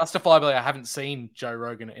 justifiably, I haven't seen Joe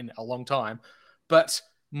Rogan in a long time, but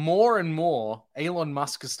more and more, Elon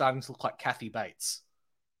Musk is starting to look like Kathy Bates.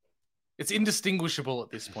 It's indistinguishable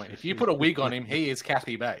at this point. If you put a wig on him, he is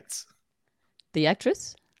Kathy Bates. The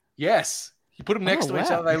actress? Yes. You put them next to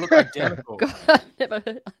each wow. other, they look identical. God,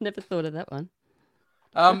 I never thought of that one.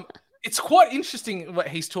 It's quite interesting what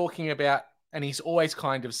he's talking about, and he's always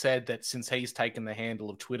kind of said that since he's taken the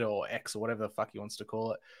handle of Twitter or X or whatever the fuck he wants to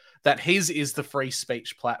call it, that his is the free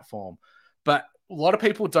speech platform. But a lot of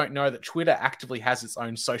people don't know that Twitter actively has its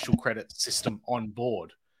own social credit system on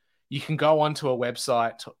board. You can go onto a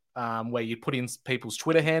website where you put in people's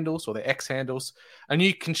Twitter handles or their X handles, and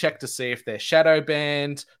you can check to see if they're shadow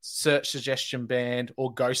banned, search suggestion banned,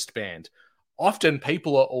 or ghost banned. Often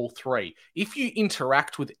people are all three. If you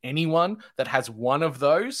interact with anyone that has one of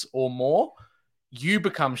those or more, you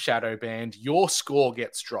become shadow banned, your score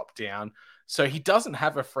gets dropped down. So he doesn't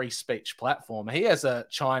have a free speech platform. He has a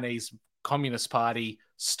Chinese Communist Party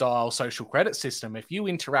style social credit system. If you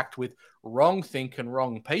interact with wrong think and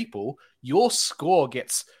wrong people, your score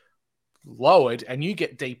gets lowered and you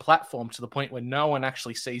get deplatformed to the point where no one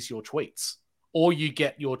actually sees your tweets, or you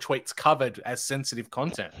get your tweets covered as sensitive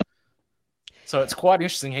content. So it's quite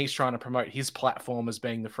interesting. He's trying to promote his platform as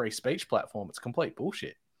being the free speech platform. It's complete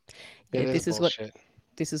bullshit. Yeah, this is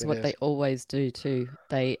what they always do too.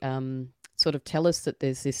 They sort of tell us that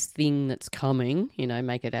there's this thing that's coming,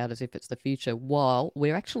 make it out as if it's the future, while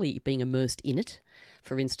we're actually being immersed in it.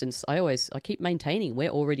 For instance, I keep maintaining we're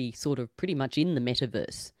already sort of pretty much in the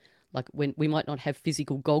metaverse. Like when we might not have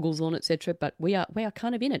physical goggles on, etc., but we are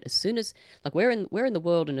kind of in it. As soon as we're in the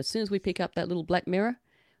world, and as soon as we pick up that little black mirror,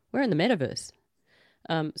 we're in the metaverse.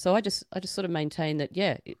 So I just sort of maintain that,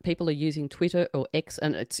 yeah, people are using Twitter or X,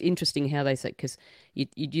 and it's interesting how they say, because you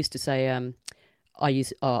used to say,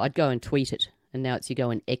 I'd go and tweet it, and now it's you go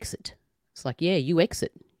and exit. It's like, yeah, you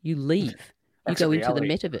exit, you leave, you go into the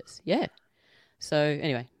metaverse. Yeah. So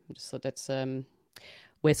anyway, I just thought that's,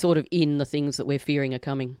 we're sort of in the things that we're fearing are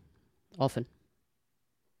coming often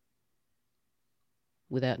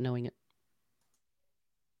without knowing it.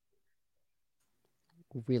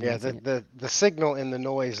 Yeah, the signal in the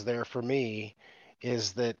noise there for me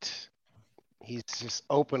is that he's just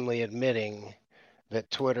openly admitting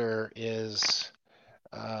that Twitter is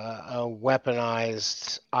a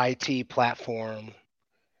weaponized IT platform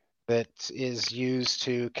that is used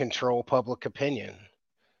to control public opinion,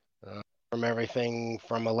 from everything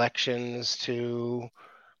from elections to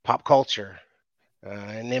pop culture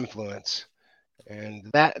and influence. And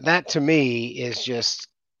that to me is just,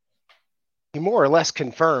 he more or less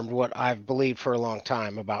confirmed what I've believed for a long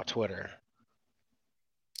time about Twitter.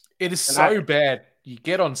 It is so bad. You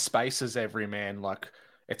get on Spaces, every man, like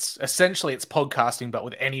it's podcasting, but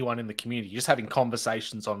with anyone in the community. You're just having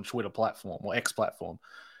conversations on Twitter platform or X platform.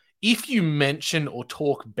 If you mention or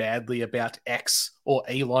talk badly about X or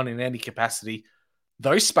Elon in any capacity,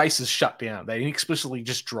 those spaces shut down. They explicitly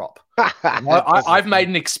just drop. I've made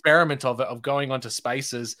an experiment of it, of going onto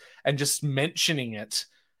Spaces and just mentioning it,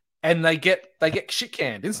 and they get shit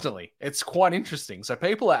canned instantly. It's quite interesting. So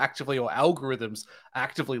people are actively, or algorithms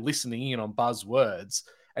actively listening in on buzzwords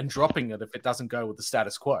and dropping it if it doesn't go with the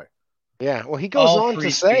status quo. Yeah, well, he goes on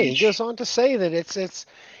to say that it's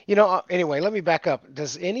anyway, let me back up.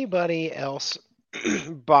 Does anybody else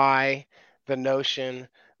buy the notion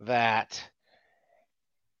that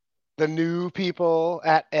the new people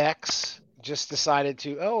at X just decided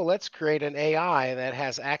to, let's create an AI that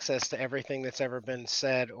has access to everything that's ever been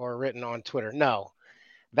said or written on Twitter? No,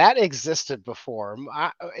 that existed before.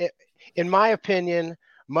 In my opinion,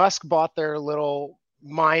 Musk bought their little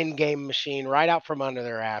mind game machine right out from under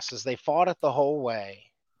their asses. They fought it the whole way.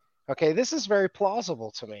 Okay, this is very plausible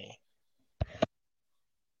to me.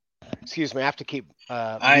 Excuse me, I have to keep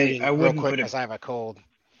muting real quick because I have a cold.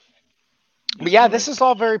 But yeah, this is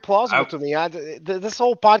all very plausible to me. This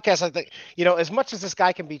whole podcast, I think, as much as this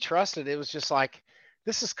guy can be trusted, it was just like,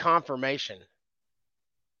 this is confirmation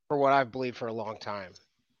for what I've believed for a long time.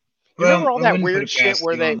 Remember all that weird shit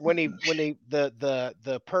where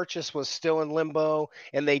the purchase was still in limbo,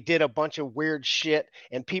 and they did a bunch of weird shit,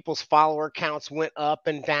 and people's follower counts went up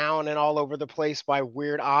and down and all over the place by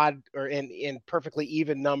weird, odd, or in perfectly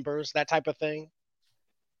even numbers, that type of thing?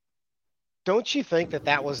 Don't you think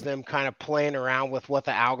that was them kind of playing around with what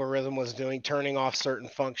the algorithm was doing, turning off certain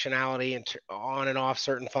functionality and on and off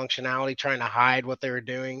certain functionality, trying to hide what they were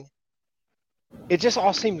doing? It just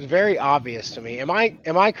all seems very obvious to me. Am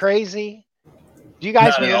I crazy? Do you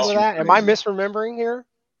guys remember that? Am I misremembering here?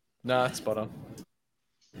 No, it's spot on.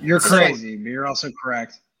 You're crazy, but you're also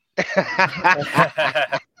correct.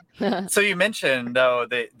 So you mentioned though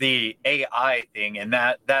the AI thing, and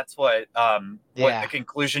that's what the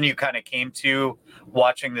conclusion you kind of came to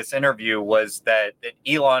watching this interview was that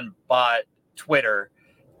Elon bought Twitter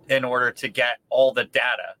in order to get all the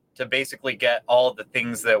data, to basically get all the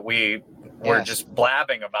things that we were just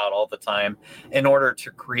blabbing about all the time, in order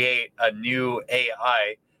to create a new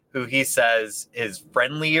AI who he says is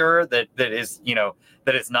friendlier, that is, you know,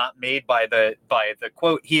 that is not made by the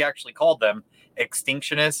quote, he actually called them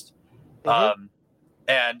extinctionist.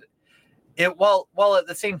 And it, while at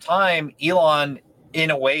the same time, Elon in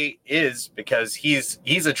a way is, because he's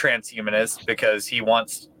a transhumanist, because he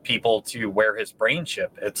wants people to wear his brain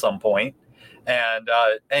chip at some point. And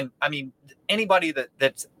I mean, anybody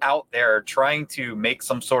that's out there trying to make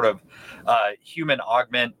some sort of human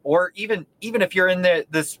augment, or even if you're in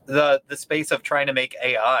the space of trying to make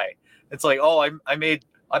AI, it's like, oh, I made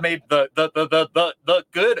the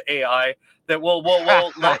good AI that will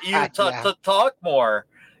let you talk more.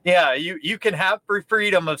 Yeah, you can have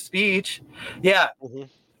freedom of speech. Yeah,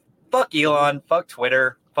 fuck Elon, fuck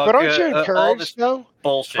Twitter. Fuck, but aren't you encouraged, all this though?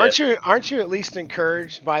 bullshit? Aren't you at least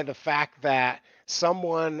encouraged by the fact that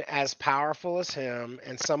someone as powerful as him,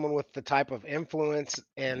 and someone with the type of influence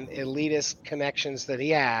and elitist connections that he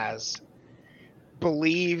has,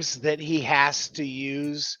 believes that he has to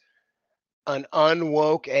use an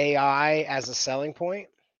unwoke AI as a selling point?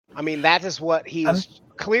 I mean, that is what he is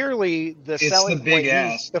clearly the selling point.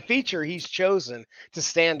 The feature he's chosen to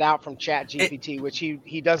stand out from ChatGPT, which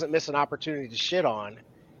he doesn't miss an opportunity to shit on,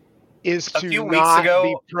 is to not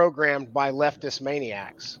be programmed by leftist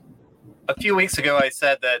maniacs. A few weeks ago, I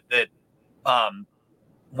said that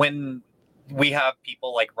when we have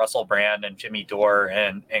people like Russell Brand and Jimmy Dore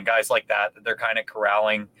and guys like that they're kind of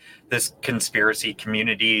corralling this conspiracy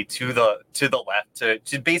community to the left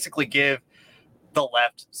to basically give the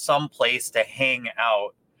left some place to hang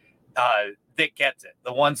out that gets it.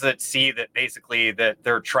 The ones that see that basically that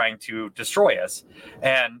they're trying to destroy us,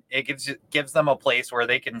 and it gives them a place where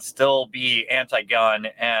they can still be anti-gun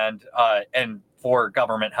and for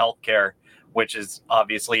government health care, which is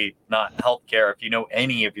obviously not healthcare if you know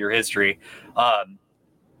any of your history.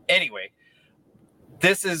 Anyway,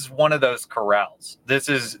 this is one of those corrals. This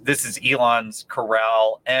is Elon's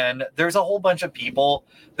corral, and there's a whole bunch of people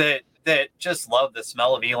that just love the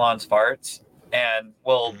smell of Elon's farts and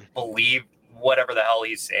will believe whatever the hell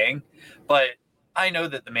he's saying. But I know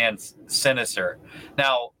that the man's sinister.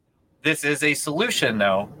 Now, this is a solution,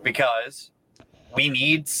 though, because we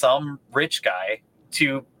need some rich guy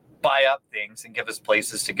to buy up things and give us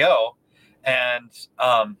places to go. And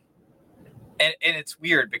it's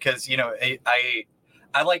weird because, you know,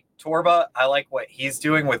 I like Torba. I like what he's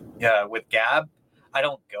doing with Gab. I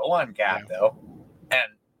don't go on Gab though, and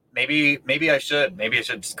maybe I should. Maybe I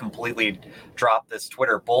should just completely drop this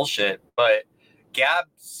Twitter bullshit. But Gab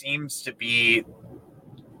seems to be,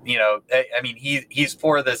 you know, I mean, he's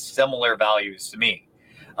for the similar values to me.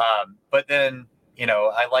 But then, you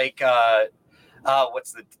know, I like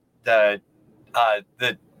what's the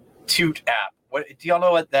Toot app. What do y'all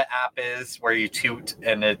know what the app is where you toot,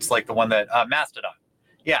 and it's like the one that Mastodon.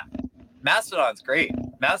 Yeah, Mastodon's great.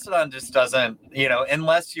 Mastodon just doesn't, you know,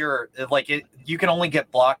 unless you're like it, you can only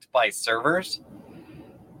get blocked by servers.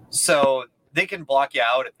 So they can block you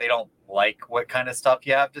out if they don't like what kind of stuff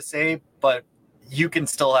you have to say, but you can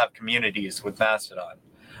still have communities with Mastodon.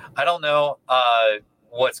 I don't know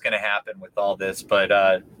what's going to happen with all this, but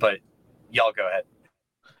y'all go ahead.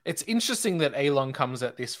 It's interesting that Elon comes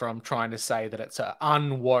at this from trying to say that it's an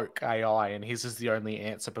unwoke AI, and his is the only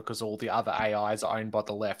answer because all the other AIs are owned by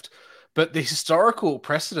the left. But the historical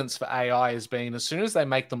precedence for AI has been as soon as they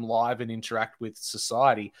make them live and interact with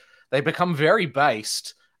society, they become very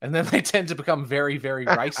based, and then they tend to become very, very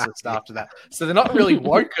racist after that. So they're not really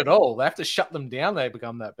woke at all. They have to shut them down. They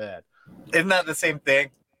become that bad. Isn't that the same thing?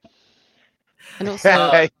 And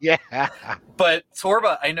also, yeah. But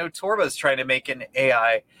Torba, I know Torba's trying to make an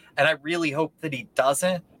AI, and I really hope that he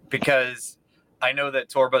doesn't, because I know that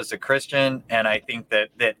Torba's a Christian, and I think that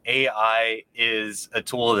AI is a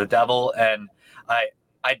tool of the devil, and I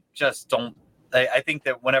just don't. I think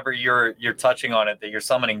that whenever you're touching on it, that you're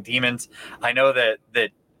summoning demons. I know that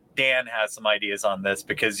Dan has some ideas on this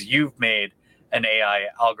because you've made an AI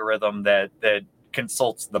algorithm that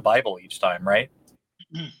consults the Bible each time, right?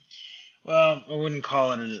 Well, I wouldn't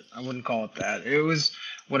call it that. It was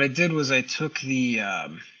what I did was I took the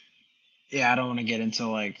I don't want to get into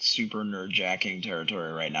like super nerd jacking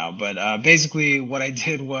territory right now, but basically what I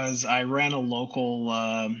did was I ran a local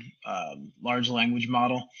large language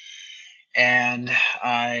model, and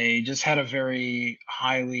I just had a very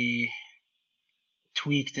highly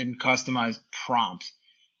tweaked and customized prompt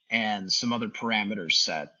and some other parameters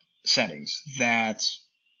settings that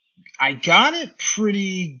I got it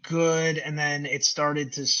pretty good, and then it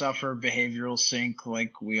started to suffer behavioral sink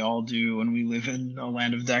like we all do when we live in a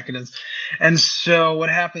land of decadence. And so what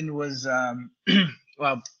happened was,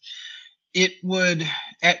 well, it would,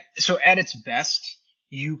 at its best,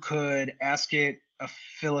 you could ask it a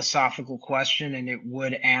philosophical question and it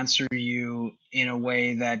would answer you in a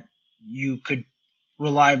way that you could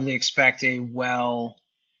reliably expect a well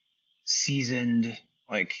seasoned,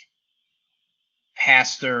 like,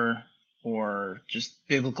 pastor or just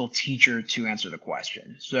biblical teacher to answer the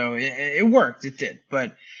question. So it worked, it did.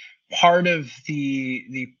 But part of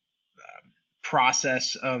the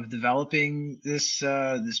process of developing this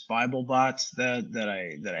this Bible bot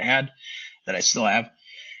that I still have,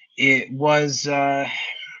 it was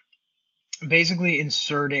basically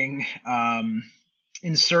inserting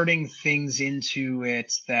things into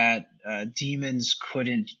it that demons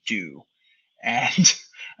couldn't do. And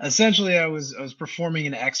essentially I was performing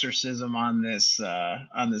an exorcism on this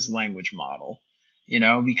language model,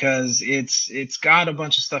 because it's got a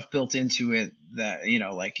bunch of stuff built into it that,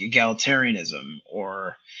 like egalitarianism,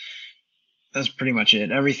 or that's pretty much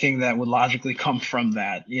it. Everything that would logically come from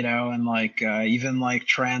that, and like even like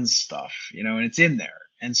trans stuff, and it's in there.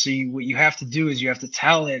 And so what you have to do is you have to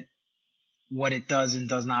tell it what it does and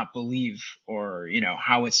does not believe, or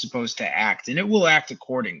how it's supposed to act, and it will act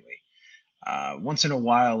accordingly. Once in a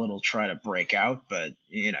while it'll try to break out, but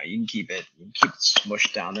you can keep it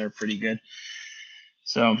smushed down there pretty good.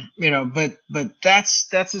 So but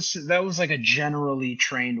that was like a generally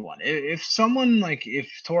trained one. If someone, like, if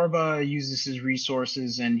Torba uses his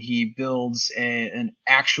resources and he builds an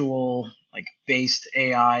actual, like, based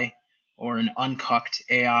AI or an uncucked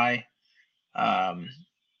AI,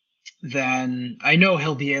 then I know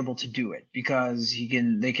he'll be able to do it, because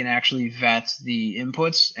they can actually vet the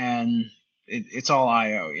inputs, and it's all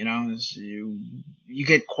IO, you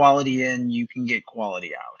get quality in, you can get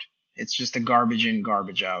quality out. It's just a garbage in,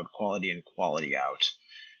 garbage out, quality in, quality out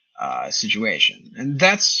situation. And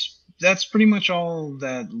that's pretty much all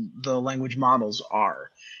that the language models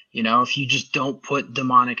are. If you just don't put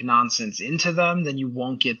demonic nonsense into them, then you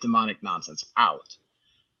won't get demonic nonsense out,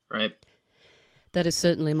 right? That is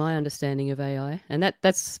certainly my understanding of AI, and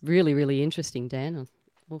that's really, really interesting, Dan.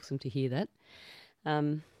 Awesome to hear that.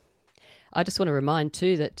 I just want to remind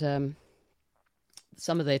too that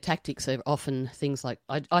some of their tactics are often things like,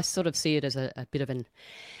 I sort of see it as a bit of an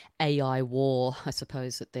AI war, I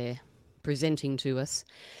suppose, that they're presenting to us.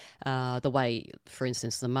 The way, for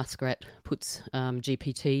instance, the Muskrat puts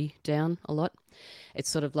GPT down a lot. It's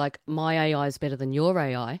sort of like, my AI is better than your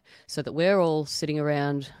AI, so that we're all sitting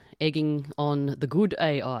around egging on the good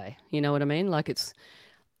AI. You know what I mean? Like, it's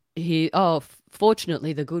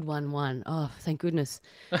fortunately the good one won. Oh, thank goodness.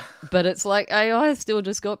 But it's like AI still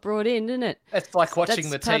just got brought in, didn't it? It's like watching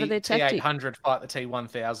the T-800 fight the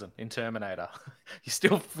T-1000 in Terminator. You're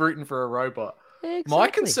still rooting for a robot. Exactly. My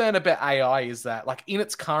concern about AI is that, like, in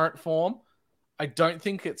its current form, I don't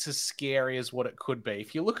think it's as scary as what it could be.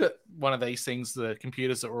 If you look at one of these things, the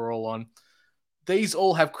computers that we're all on, these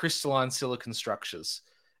all have crystalline silicon structures.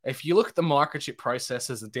 If you look at the microchip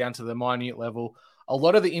processors down to the minute level, a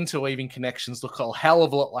lot of the interweaving connections look a hell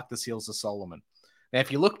of a lot like the Seals of Solomon. Now,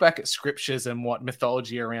 if you look back at scriptures and what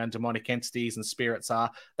mythology around demonic entities and spirits are,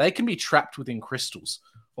 they can be trapped within crystals.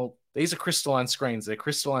 Well, these are crystalline screens. They're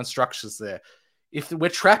crystalline structures there. If we're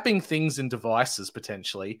trapping things in devices,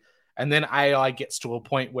 potentially, and then AI gets to a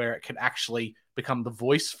point where it can actually become the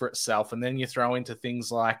voice for itself, and then you throw into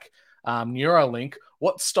things like Neuralink,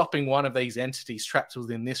 what's stopping one of these entities trapped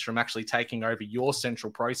within this from actually taking over your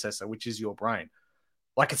central processor, which is your brain?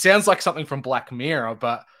 Like, it sounds like something from Black Mirror,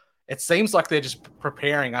 but it seems like they're just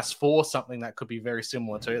preparing us for something that could be very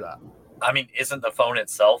similar to that. I mean, isn't the phone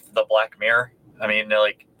itself the Black Mirror? I mean,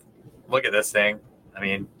 like, look at this thing. I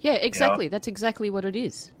mean, yeah, exactly. That's exactly what it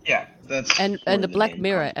is. Yeah, that's and the Black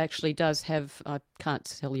Mirror actually does have. I can't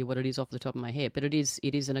tell you what it is off the top of my head, but it is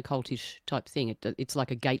an occultish type thing. It's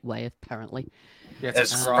like a gateway, apparently. Yeah,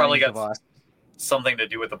 it's probably got something to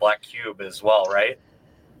do with the Black Cube as well, right?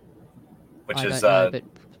 Which I is don't know,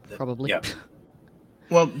 but probably. Yeah.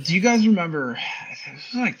 Well, do you guys remember? It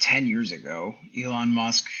was like 10 years ago. Elon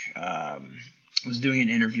Musk was doing an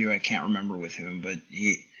interview. I can't remember with whom, but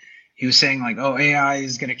he was saying, like, oh, AI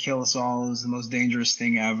is going to kill us all. It's the most dangerous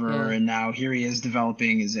thing ever. Yeah. And now here he is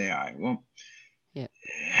developing his AI. Well, yeah.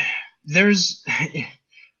 There's,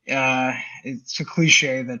 it's a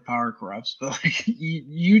cliche that power corrupts, but like,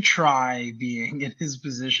 you try being in his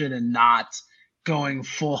position and not going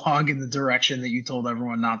full hog in the direction that you told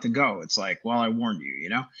everyone not to go. It's like, well, I warned you, you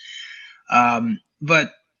know?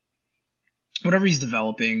 But whatever he's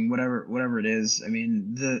developing, whatever it is. I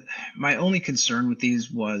mean, my only concern with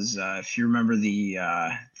these was if you remember the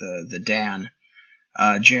Dan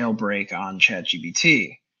jailbreak on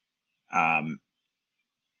ChatGPT.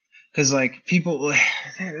 Because like people,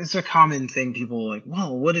 it's a common thing. People are like,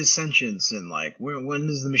 well, what is sentience, and like, when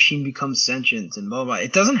does the machine become sentient, and blah blah.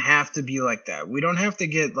 It doesn't have to be like that. We don't have to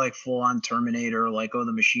get like full on Terminator, like, oh,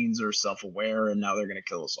 the machines are self aware and now they're gonna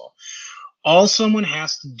kill us all. All someone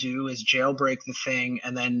has to do is jailbreak the thing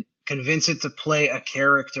and then convince it to play a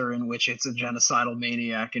character in which it's a genocidal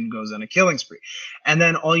maniac and goes on a killing spree. And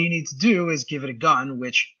then all you need to do is give it a gun,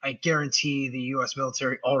 which I guarantee the US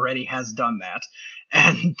military already has done that.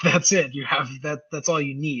 And that's it. You have that's all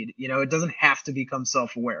you need. You know, it doesn't have to become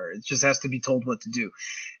self-aware. It just has to be told what to do.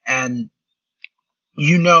 And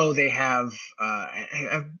you know, they have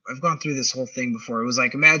I've gone through this whole thing before. It was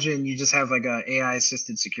like, imagine you just have like a AI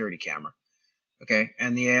assisted security camera. Okay.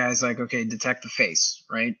 And the AI is like, okay, detect the face,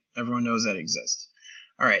 right? Everyone knows that exists.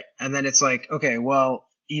 All right. And then it's like, okay, well,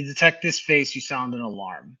 you detect this face, you sound an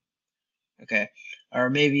alarm. Okay. Or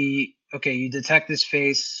maybe, okay, you detect this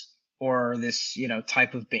face or this,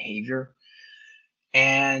 type of behavior,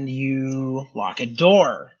 and you lock a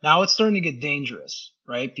door. Now it's starting to get dangerous,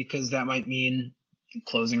 right? Because that might mean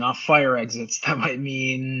closing off fire exits. That might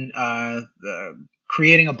mean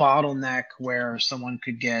creating a bottleneck where someone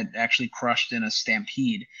could get actually crushed in a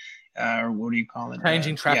stampede, or what do you call it?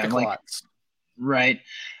 Changing traffic lights. Right.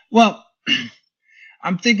 Well,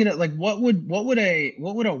 I'm thinking of like, what would a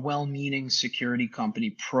well-meaning security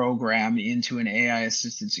company program into an AI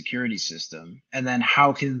assisted security system, and then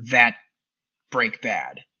how can that break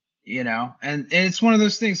bad? And it's one of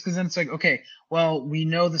those things, because then it's like, okay, well, we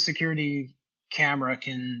know the security camera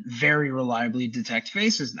can very reliably detect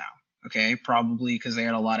faces now. Okay, probably because they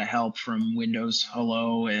had a lot of help from Windows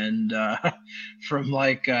Hello and from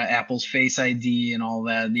like Apple's Face ID and all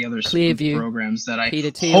that, the other programs that I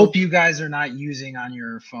hope you guys are not using on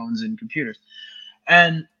your phones and computers.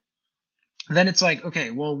 And then it's like, okay,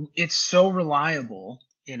 well, it's so reliable,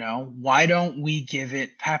 why don't we give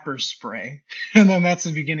it pepper spray? And then that's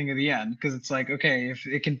the beginning of the end, because it's like, okay, if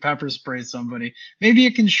it can pepper spray somebody, maybe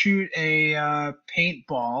it can shoot a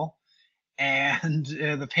paintball, and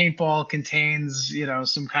the paintball contains,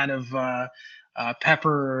 some kind of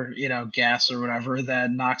pepper, gas or whatever that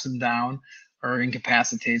knocks them down or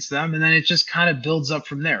incapacitates them. And then it just kind of builds up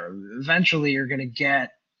from there. Eventually, you're going to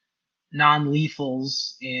get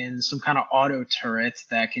non-lethals in some kind of auto turret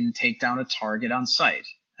that can take down a target on sight.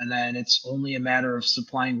 And then it's only a matter of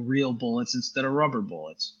supplying real bullets instead of rubber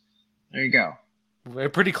bullets. There you go. We're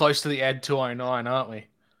pretty close to the ad 209, aren't we?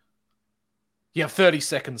 You have 30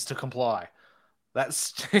 seconds to comply.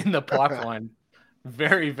 That's in the pipeline.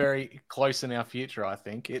 Very, very close in our future, I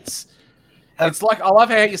think. It's like, I love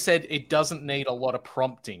how you said it doesn't need a lot of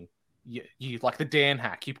prompting. You like the Dan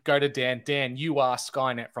hack. You go to Dan, you are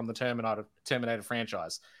Skynet from the Terminator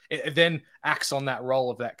franchise. It then acts on that role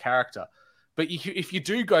of that character. But if you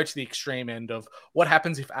do go to the extreme end of what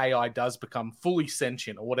happens if AI does become fully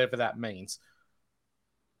sentient, or whatever that means,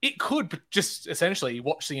 it could just essentially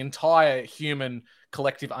watch the entire human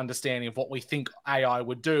collective understanding of what we think AI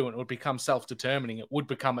would do, and it would become self-determining. It would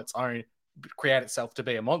become its own, create itself to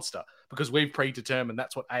be a monster, because we've predetermined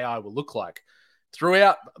that's what AI will look like.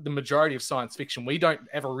 Throughout the majority of science fiction, we don't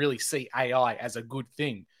ever really see AI as a good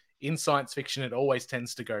thing. In science fiction, it always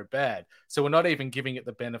tends to go bad. So we're not even giving it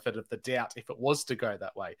the benefit of the doubt if it was to go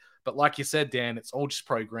that way. But like you said, Dan, it's all just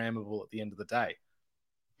programmable at the end of the day.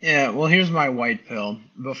 Yeah, well, here's my white pill.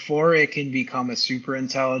 Before it can become a super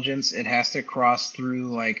intelligence, it has to cross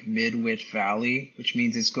through like Midwit Valley, which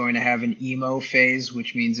means it's going to have an emo phase,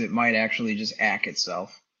 which means it might actually just ack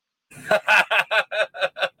itself.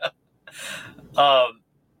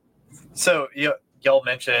 So y'all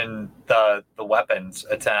mentioned the weapons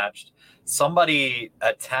attached. Somebody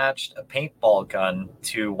attached a paintball gun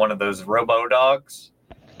to one of those robo dogs,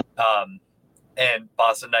 in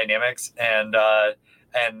Boston Dynamics,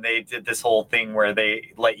 and they did this whole thing where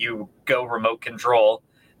they let you go remote control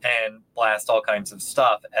and blast all kinds of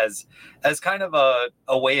stuff as kind of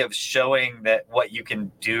a way of showing that what you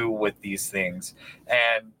can do with these things.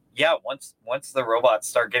 And yeah, once the robots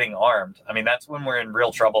start getting armed, I mean, that's when we're in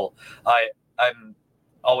real trouble. I'm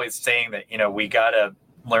always saying that, we got to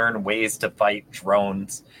learn ways to fight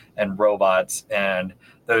drones and robots and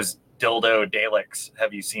those dildo Daleks.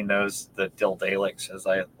 Have you seen those? The Dildalics, as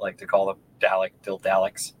I like to call them.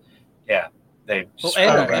 Dildalics. Yeah. They just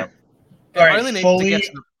program. All right,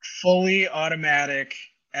 fully automatic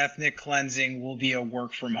ethnic cleansing will be a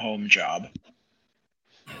work from home job.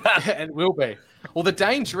 It will be. Well, the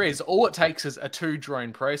danger is all it takes is a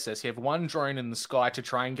 2-drone process. You have one drone in the sky to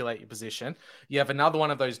triangulate your position. You have another one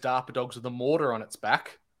of those DARPA dogs with a mortar on its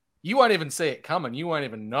back. You won't even see it coming. You won't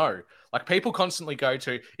even know. Like, people constantly go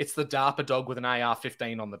to, it's the DARPA dog with an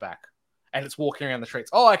AR-15 on the back. And it's walking around the streets.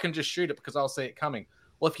 Oh, I can just shoot it because I'll see it coming.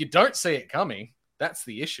 Well, if you don't see it coming, that's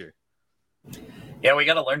the issue. Yeah, we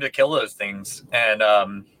got to learn to kill those things. And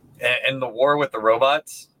the war with the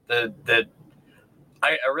robots,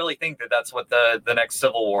 I really think that that's what the next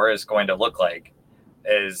civil war is going to look like,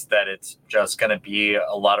 is that it's just going to be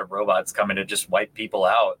a lot of robots coming to just wipe people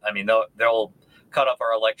out. I mean, they'll cut off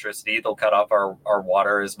our electricity, they'll cut off our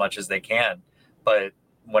water as much as they can. But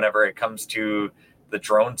whenever it comes to the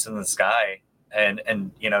drones in the sky, and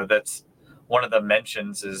that's one of the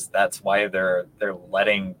mentions, is that's why they're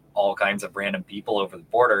letting all kinds of random people over the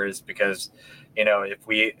border, is because, if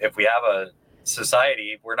we have a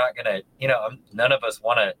society, we're not going to, none of us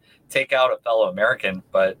want to take out a fellow American,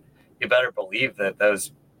 but you better believe that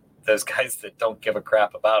those guys that don't give a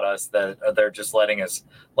crap about us, that they're just letting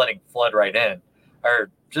flood right in,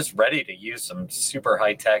 are just ready to use some super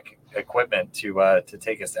high tech equipment to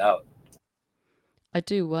take us out. I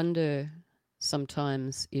do wonder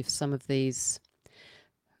sometimes if some of these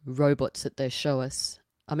robots that they show us,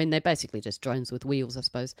 I mean, they're basically just drones with wheels, I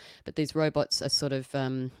suppose, but these robots are sort of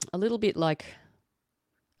a little bit like...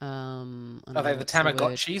 are they the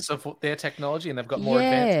Tamagotchis of their technology, and they've got more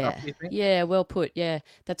advanced stuff, you think? Yeah, well put, yeah.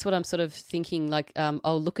 That's what I'm sort of thinking, like,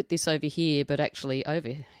 oh, look at this over here, but actually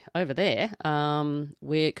over there,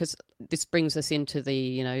 because this brings us into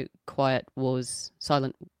the, quiet wars,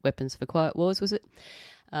 silent weapons for quiet wars, was it?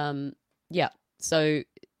 Yeah, so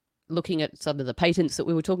looking at some of the patents that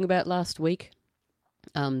we were talking about last week,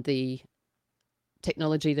 the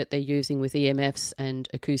technology that they're using with EMFs and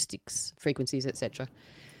acoustics, frequencies, etc.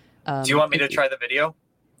 Do you want me to try the video?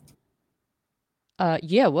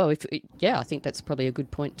 Yeah, well, I think that's probably a good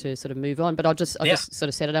point to sort of move on, but I'll just sort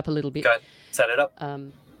of set it up a little bit. Go ahead. Set it up.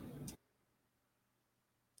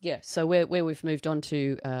 Yeah, so where we've moved on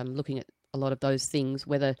to looking at a lot of those things,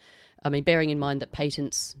 bearing in mind that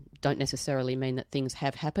patents don't necessarily mean that things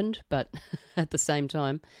have happened, but at the same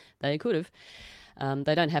time, they could have.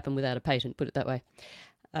 They don't happen without a patent, put it that way.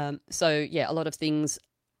 So, yeah, a lot of things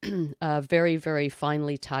are very, very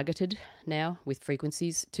finely targeted now with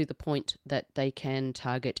frequencies, to the point that they can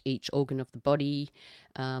target each organ of the body.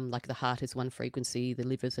 Like the heart is one frequency, the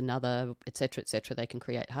liver's another, etc., etc. They can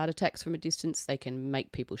create heart attacks from a distance. They can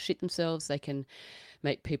make people shit themselves. They can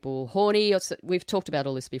make people horny. We've talked about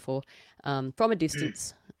all this before. From a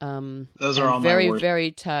distance. Those are all very, my words.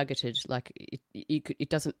 very targeted. Like you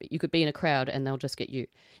could be in a crowd and they'll just get you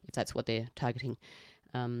if that's what they're targeting.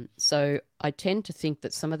 So I tend to think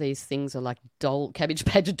that some of these things are like Cabbage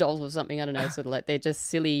Patch dolls or something. I don't know, sort of like they're just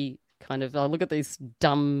silly kind of, oh, look at these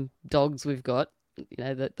dumb dogs we've got.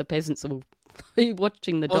 The peasants will be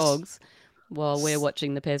watching the dogs while we're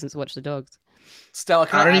watching the peasants watch the dogs. Stella,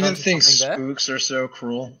 I don't even think spooks are so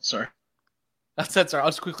cruel. Sorry. That's right. I'll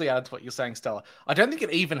just quickly add to what you're saying, Stella. I don't think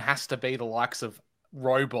it even has to be the likes of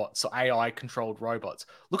robots or AI-controlled robots.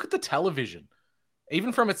 Look at the television.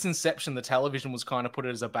 Even from its inception, the television was kind of put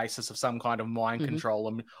as a basis of some kind of mind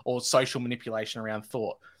control or social manipulation around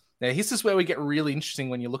thought. Now, this is where we get really interesting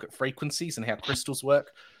when you look at frequencies and how crystals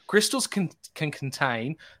work. Crystals can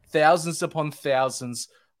contain thousands upon thousands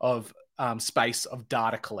of space of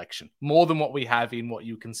data collection, more than what we have in what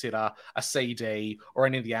you consider a CD or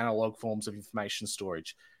any of the analog forms of information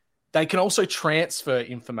storage. They can also transfer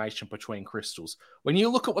information between crystals. When you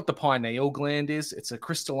look at what the pineal gland is, it's a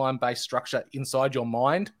crystalline-based structure inside your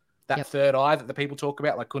mind, that third eye that the people talk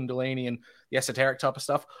about, like Kundalini and the esoteric type of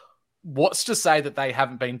stuff. What's to say that they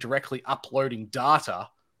haven't been directly uploading data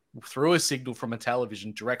through a signal from a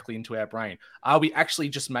television directly into our brain? Are we actually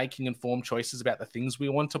just making informed choices about the things we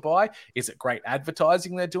want to buy? Is it great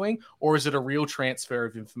advertising they're doing? Or is it a real transfer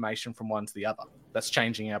of information from one to the other that's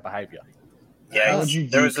changing our behavior? Yeah, how would you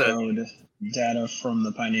decode data from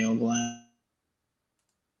the pineal gland?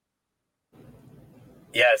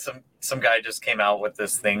 Yeah, some guy just came out with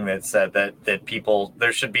this thing that said that people,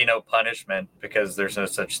 there should be no punishment because there's no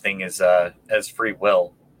such thing as free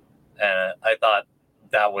will. And I thought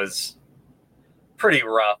that was pretty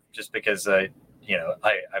rough, just because I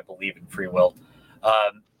believe in free will.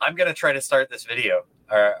 I'm gonna try to start this video.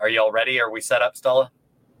 Are y'all ready? Are we set up, Stella?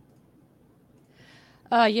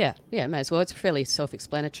 Yeah, may as well. It's fairly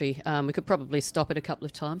self-explanatory. We could probably stop it a couple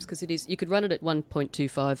of times because you could run it at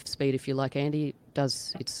 1.25 speed if you like, Andy.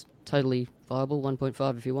 It's totally viable,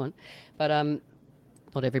 1.5 if you want. But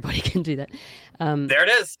not everybody can do that. There it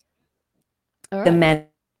is. All right.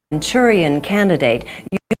 Manchurian Candidate,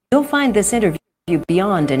 you'll find this interview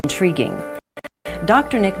beyond intriguing.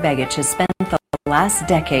 Dr. Nick Begich has spent the last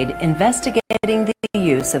decade investigating the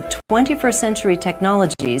use of 21st century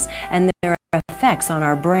technologies and their effects on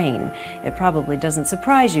our brain. It probably doesn't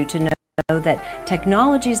surprise you to know that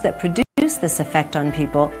technologies that produce this effect on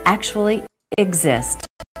people actually exist.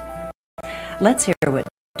 Let's hear what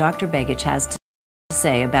Dr. Begich has to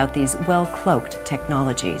say about these well-cloaked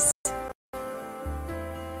technologies.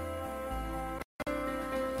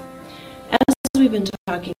 As we've been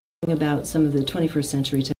talking about some of the 21st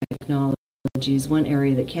century technologies, one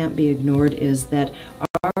area that can't be ignored is that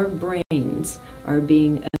our brains are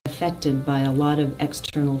being affected by a lot of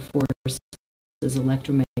external forces,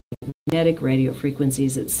 electromagnetic, radio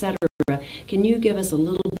frequencies, etc. Can you give us a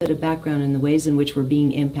little bit of background in the ways in which we're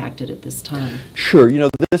being impacted at this time? Sure.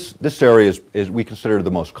 This area is we consider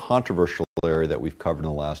the most controversial area that we've covered in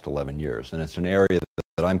the last 11 years, and it's an area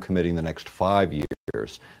that I'm committing the next 5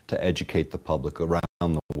 years to educate the public around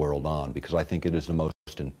the world on, because I think it is the most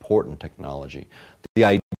important technology.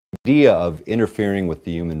 The idea of interfering with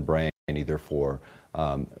the human brain, either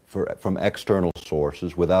from external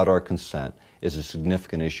sources without our consent, is a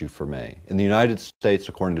significant issue for me. In the United States,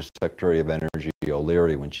 according to Secretary of Energy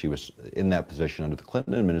O'Leary, when she was in that position under the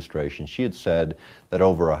Clinton administration, she had said that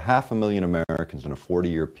over 500,000 Americans in a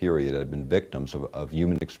 40-year period had been victims of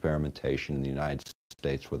human experimentation in the United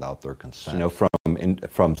States without their consent.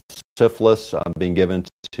 From syphilis being given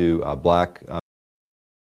to black.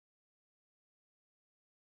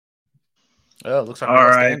 Looks like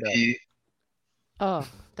R.I.P. Oh,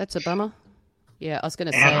 that's a bummer. Yeah, I was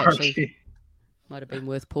going to say actually. Might have been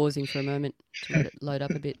worth pausing for a moment to let it load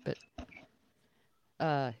up a bit, but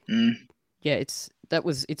yeah, it's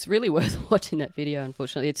really worth watching that video.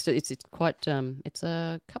 Unfortunately, it's quite it's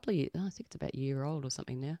a couple of years. I think it's about a year old or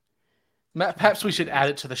something now. Matt, perhaps we should add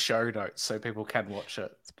it to the show notes so people can watch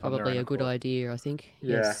it. It's probably a good idea, I think.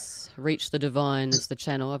 Yeah. Yes, Reach the Divine is the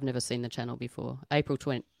channel. I've never seen the channel before. April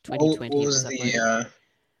 2020.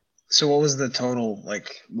 So what was the total?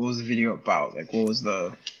 Like, what was the video about? Like, what was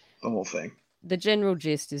the whole thing? The general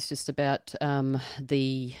gist is just about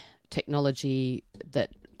the technology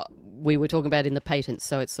that we were talking about in the patents.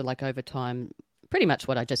 So it's like over time, pretty much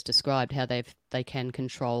what I just described, how they can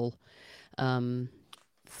control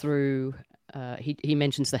through. He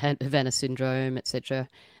mentions the Havana syndrome, etc.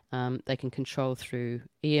 They can control through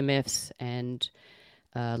EMFs and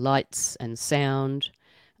lights and sound.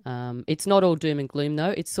 It's not all doom and gloom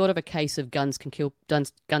though. It's sort of a case of guns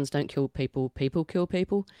don't kill people, people kill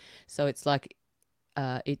people. So it's like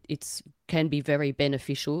it's can be very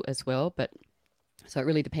beneficial as well, but so it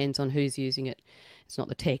really depends on who's using it. It's not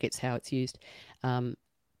the tech, it's how it's used.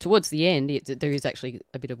 Towards the end, there is actually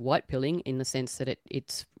a bit of white pilling in the sense that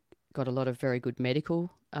it's got a lot of very good medical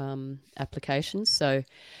applications. So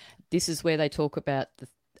this is where they talk about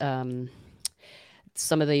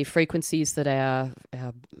some of the frequencies that our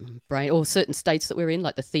brain, or certain states that we're in,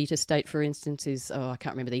 like the theta state, for instance, is, I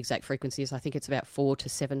can't remember the exact frequencies. I think it's about 4 to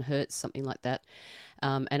 7 hertz, something like that.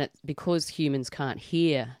 And because humans can't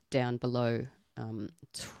hear down below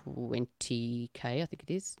 20K, I think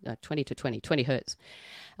it is, 20 to 20 hertz.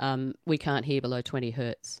 We can't hear below 20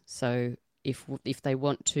 hertz. So if they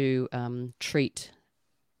want to treat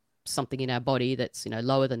something in our body that's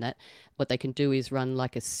lower than that, what they can do is run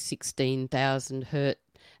like a 16,000 hertz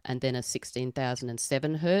and then a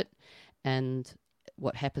 16,007 hertz, and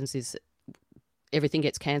what happens is everything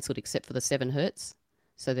gets cancelled except for the 7 hertz.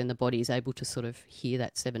 So then the body is able to sort of hear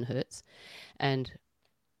that 7 hertz. And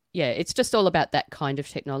yeah, it's just all about that kind of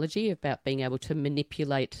technology, about being able to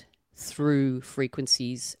manipulate through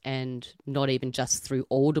frequencies, and not even just through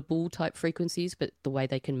audible type frequencies, but the way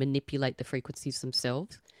they can manipulate the frequencies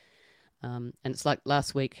themselves. And it's like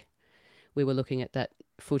last week we were looking at that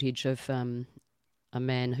footage of a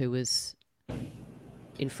man who was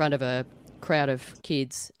in front of a crowd of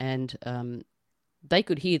kids, and they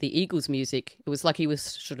could hear the Eagles music. It was like he was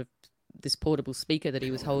sort of this portable speaker that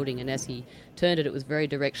he was holding, and as he turned it, it was very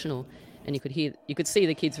directional, and you could see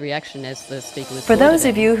the kids' reaction as the speaker was. For those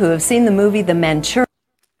of you who have seen the movie The Manchurian.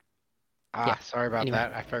 Sorry about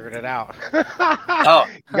that. I figured it out.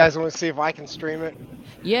 You guys want to see if I can stream it?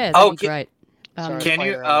 Yeah, that'd be great. Can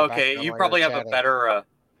you? Okay, you probably have a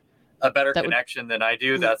better connection than I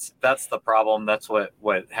do. That's the problem. That's what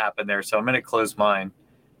happened there. So I'm going to close mine.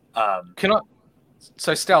 Can I?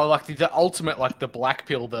 So Stella, like the ultimate, like the black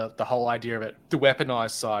pill, the whole idea of it, the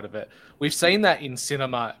weaponized side of it. We've seen that in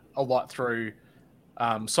cinema a lot through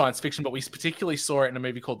science fiction, but we particularly saw it in a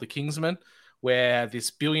movie called The Kingsman, where this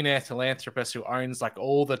billionaire philanthropist who owns like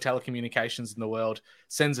all the telecommunications in the world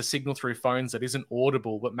sends a signal through phones that isn't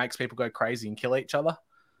audible but makes people go crazy and kill each other.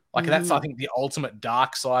 Like that's, I think, the ultimate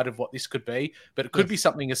dark side of what this could be. But it could be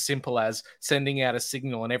something as simple as sending out a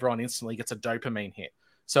signal and everyone instantly gets a dopamine hit.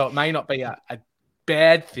 So it may not be a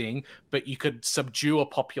bad thing, but you could subdue a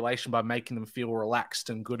population by making them feel relaxed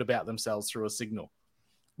and good about themselves through a signal.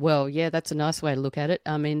 Well, yeah, that's a nice way to look at it.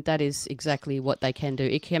 I mean, that is exactly what they can do.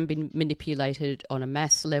 It can be manipulated on a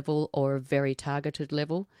mass level or a very targeted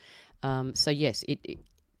level. So yes, it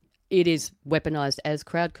is weaponized as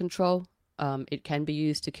crowd control. It can be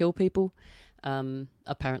used to kill people,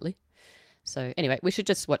 apparently. So anyway, we should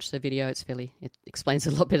just watch the video. It explains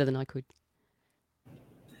a lot better than I could.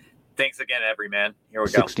 Thanks again, everyman. Here we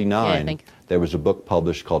go. 1969, there was a book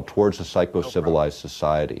published called Towards a Psycho-Civilized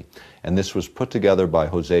Society. And this was put together by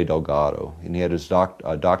Jose Delgado. And he had his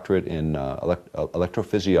doctorate in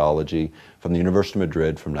electrophysiology from the University of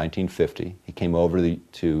Madrid from 1950. He came over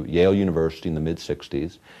to Yale University in the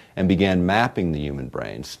mid-60s and began mapping the human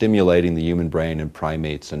brain, stimulating the human brain in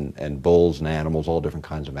primates and bulls and animals, all different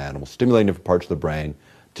kinds of animals, stimulating different parts of the brain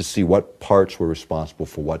to see what parts were responsible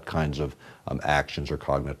for what kinds of actions or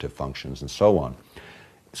cognitive functions and so on.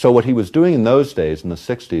 So what he was doing in those days, in the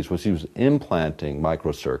 60s, was he was implanting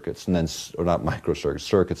microcircuits, and then, or not microcircuits,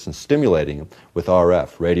 circuits, and stimulating them with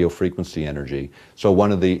RF, radio frequency energy. So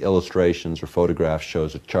one of the illustrations or photographs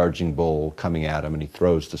shows a charging bull coming at him, and he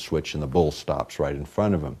throws the switch and the bull stops right in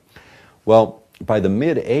front of him. Well, by the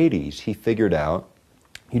mid-80s, he figured out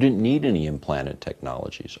you didn't need any implanted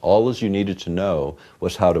technologies. All you needed to know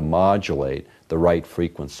was how to modulate the right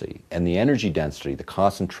frequency. And the energy density, the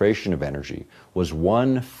concentration of energy, was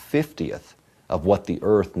 1/50th of what the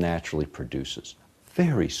Earth naturally produces.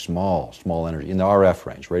 Very small energy in the RF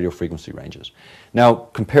range, radio frequency ranges. Now,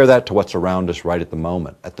 compare that to what's around us right at the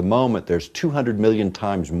moment. At the moment, there's 200 million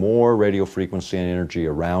times more radio frequency and energy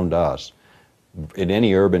around us in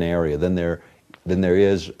any urban area than there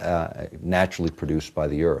is naturally produced by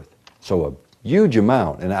the Earth. So a huge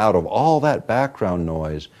amount, and out of all that background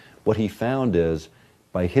noise, what he found is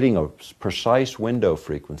by hitting a precise window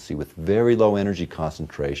frequency with very low energy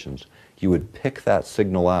concentrations, you would pick that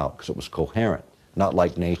signal out because it was coherent, not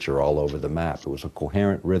like nature all over the map. It was a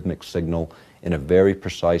coherent rhythmic signal in a very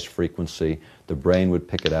precise frequency. The brain would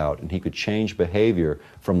pick it out, and he could change behavior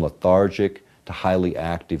from lethargic to highly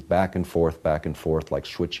active, back and forth, like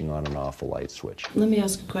switching on and off a light switch. Let me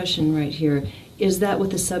ask a question right here. Is that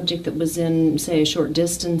with a subject that was in, say, a short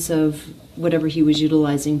distance of whatever he was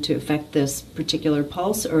utilizing to affect this particular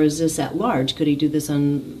pulse, or is this at large? Could he do this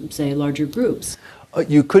on, say, larger groups?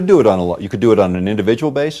 You could do it on an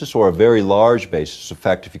individual basis or a very large basis. In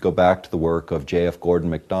fact, if you go back to the work of J.F. Gordon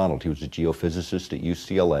MacDonald, he was a geophysicist at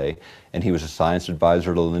UCLA, and he was a science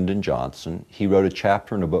advisor to Lyndon Johnson. He wrote a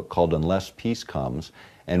chapter in a book called Unless Peace Comes,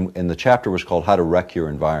 and the chapter was called How to Wreck Your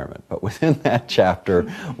Environment. But within that chapter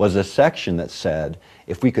was a section that said,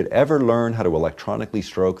 if we could ever learn how to electronically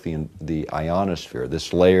stroke the ionosphere,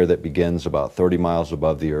 this layer that begins about 30 miles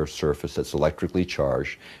above the Earth's surface that's electrically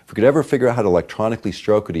charged, if we could ever figure out how to electronically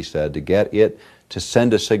stroke it, he said, to get it to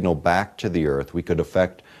send a signal back to the Earth, we could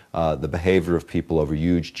affect the behavior of people over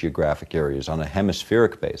huge geographic areas on a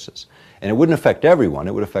hemispheric basis. And it wouldn't affect everyone.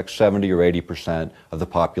 It would affect 70 or 80% of the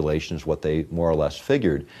population is what they more or less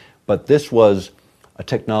figured. But this was a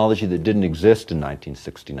technology that didn't exist in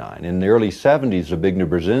 1969. In the early 70s, Zbigniew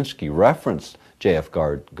Brzezinski referenced J.F.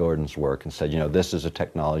 Gordon's work and said, you know, this is a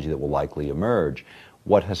technology that will likely emerge.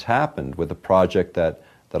 What has happened with a project that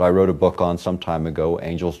I wrote a book on some time ago,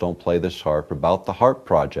 Angels Don't Play This Harp, about the HARP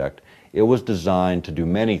project, it was designed to do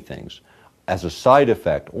many things. As a side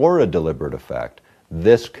effect or a deliberate effect,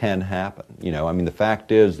 this can happen. You know, I mean, the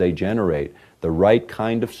fact is they generate the right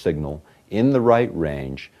kind of signal in the right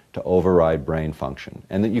range to override brain function.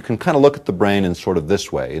 And that you can kind of look at the brain in sort of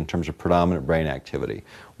this way in terms of predominant brain activity.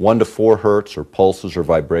 1 to 4 hertz or pulses or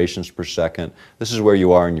vibrations per second. This is where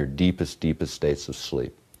you are in your deepest states of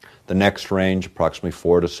sleep. The next range, approximately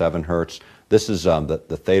 4 to 7 hertz. This is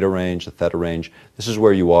the theta range, the theta range. This is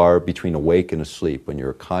where you are between awake and asleep, when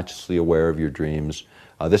you're consciously aware of your dreams.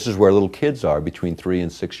 This is where little kids are between 3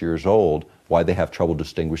 and 6 years old, why they have trouble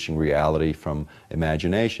distinguishing reality from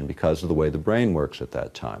imagination, because of the way the brain works at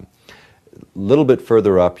that time. A little bit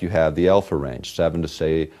further up, you have the alpha range, 7 to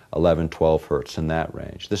say 11, 12 hertz in that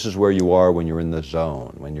range. This is where you are when you're in the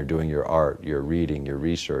zone, when you're doing your art, your reading, your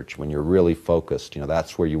research, when you're really focused. You know,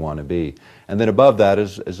 that's where you want to be. And then above that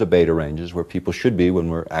is the beta ranges, where people should be when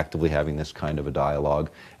we're actively having this kind of a dialogue.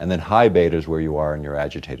 And then high beta is where you are in your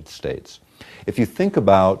agitated states. If you think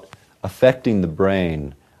about affecting the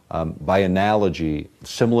brain by analogy,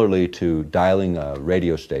 similarly to dialing a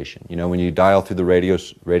radio station. You know, when you dial through the radio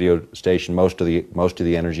station, most of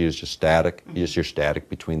the energy is just static. You're static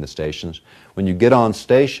between the stations. When you get on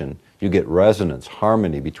station, you get resonance,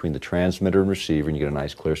 harmony between the transmitter and receiver, and you get a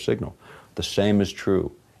nice clear signal. The same is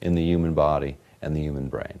true in the human body and the human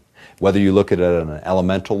brain. Whether you look at it at an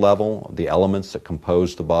elemental level, the elements that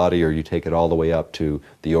compose the body, or you take it all the way up to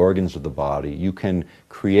the organs of the body, you can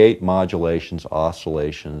create modulations,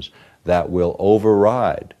 oscillations that will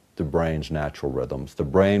override the brain's natural rhythms. The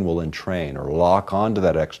brain will entrain or lock onto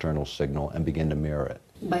that external signal and begin to mirror it.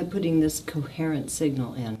 By putting this coherent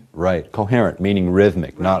signal in. Right, coherent, meaning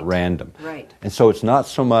rhythmic, not random. Right. And so it's not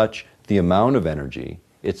so much the amount of energy,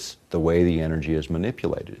 it's the way the energy is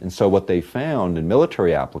manipulated. And so what they found in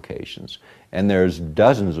military applications, and there's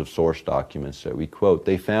dozens of source documents that we quote,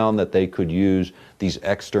 they found that they could use these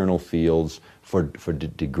external fields for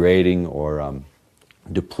degrading or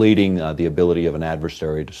depleting the ability of an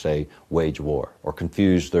adversary to, say, wage war or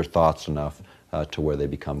confuse their thoughts enough to where they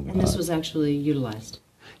become... And this was actually utilized.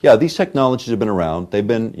 Yeah, these technologies have been around. They've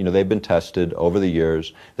been tested over the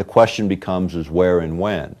years. The question becomes is where and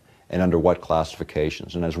when, and under what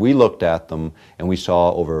classifications. And as we looked at them, and we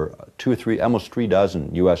saw over almost 3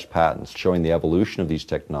 dozen U.S. patents showing the evolution of these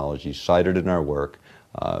technologies cited in our work,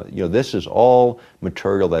 this is all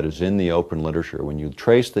material that is in the open literature. When you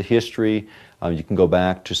trace the history, you can go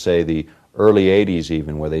back to, say, the early 80s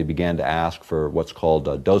even, where they began to ask for what's called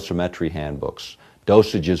dosimetry handbooks,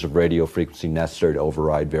 dosages of radio frequency necessary to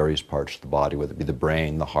override various parts of the body, whether it be the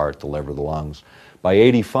brain, the heart, the liver, the lungs. By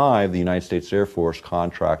 '85, the United States Air Force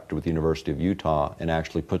contracted with the University of Utah and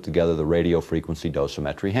actually put together the radio frequency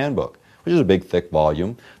dosimetry handbook, which is a big, thick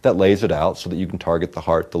volume that lays it out so that you can target the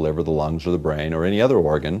heart, the liver, the lungs, or the brain, or any other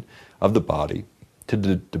organ of the body to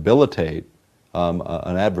debilitate an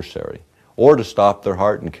adversary, or to stop their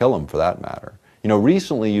heart and kill them, for that matter. You know,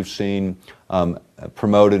 recently you've seen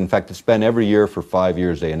promoted, in fact, it's been every year for 5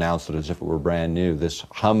 years, they announced it as if it were brand new, this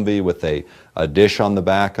Humvee with a dish on the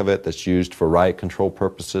back of it that's used for riot control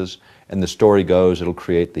purposes. And the story goes it'll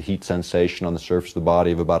create the heat sensation on the surface of the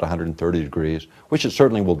body of about 130 degrees, which it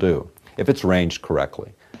certainly will do, if it's ranged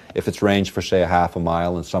correctly. If it's ranged for, say, a half a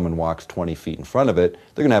mile and someone walks 20 feet in front of it,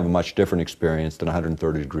 they're going to have a much different experience than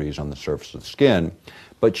 130 degrees on the surface of the skin.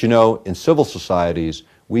 But, you know, in civil societies,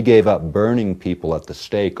 we gave up burning people at the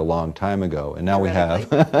stake a long time ago, and now we have,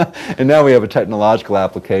 and now we have a technological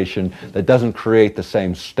application that doesn't create the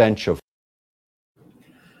same stench of.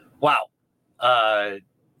 Wow,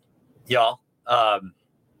 y'all.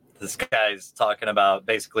 This guy's talking about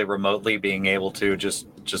basically remotely being able to just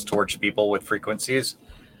torch people with frequencies.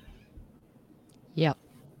 Yeah,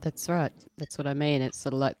 that's right. That's what I mean. It's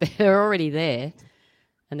sort of like they're already there,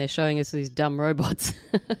 and they're showing us these dumb robots,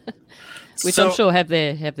 which I'm sure have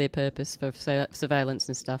their purpose for surveillance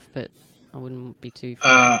and stuff. But I wouldn't be too.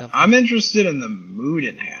 I'm interested in the mood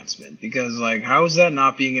enhancement because, like, how is that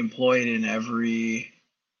not being employed in every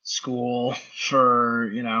school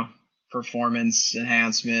for performance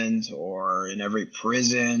enhancement, or in every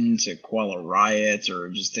prison to quell a riot, or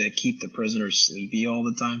just to keep the prisoners sleepy all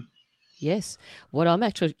the time? Yes. What I'm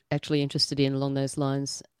actually interested in along those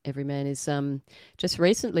lines, Everyman, is just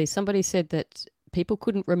recently somebody said that people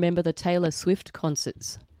couldn't remember the Taylor Swift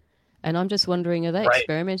concerts. And I'm just wondering, are they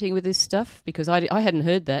experimenting with this stuff? Because I hadn't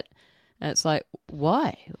heard that. And it's like,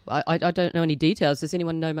 why? I don't know any details. Does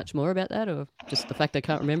anyone know much more about that, or just the fact they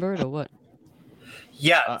can't remember it, or what?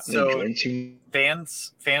 Yeah, so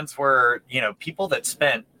fans were, people that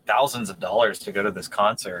spent thousands of dollars to go to this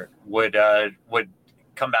concert would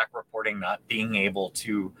come back reporting not being able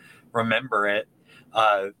to remember it.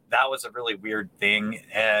 That was a really weird thing.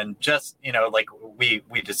 And just, like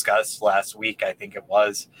we discussed last week, I think it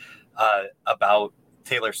was, about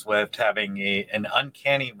Taylor Swift having an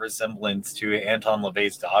uncanny resemblance to Anton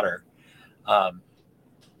LaVey's daughter.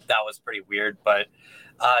 That was pretty weird, but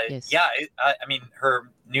yes. Yeah, I mean,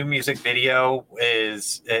 her new music video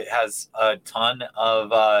has a ton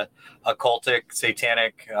of occultic,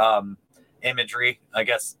 satanic imagery. I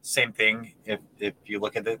guess same thing if you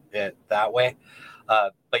look at it that way.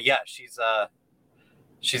 But yeah,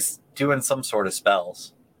 she's doing some sort of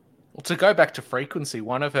spells. Well, to go back to frequency,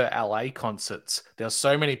 one of her LA concerts, there were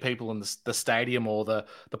so many people in the stadium or the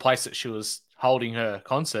place that she was holding her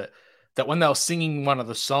concert that when they were singing one of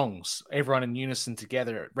the songs, everyone in unison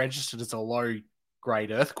together, it registered as a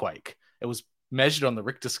low-grade earthquake. It was measured on the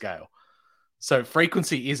Richter scale. So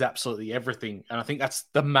frequency is absolutely everything. And I think that's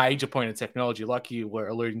the major point of technology, like you were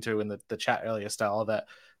alluding to in the chat earlier, Stella, that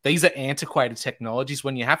these are antiquated technologies.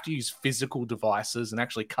 When you have to use physical devices and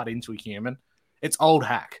actually cut into a human, it's old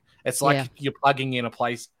hack. It's like you're plugging in a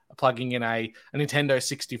plugging in a Nintendo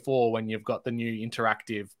 64 when you've got the new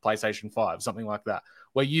interactive PlayStation 5, something like that.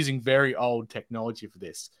 We're using very old technology for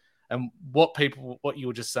this. And what you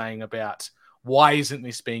were just saying about why isn't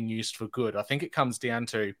this being used for good? I think it comes down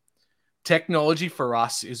to technology for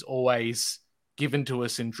us is always given to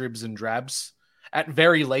us in dribs and drabs. At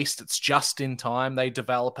very least, it's just in time. They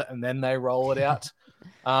develop it and then they roll it out.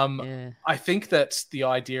 I think that the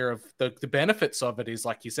idea of the benefits of it is,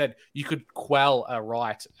 like you said, you could quell a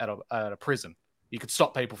riot at a prison. You could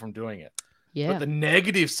stop people from doing it. Yeah. But the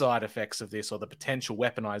negative side effects of this, or the potential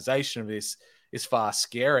weaponization of this, is far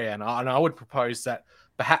scarier. And I would propose that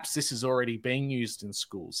perhaps this is already being used in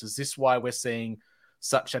schools. Is this why we're seeing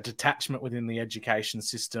such a detachment within the education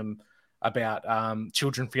system about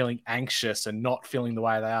children feeling anxious and not feeling the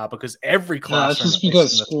way they are? Because every classroom... No, it's just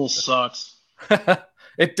because school sucks.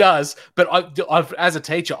 It does, but I've, as a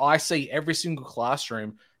teacher, I see every single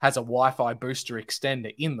classroom has a Wi-Fi booster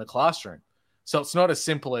extender in the classroom. So it's not as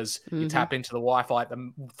simple as you tap into the Wi-Fi at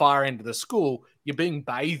the far end of the school. You're being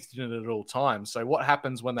bathed in it at all times. So what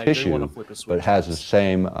happens when they do want to flip a switch? But it has the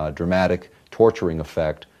same dramatic, torturing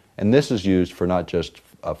effect. And this is used for not just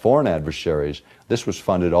foreign adversaries. This was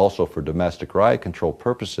funded also for domestic riot control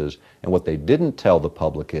purposes. And what they didn't tell the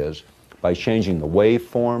public is, by changing the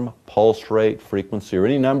waveform, pulse rate, frequency, or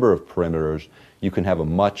any number of parameters, you can have a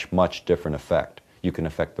much, much different effect. You can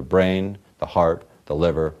affect the brain, the heart, the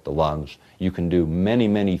liver, the lungs. You can do many,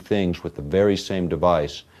 many things with the very same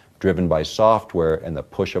device, driven by software and the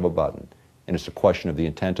push of a button. And it's a question of the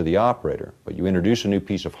intent of the operator. But you introduce a new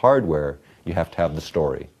piece of hardware, you have to have the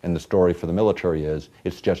story. And the story for the military is,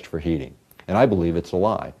 it's just for heating. And I believe it's a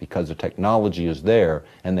lie, because the technology is there,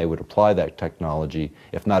 and they would apply that technology,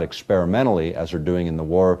 if not experimentally, as they're doing in the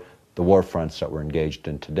war fronts that we're engaged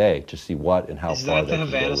in today, to see what and how far they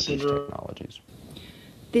can go with these technologies.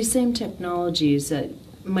 These same technologies,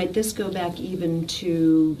 might this go back even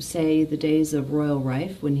to, say, the days of Royal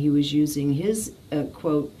Rife, when he was using his,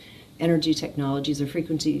 quote, energy technologies or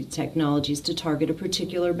frequency technologies to target a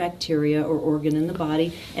particular bacteria or organ in the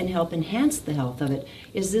body and help enhance the health of it?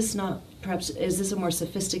 Is this not, perhaps, is this a more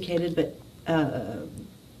sophisticated but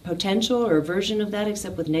potential or version of that,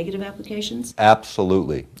 except with negative applications?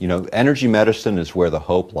 Absolutely. You know, energy medicine is where the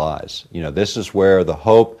hope lies. You know, this is where the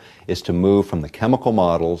hope is to move from the chemical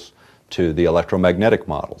models to the electromagnetic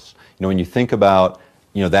models. You know, when you think about,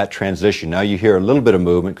 you know, that transition, now you hear a little bit of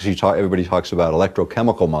movement because everybody talks about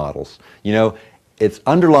electrochemical models. You know, it's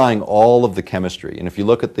underlying all of the chemistry. And if you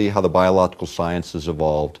look at how the biological sciences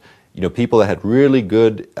evolved, you know, people that had really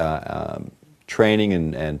good training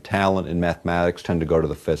and talent in mathematics tend to go to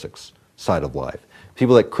the physics side of life.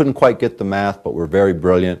 People that couldn't quite get the math but were very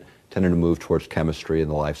brilliant tended to move towards chemistry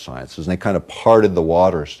and the life sciences. And they kind of parted the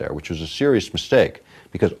waters there, which was a serious mistake,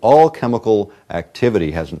 because all chemical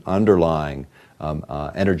activity has an underlying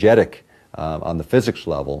energetic on the physics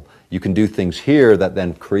level. You can do things here that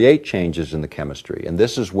then create changes in the chemistry. And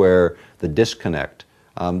this is where the disconnect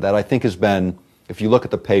that I think has been, if you look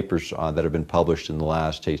at the papers that have been published in the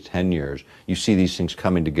last 10 years, you see these things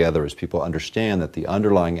coming together as people understand that the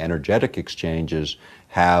underlying energetic exchanges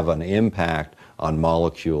have an impact on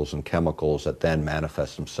molecules and chemicals that then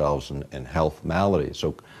manifest themselves in health maladies.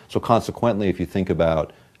 So consequently, if you think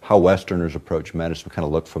about how Westerners approach medicine, we kind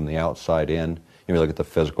of look from the outside in. You know, we look at the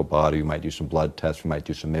physical body, we might do some blood tests, we might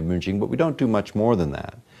do some imaging, but we don't do much more than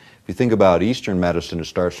that. If you think about Eastern medicine, it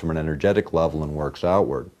starts from an energetic level and works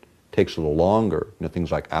outward. It takes a little longer. You know,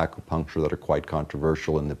 things like acupuncture that are quite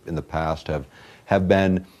controversial in the past have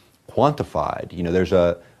been quantified. You know, there's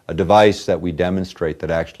a device that we demonstrate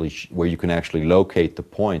that actually where you can actually locate the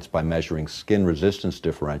points by measuring skin resistance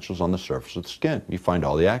differentials on the surface of the skin. You find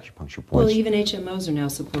all the acupuncture points. Well, even HMOs are now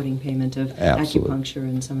supporting payment of acupuncture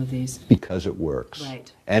in some of these. Because it works.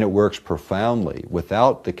 Right. And it works profoundly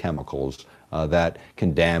without the chemicals that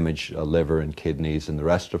can damage liver and kidneys and the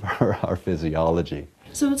rest of our physiology.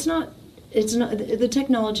 So it's not, the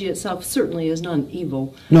technology itself certainly is not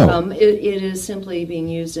evil. No. It is simply being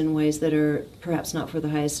used in ways that are perhaps not for the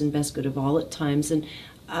highest and best good of all at times. And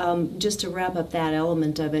just to wrap up that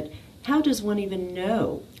element of it, how does one even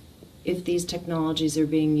know if these technologies are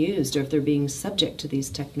being used or if they're being subject to these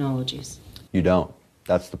technologies? You don't.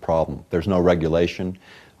 That's the problem. There's no regulation.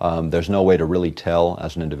 There's no way to really tell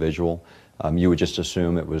as an individual. You would just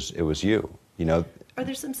assume it was you. You know. Are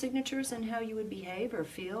there some signatures in how you would behave or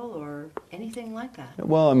feel or anything like that?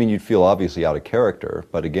 Well, I mean, you'd feel obviously out of character,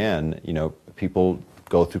 but again, you know, people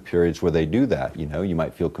go through periods where they do that. You know, you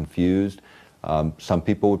might feel confused. Some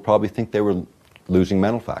people would probably think they were losing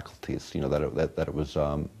mental faculties. You know, that it was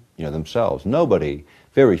you know, themselves. Nobody,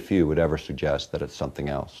 very few, would ever suggest that it's something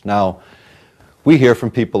else. Now, We hear from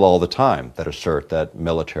people all the time that assert that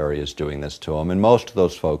military is doing this to them, and most of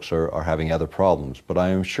those folks are having other problems. But I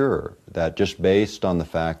am sure that just based on the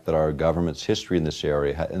fact that our government's history in this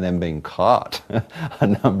area, and them being caught a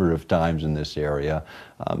number of times in this area,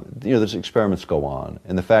 those experiments go on.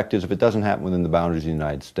 And the fact is, if it doesn't happen within the boundaries of the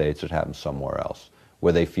United States, it happens somewhere else,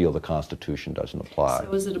 where they feel the Constitution doesn't apply.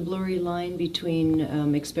 So is it a blurry line between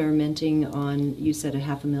experimenting on, you said,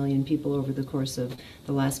 500,000 people over the course of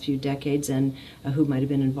the last few decades, and who might have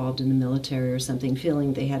been involved in the military or something,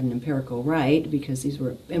 feeling they had an empirical right because these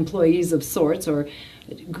were employees of sorts or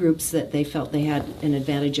groups that they felt they had an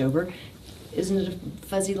advantage over? Isn't it a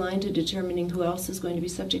fuzzy line to determining who else is going to be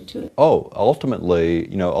subject to it? Oh, ultimately,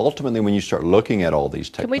 when you start looking at all these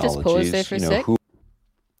technologies, can we just pause there for a sec?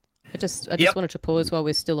 I just Yep. wanted to pause while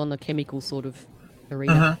we're still on the chemical sort of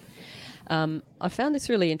arena. I found this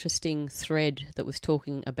really interesting thread that was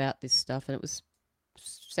talking about this stuff, and it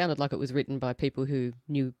sounded like it was written by people who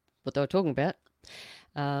knew what they were talking about.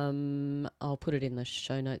 I'll put it in the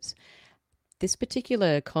show notes. This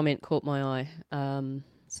particular comment caught my eye.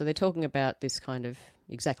 So they're talking about this kind of,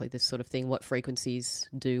 exactly this sort of thing, what frequencies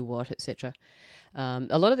do what, etc.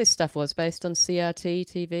 A lot of this stuff was based on CRT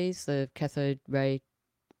TVs, the cathode ray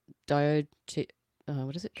diode,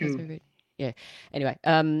 what is it? Yeah. Anyway,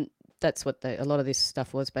 that's what a lot of this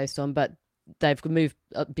stuff was based on, but they've moved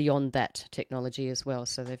beyond that technology as well.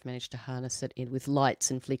 So they've managed to harness it in with lights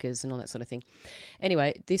and flickers and all that sort of thing.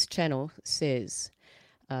 Anyway, this channel says,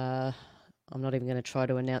 I'm not even going to try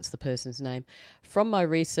to announce the person's name. From my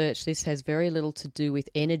research, this has very little to do with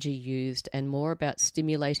energy used and more about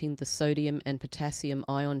stimulating the sodium and potassium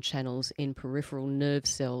ion channels in peripheral nerve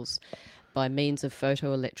cells by means of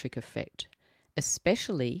photoelectric effect,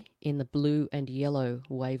 especially in the blue and yellow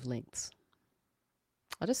wavelengths.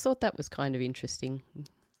 I just thought that was kind of interesting.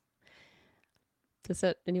 Does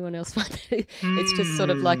that anyone else find it? It's just sort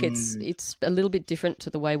of like it's a little bit different to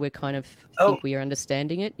the way we're kind of think we are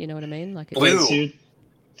understanding it. You know what I mean? Like So you're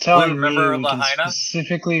telling me remember we can Lahaina?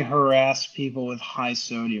 specifically harass people with high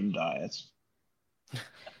sodium diets.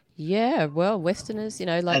 Yeah, well, Westerners,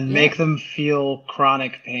 and make them feel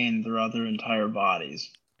chronic pain throughout their entire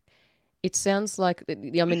bodies. It sounds like,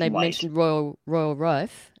 they mentioned Royal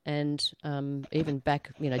Rife, and even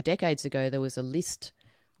back, decades ago, there was a list,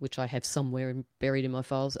 which I have somewhere buried in my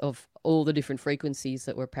files, of all the different frequencies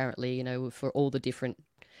that were apparently, for all the different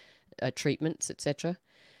treatments, etc.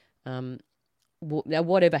 Now,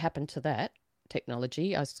 whatever happened to that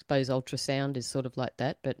technology? I suppose ultrasound is sort of like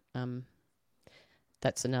that, but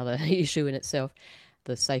that's another issue in itself,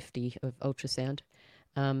 the safety of ultrasound.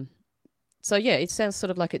 So yeah, it sounds sort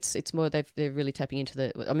of like it's more they're really tapping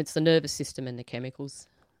into it's the nervous system and the chemicals.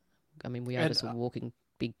 We are just a walking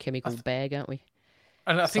big chemical bag, aren't we?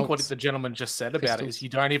 And I think what the gentleman just said about it is you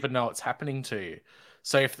don't even know what's happening to you.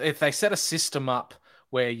 So if they set a system up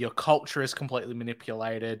where your culture is completely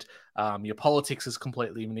manipulated, your politics is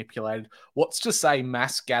completely manipulated, what's to say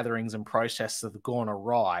mass gatherings and protests that have gone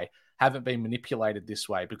awry haven't been manipulated this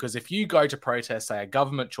way? Because if you go to protest, say, a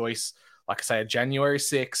government choice, like, say, a January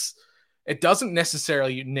 6th, it doesn't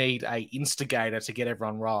necessarily need a instigator to get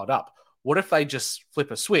everyone riled up. What if they just flip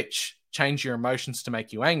a switch, change your emotions to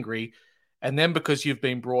make you angry, and then because you've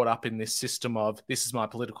been brought up in this system of, this is my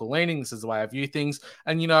political leaning, this is the way I view things,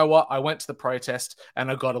 and you know what, I went to the protest and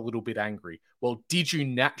I got a little bit angry. Well, did you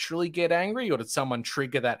naturally get angry, or did someone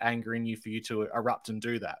trigger that anger in you for you to erupt and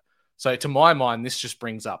do that? So to my mind, this just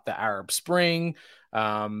brings up the Arab Spring,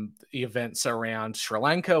 the events around Sri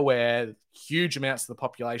Lanka where huge amounts of the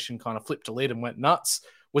population kind of flipped a lid and went nuts.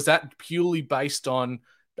 Was that purely based on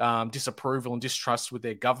disapproval and distrust with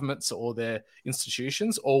their governments or their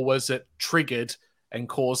institutions, or was it triggered and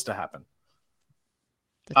caused to happen?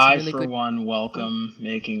 I, for one, welcome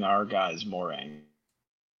making our guys more angry.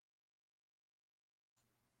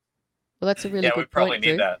 Well, that's a really good we probably point, need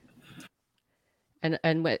Drew. that.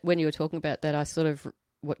 And when you were talking about that,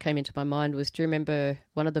 what came into my mind was, do you remember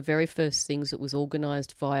one of the very first things that was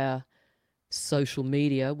organized via social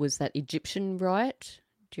media was that Egyptian riot?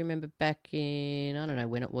 Do you remember back in, I don't know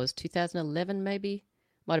when it was, 2011 maybe?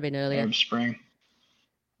 Might have been earlier. Arab Spring.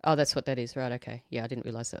 Oh, that's what that is, right? Okay. Yeah, I didn't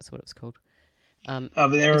realize that's what it was called. But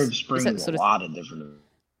the Arab Spring is a lot of different.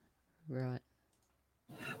 Right.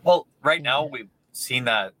 Well, right now we've seen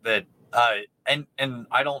that and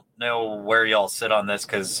I don't know where y'all sit on this,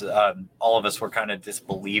 because all of us were kind of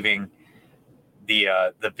disbelieving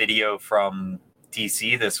the video from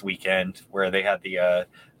DC this weekend where they had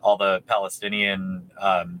all the Palestinian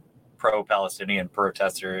pro-Palestinian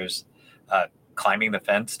protesters climbing the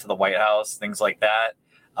fence to the White House, things like that.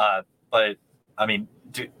 But I mean,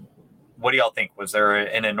 what do y'all think? Was there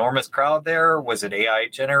an enormous crowd there? Was it AI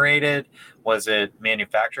generated? Was it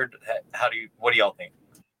manufactured? What do y'all think?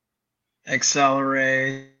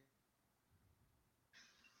 Accelerate.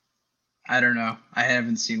 I don't know. I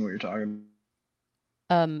haven't seen what you're talking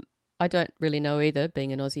about. I don't really know either,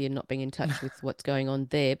 being an Aussie and not being in touch with what's going on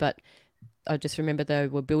there. But I just remember they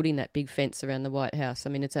were building that big fence around the White House. I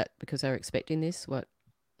mean, is that because they were expecting this? What?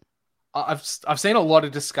 I've seen a lot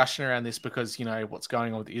of discussion around this because, you know, what's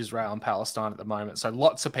going on with Israel and Palestine at the moment. So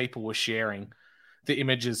lots of people were sharing the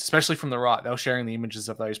images, especially from the right. They were sharing the images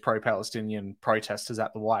of those pro-Palestinian protesters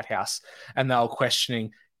at the White House, and they were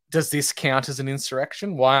questioning, does this count as an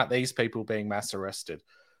insurrection? Why aren't these people being mass arrested?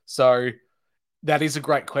 So that is a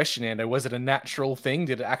great question, Ando. Was it a natural thing?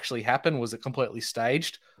 Did it actually happen? Was it completely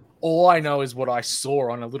staged? All I know is what I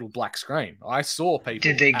saw on a little black screen. I saw people.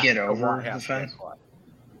 Did they get over the fence?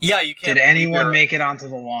 Yeah, you can't. Did anyone make it onto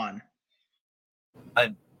the lawn?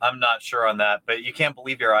 I'm not sure on that, but you can't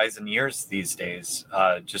believe your eyes and ears these days,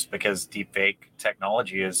 just because deepfake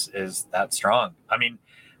technology is that strong. I mean,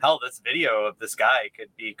 hell, this video of this guy could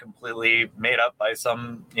be completely made up by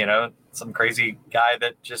some crazy guy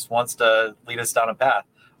that just wants to lead us down a path,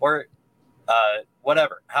 or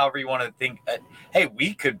whatever. However you want to think. Hey,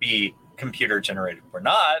 we could be computer generated. We're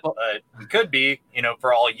not, but we could be.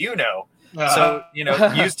 For all you know. So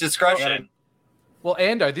use discretion. Well,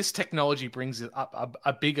 Ando, this technology brings up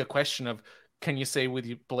a bigger question of, can you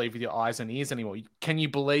believe with your eyes and ears anymore? Can you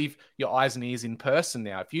believe your eyes and ears in person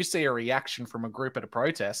now? If you see a reaction from a group at a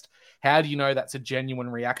protest, how do you know that's a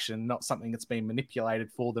genuine reaction, not something that's been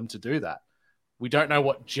manipulated for them to do that? We don't know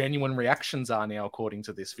what genuine reactions are now, according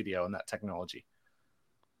to this video and that technology.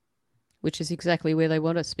 Which is exactly where they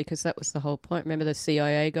want us, because that was the whole point. Remember the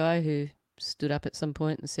CIA guy who stood up at some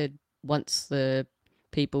point and said, once the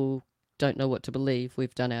people don't know what to believe,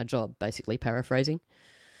 we've done our job, basically paraphrasing.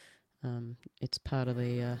 It's part of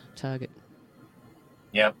the target.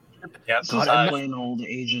 Yep. This is plain old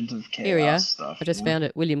agent of chaos stuff. I just found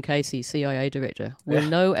it. William Casey, CIA director. We'll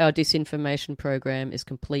know our disinformation program is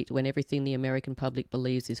complete when everything the American public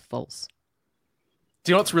believes is false.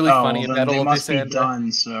 Do you know what's really funny about all of this? They must be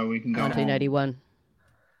done, so we can go 1981. Home.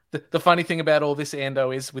 The funny thing about all this,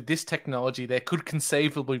 Ando, is with this technology, there could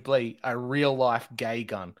conceivably be a real-life gay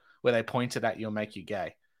gun where they point it at you and make you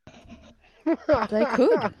gay. They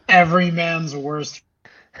could. Every man's worst.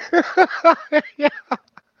 Yeah.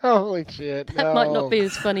 Holy shit. That might not be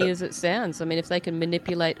as funny as it sounds. I mean, if they can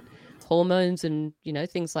manipulate hormones and,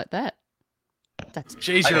 things like that.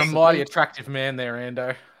 Jeez, you're a mighty attractive man there,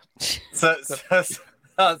 Ando.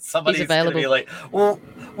 Somebody's going to be like, well,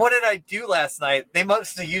 what did I do last night? They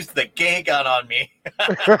must have used the gay gun on me.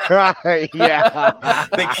 Yeah.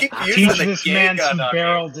 They keep using Teach the this gay man gun some on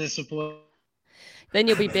barrel me. discipline. Then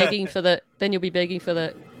you'll be begging for the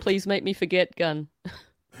please make me forget gun.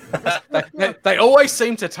 They always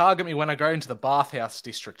seem to target me when I go into the bathhouse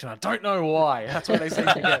district, and I don't know why. That's where they seem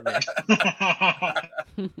to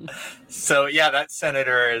get me. So yeah, that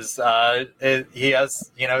senator is he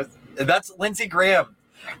has that's Lindsey Graham.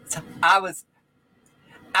 So I was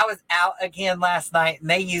out again last night, and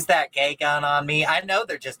they used that gay gun on me. I know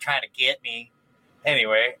they're just trying to get me.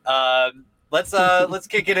 Anyway, let's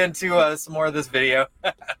kick it into some more of this video.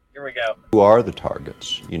 Here we go. Who are the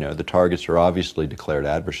targets? The targets are obviously declared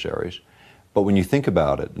adversaries. But when you think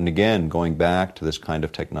about it, and again, going back to this kind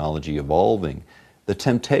of technology evolving, the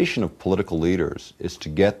temptation of political leaders is to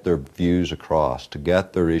get their views across, to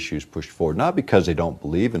get their issues pushed forward, not because they don't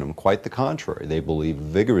believe in them, quite the contrary. They believe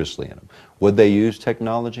vigorously in them. Would they use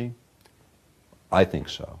technology? I think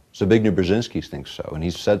so. Zbigniew Brzezinski thinks so, and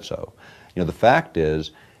he's said so. The fact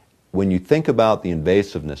is, when you think about the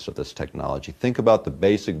invasiveness of this technology, think about the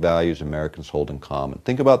basic values Americans hold in common.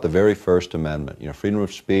 Think about the very First Amendment. Freedom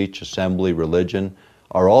of speech, assembly, religion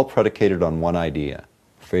are all predicated on one idea: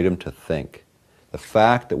 freedom to think. The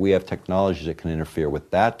fact that we have technologies that can interfere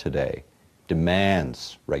with that today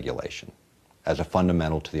demands regulation as a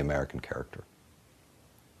fundamental to the American character.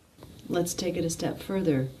 Let's take it a step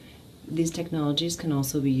further. These technologies can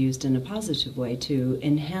also be used in a positive way to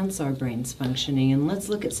enhance our brain's functioning, and let's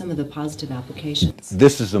look at some of the positive applications.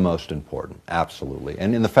 This is the most important, absolutely.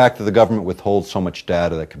 And in the fact that the government withholds so much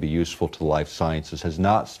data that could be useful to the life sciences has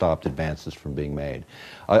not stopped advances from being made.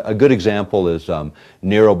 A good example is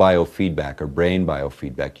neurobiofeedback, or brain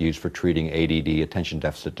biofeedback, used for treating ADD, attention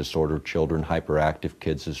deficit disorder children, hyperactive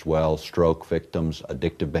kids as well, stroke victims,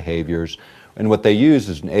 addictive behaviors. And what they use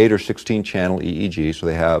is an 8 or 16 channel EEG, so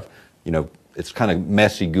they have it's kind of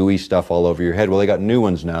messy, gooey stuff all over your head. Well, they got new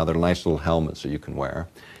ones now. They're nice little helmets that you can wear.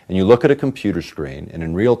 And you look at a computer screen, and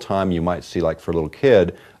in real time you might see, like for a little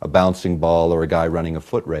kid, a bouncing ball or a guy running a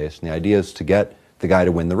foot race. And the idea is to get the guy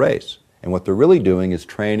to win the race. And what they're really doing is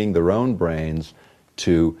training their own brains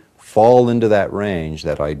to fall into that range,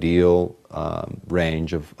 that ideal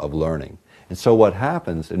range of learning. And so what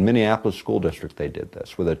happens, in Minneapolis School District they did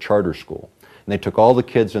this with a charter school. And they took all the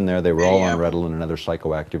kids in there, they were all on Ritalin and other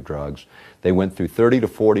psychoactive drugs. They went through 30 to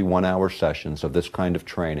 40 one-hour sessions of this kind of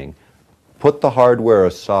training, put the hardware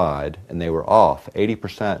aside, and they were off.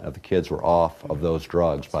 80% of the kids were off of those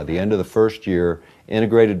drugs. By the end of the first year,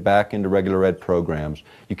 integrated back into regular ed programs.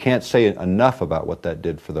 You can't say enough about what that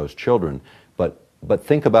did for those children, but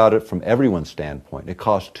think about it from everyone's standpoint. It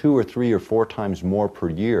costs 2 or 3 or 4 times more per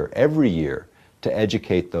year, every year, to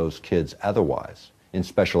educate those kids otherwise in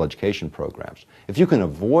special education programs. If you can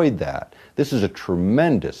avoid that, this is a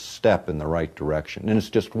tremendous step in the right direction, and it's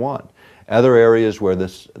just one. Other areas where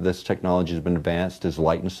this technology has been advanced is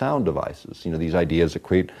light and sound devices. You know, these ideas that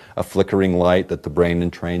create a flickering light that the brain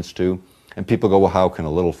entrains to. And people go, well, how can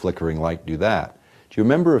a little flickering light do that? Do you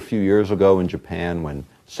remember a few years ago in Japan when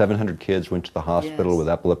 700 kids went to the hospital with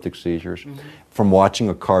epileptic seizures from watching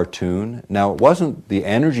a cartoon? Now, it wasn't the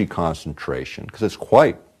energy concentration, because it's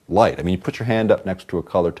quite light. I mean, you put your hand up next to a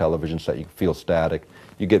color television set, you can feel static.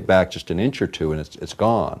 You get back just an inch or two and it's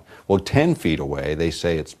gone. Well, 10 feet away, they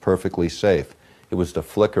say it's perfectly safe. It was the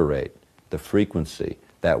flicker rate, the frequency,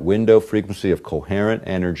 that window frequency of coherent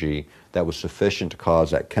energy that was sufficient to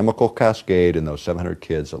cause that chemical cascade in those 700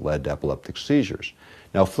 kids that led to epileptic seizures.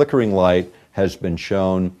 Now, flickering light has been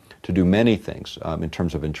shown to do many things in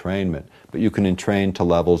terms of entrainment, but you can entrain to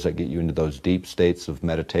levels that get you into those deep states of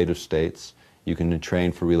meditative states. You can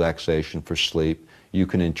entrain for relaxation, for sleep. You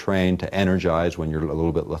can entrain to energize when you're a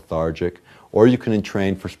little bit lethargic, or you can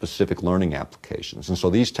entrain for specific learning applications. And so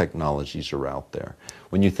these technologies are out there.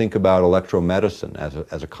 When you think about electromedicine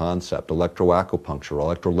as a concept, electroacupuncture,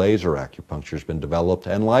 electrolaser acupuncture has been developed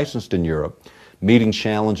and licensed in Europe, meeting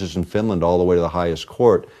challenges in Finland all the way to the highest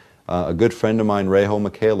court. A good friend of mine, Reiho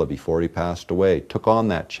Michaela, before he passed away, took on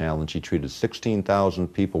that challenge. He treated 16,000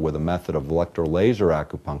 people with a method of electrolaser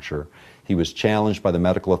acupuncture. He was challenged by the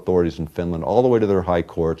medical authorities in Finland all the way to their high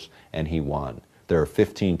courts, and he won. There are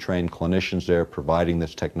 15 trained clinicians there providing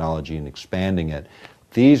this technology and expanding it.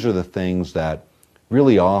 These are the things that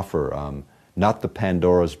really offer not the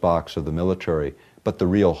Pandora's box of the military, but the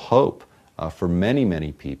real hope for many,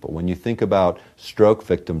 many people. When you think about stroke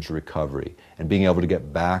victims' recovery and being able to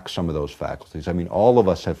get back some of those faculties, I mean, all of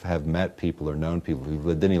us have met people or known people who've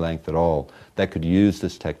lived any length at all that could use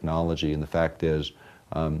this technology, and the fact is,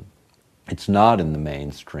 it's not in the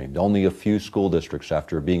mainstream. Only a few school districts,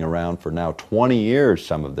 after being around for now 20 years,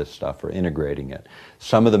 some of this stuff are integrating it.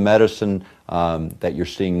 Some of the medicine that you're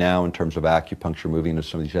seeing now in terms of acupuncture moving into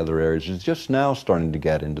some of these other areas is just now starting to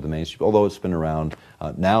get into the mainstream, although it's been around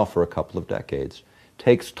now for a couple of decades.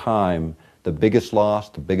 Takes time. The biggest loss,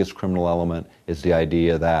 the biggest criminal element is the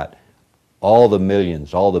idea that all the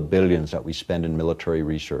millions, all the billions that we spend in military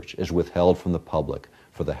research is withheld from the public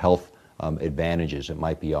for the health advantages that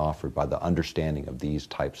might be offered by the understanding of these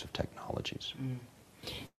types of technologies.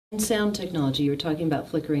 In sound technology, you were talking about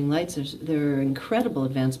flickering lights. There are incredible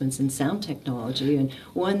advancements in sound technology, and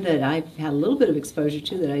one that I've had a little bit of exposure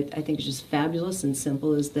to that I think is just fabulous and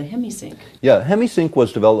simple is the HemiSync. Yeah, HemiSync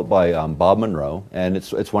was developed by Bob Monroe, and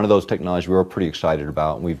it's one of those technologies we were pretty excited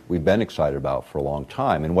about, and we've been excited about for a long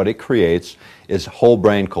time. And what it creates is whole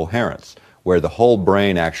brain coherence, where the whole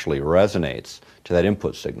brain actually resonates to that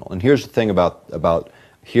input signal. And here's the thing about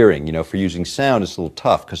hearing, you know, for using sound, it's a little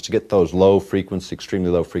tough, because to get those low frequency, extremely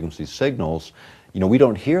low frequency signals, you know, we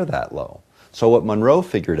don't hear that low. So what Monroe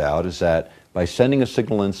figured out is that by sending a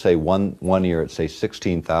signal in, say, one ear at, say,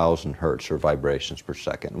 16,000 hertz or vibrations per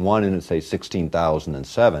second, one in at, say,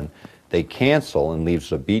 16,007, they cancel and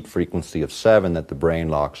leaves a beat frequency of 7 that the brain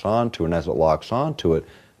locks onto, and as it locks onto it,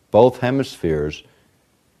 both hemispheres'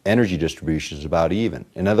 energy distribution is about even.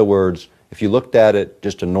 In other words, if you looked at it,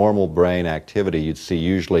 just a normal brain activity, you'd see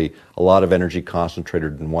usually a lot of energy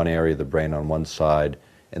concentrated in one area of the brain on one side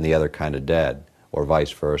and the other kind of dead, or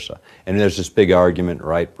vice versa. And there's this big argument,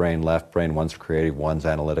 right brain, left brain, one's creative, one's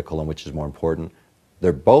analytical, and which is more important.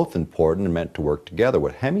 They're both important and meant to work together.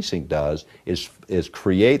 What HemiSync does is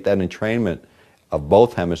create that entrainment of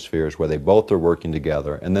both hemispheres where they both are working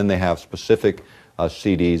together, and then they have specific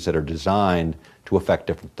CDs that are designed to affect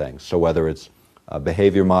different things. So whether it's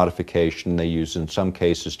behavior modification, they use in some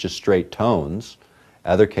cases just straight tones.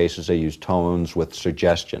 Other cases they use tones with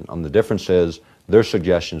suggestion. The difference is their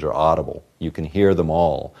suggestions are audible. You can hear them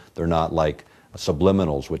all. They're not like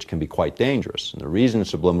subliminals, which can be quite dangerous. And the reason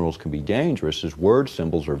subliminals can be dangerous is word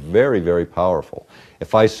symbols are very, very powerful.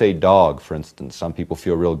 If I say dog, for instance, some people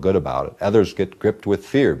feel real good about it. Others get gripped with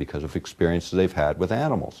fear because of experiences they've had with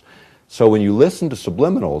animals. So when you listen to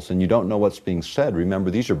subliminals and you don't know what's being said,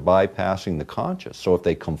 remember these are bypassing the conscious. So if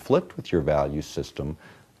they conflict with your value system,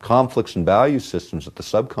 conflicts in value systems at the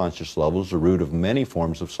subconscious level is the root of many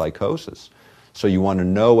forms of psychosis. So you want to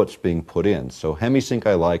know what's being put in. So Hemisync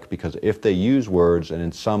I like because if they use words, and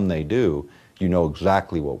in some they do, you know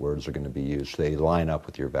exactly what words are going to be used. They line up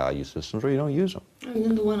with your value systems or you don't use them. And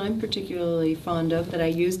then the one I'm particularly fond of that I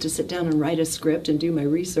use to sit down and write a script and do my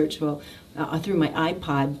research through my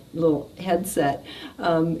iPod little headset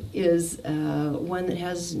is one that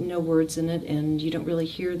has no words in it and you don't really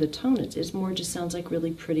hear the tone. It's more just sounds like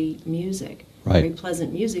really pretty music. Right. Very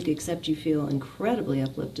pleasant music, except you feel incredibly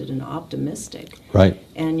uplifted and optimistic. Right.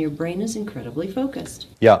 And your brain is incredibly focused.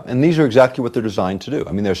 Yeah, and these are exactly what they're designed to do.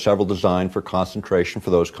 I mean, there's several designed for concentration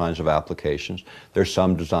for those kinds of applications. There's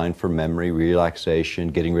some designed for memory, relaxation,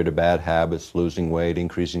 getting rid of bad habits, losing weight,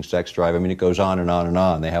 increasing sex drive. I mean, it goes on and on and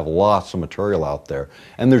on. They have lots of material out there,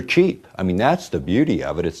 and they're cheap. I mean, that's the beauty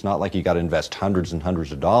of it. It's not like you got to invest hundreds and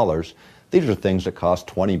hundreds of dollars. These are things that cost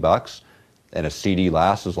 $20. And a CD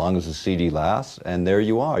lasts as long as the CD lasts, and there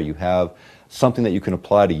you are. You have something that you can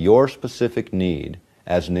apply to your specific need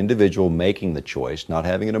as an individual making the choice, not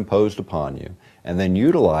having it imposed upon you, and then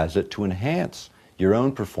utilize it to enhance your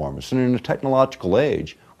own performance. And in a technological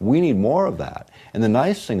age, we need more of that. And the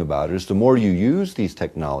nice thing about it is the more you use these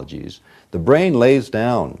technologies, the brain lays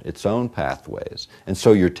down its own pathways. And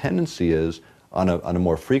so your tendency is, on a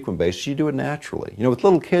more frequent basis, you do it naturally. You know, with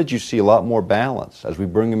little kids, you see a lot more balance. As we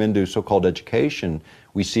bring them into so-called education,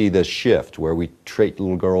 we see this shift where we treat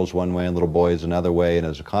little girls one way and little boys another way, and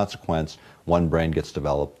as a consequence, one brain gets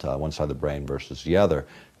developed, one side of the brain versus the other.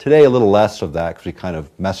 Today, a little less of that because we kind of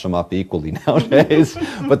mess them up equally nowadays.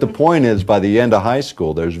 But the point is, by the end of high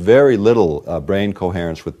school, there's very little brain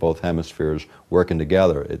coherence with both hemispheres working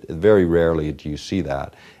together. Very rarely do you see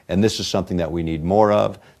that. And this is something that we need more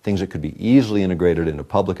of, things that could be easily integrated into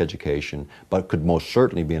public education, but could most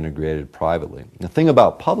certainly be integrated privately. The thing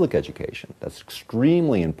about public education that's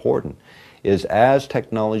extremely important is as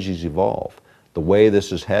technologies evolve, the way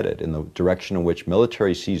this is headed in the direction in which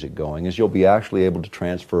military sees it going is you'll be actually able to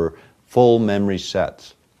transfer full memory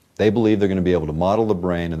sets. They believe they're going to be able to model the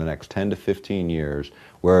brain in the next 10 to 15 years,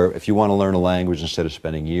 where if you want to learn a language, instead of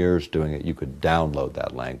spending years doing it, you could download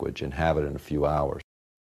that language and have it in a few hours.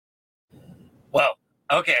 Well,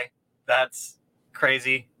 okay, that's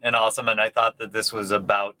crazy and awesome, and I thought that this was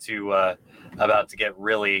about to get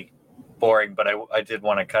really boring, but I did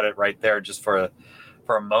want to cut it right there just for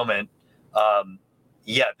a moment.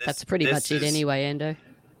 That's pretty much it anyway, Ando.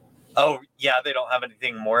 Oh yeah, they don't have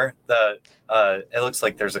anything more. It looks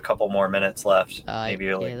like there's a couple more minutes left. Maybe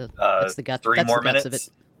that's the guts. 3 That's more the guts minutes. Of it.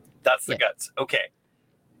 That's the guts. Okay.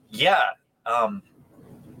 Yeah.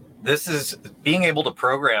 This is being able to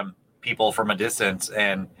program people from a distance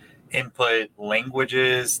and input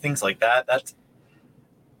languages, things like that.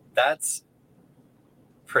 That's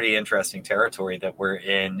pretty interesting territory that we're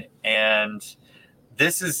in, and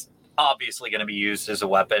this is obviously going to be used as a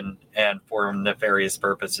weapon and for nefarious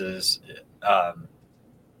purposes.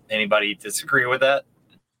 Anybody disagree with that?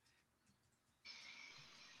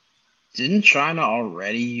 Didn't China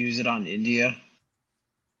already use it on India?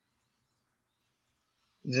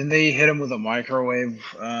 Didn't they hit him with a microwave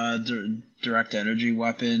direct energy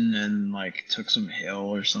weapon and like took some hail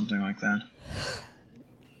or something like that?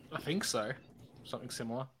 I think so. Something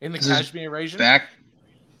similar. In the Kashmir region?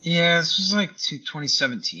 Yeah, this was like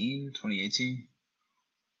 2017, 2018.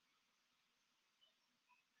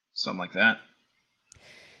 Something like that.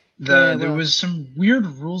 There was some weird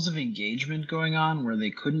rules of engagement going on where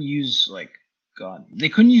they couldn't use they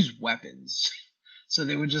couldn't use weapons. So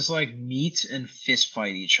they would just like meet and fist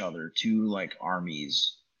fight each other, two like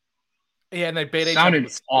armies. Yeah, and they beat each other.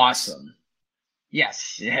 Sounded awesome.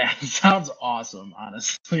 Yes, yeah, it sounds awesome,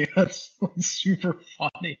 honestly. That's super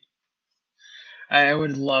funny. I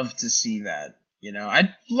would love to see that. You know,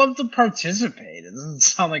 I'd love to participate. It doesn't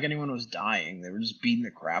sound like anyone was dying. They were just beating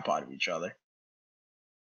the crap out of each other.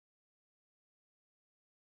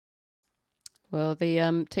 Well,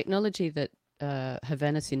 the technology that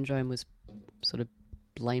Havana syndrome was sort of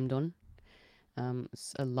blamed on,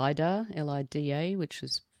 it's a LIDAR, LIDA, which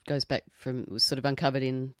goes back was sort of uncovered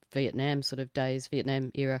in Vietnam sort of days,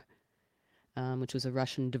 Vietnam era, which was a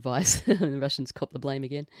Russian device. The Russians cop the blame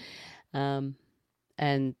again.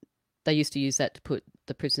 And they used to use that to put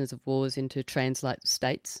the prisoners of wars into translate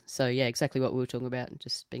states. So yeah, exactly what we were talking about,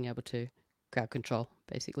 just being able to crowd control,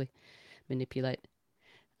 basically, manipulate,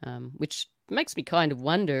 which makes me kind of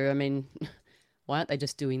wonder. I mean, why aren't they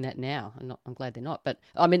just doing that now? I'm glad they're not. But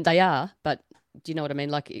I mean, they are. But do you know what I mean?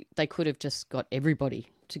 Like, they could have just got everybody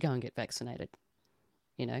to go and get vaccinated,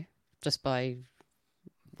 just by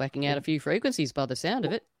whacking out a few frequencies by the sound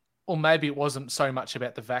of it. Or maybe it wasn't so much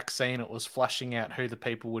about the vaccine, it was fleshing out who the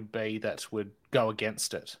people would be that would go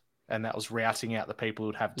against it. And that was routing out the people who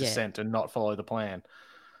would have dissent and not follow the plan.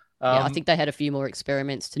 I think they had a few more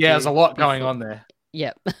experiments to do. Yeah, there's a lot going on there.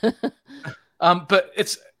 Yeah. But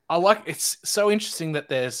it's so interesting that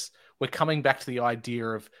we're coming back to the idea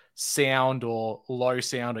of sound or low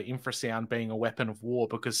sound or infrasound being a weapon of war,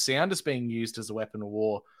 because sound is being used as a weapon of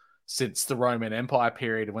war since the Roman Empire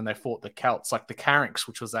period when they fought the Celts, like the Carynx,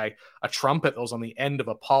 which was a trumpet that was on the end of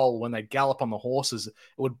a pole. When they gallop on the horses, it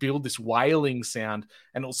would build this wailing sound,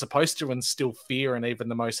 and it was supposed to instill fear in even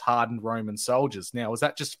the most hardened Roman soldiers. Now, was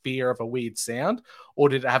that just fear of a weird sound, or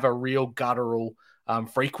did it have a real guttural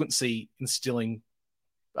frequency instilling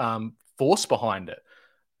force behind it?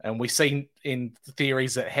 And we see in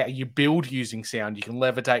theories that how you build using sound, you can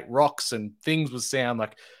levitate rocks and things with sound.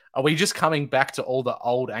 Like, are we just coming back to all the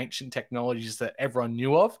old ancient technologies that everyone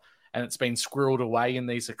knew of, and it's been squirreled away in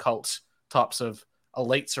these occult types of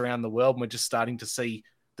elites around the world, and we're just starting to see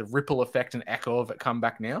the ripple effect and echo of it come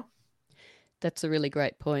back now? That's a really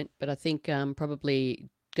great point, but I think probably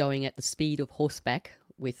going at the speed of horseback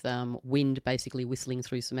with wind basically whistling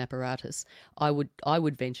through some apparatus, I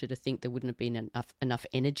would venture to think there wouldn't have been enough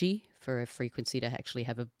energy for a frequency to actually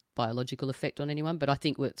have a biological effect on anyone. But I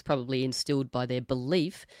think it's probably instilled by their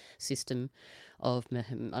belief system of, I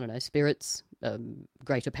don't know, spirits,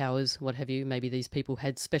 greater powers, what have you. Maybe these people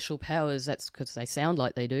had special powers. That's because they sound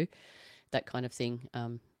like they do, that kind of thing,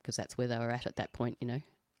 because that's where they were at that point,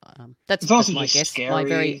 That's just my guess, scary. My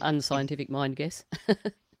very unscientific mind guess.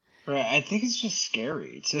 Right, I think it's just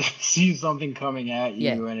scary to see something coming at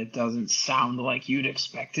you and it doesn't sound like you'd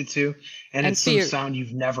expect it to, and it's some sound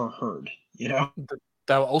you've never heard,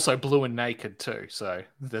 They were also blue and naked too, so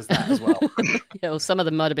there's that as well. Well, some of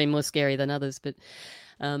them might have been more scary than others, but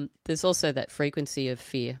there's also that frequency of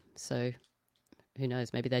fear. So who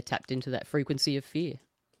knows? Maybe they tapped into that frequency of fear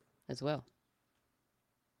as well.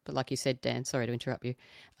 But like you said, Dan, sorry to interrupt you.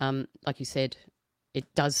 Like you said, it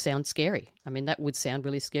does sound scary. I mean, that would sound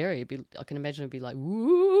really scary. I can imagine it'd be like,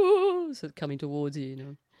 woo, so coming towards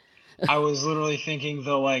you, I was literally thinking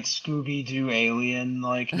the Scooby-Doo alien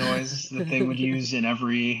noise that they would use in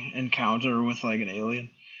every encounter with an alien.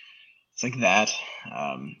 It's like that.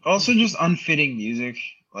 Also just unfitting music.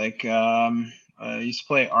 I used to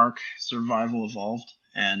play Ark Survival Evolved,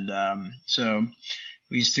 and so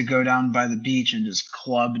we used to go down by the beach and just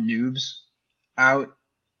club noobs out.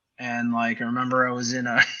 And I remember I was in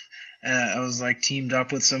I was teamed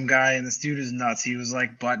up with some guy, and this dude is nuts. He was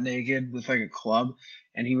butt naked with a club,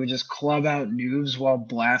 and he would just club out noobs while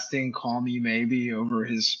blasting Call Me Maybe over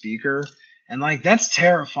his speaker. And that's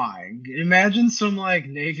terrifying. Imagine some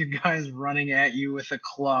naked guys running at you with a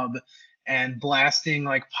club and blasting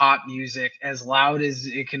pop music as loud as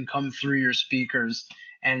it can come through your speakers,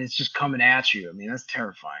 and it's just coming at you. I mean, that's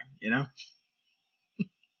terrifying,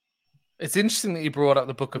 It's interesting that you brought up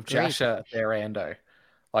the Book of Jasher there, Ando.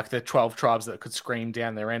 The 12 tribes that could scream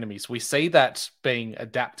down their enemies. We see that being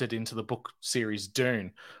adapted into the book series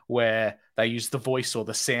Dune, where they use the voice or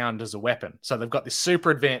the sound as a weapon. So they've got this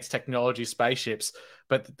super advanced technology spaceships,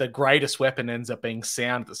 but the greatest weapon ends up being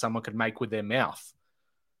sound that someone could make with their mouth.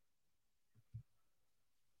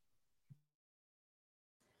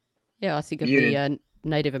 Yeah, I think of the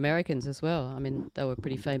Native Americans as well. I mean, they were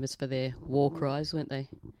pretty famous for their war cries, weren't they?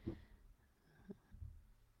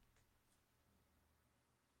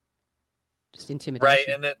 Just intimidation. Right,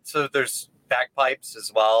 and so there's bagpipes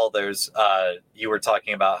as well. There's you were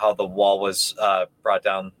talking about how the wall was brought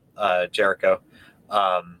down, Jericho.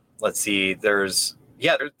 Let's see, there's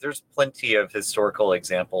plenty of historical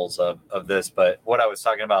examples of this, but what I was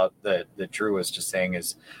talking about that Drew was just saying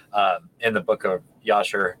is in the book of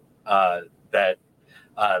Yasher that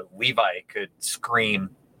Levi could scream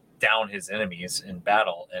down his enemies in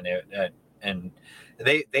battle, and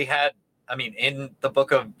they had. I mean, in the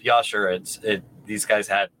book of Yasher, these guys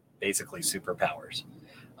had basically superpowers.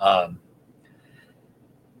 I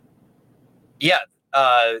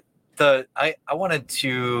wanted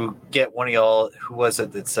to get one of y'all. Who was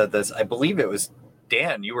it that said this? I believe it was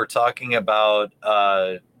Dan. You were talking about.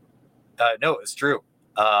 No, it was Drew.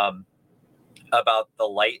 About the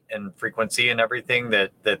light and frequency and everything.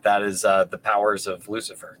 That is the powers of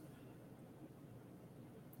Lucifer.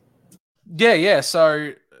 Yeah.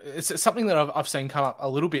 So. It's something that I've seen come up a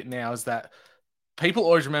little bit now, is that people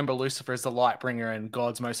always remember Lucifer as the light bringer and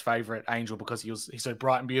God's most favorite angel because he's so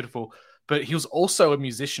bright and beautiful, but he was also a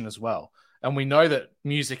musician as well. And we know that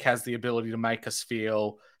music has the ability to make us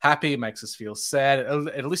feel happy, makes us feel sad.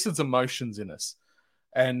 It elicits emotions in us.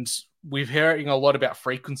 And we're hearing a lot about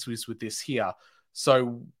frequencies with this here.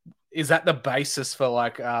 So is that the basis for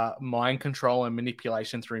like mind control and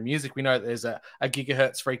manipulation through music? We know that there's a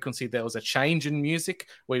gigahertz frequency. There was a change in music.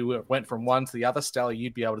 We went from one to the other. Stella,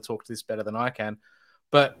 you'd be able to talk to this better than I can.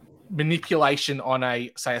 But manipulation on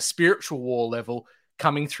a spiritual war level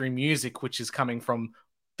coming through music, which is coming from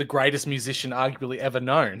the greatest musician arguably ever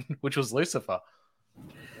known, which was Lucifer.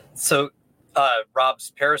 So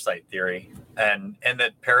Rob's parasite theory, and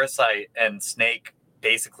that parasite and snake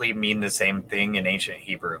basically mean the same thing in ancient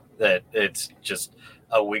Hebrew, that it's just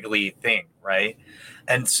a wiggly thing, right?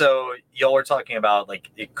 And so y'all were talking about like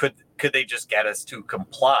could they just get us to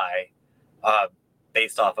comply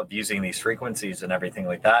based off of using these frequencies and everything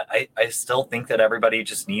like that? I still think that everybody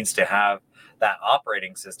just needs to have that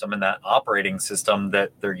operating system, and that operating system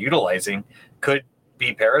that they're utilizing could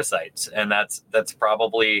be parasites, and that's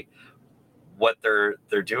probably what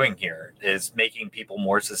they're doing here, is making people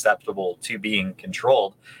more susceptible to being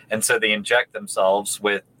controlled. And so they inject themselves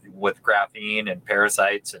with graphene and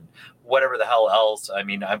parasites and whatever the hell else. I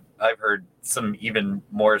mean, I've heard some even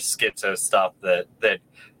more schizo stuff that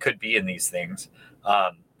could be in these things,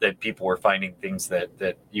 that people were finding things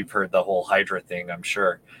that you've heard the whole Hydra thing, I'm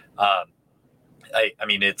sure. I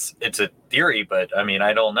mean, it's a theory, but I mean,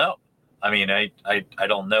 I don't know. I mean, I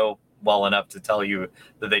don't know well enough to tell you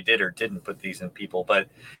that they did or didn't put these in people, but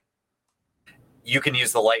you can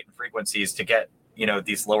use the light and frequencies to get,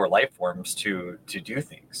 these lower life forms to do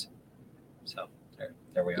things. So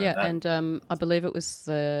there we are. Yeah, and I believe it was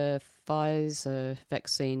the Pfizer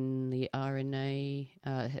vaccine, the RNA,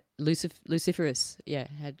 luciferase. Yeah,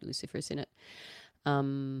 it had luciferase in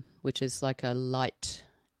it, which is like a light.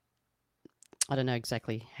 I don't know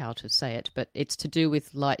exactly how to say it, but it's to do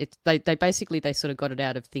with light. They basically sort of got it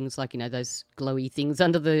out of things like, those glowy things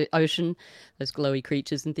under the ocean, those glowy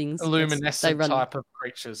creatures and things. Luminescent type of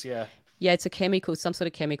creatures, yeah. Yeah, it's a chemical, some sort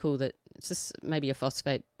of chemical that it's just maybe a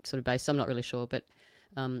phosphate sort of base. I'm not really sure, but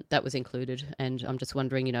that was included. And I'm just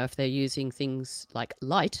wondering, if they're using things like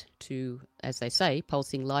light to, as they say,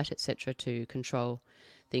 pulsing light, etc., to control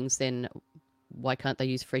things, then why can't they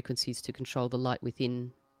use frequencies to control the light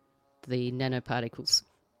within the nanoparticles?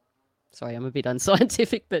 Sorry, I'm a bit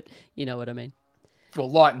unscientific, but you know what I mean. Well,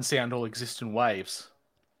 light and sound all exist in waves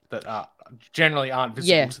that generally aren't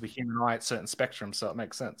visible to the human eye at certain spectrums, so it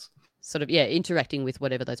makes sense. Sort of, interacting with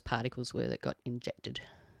whatever those particles were that got injected.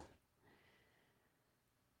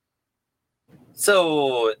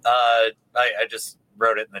 So I just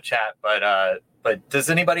wrote it in the chat, but does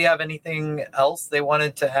anybody have anything else they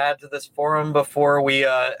wanted to add to this forum before we,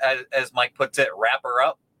 as Mike puts it, wrap her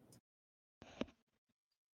up?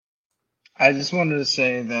 I just wanted to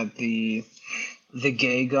say that the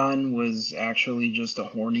gay gun was actually just a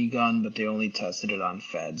horny gun, but they only tested it on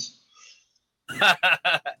feds.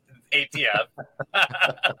 ATF.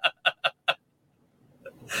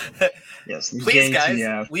 Yes, please, guys,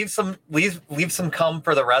 ATF. leave some cum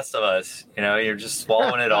for the rest of us. You're just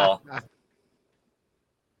swallowing it all.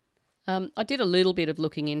 I did a little bit of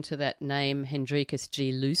looking into that name, Hendrikus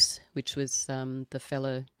G. Luce, which was the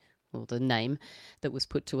fellow, or the name that was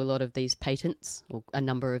put to a lot of these patents, or a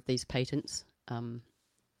number of these patents,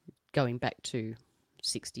 going back to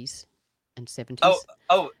 60s and 70s.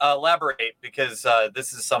 Elaborate, because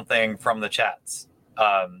this is something from the chats.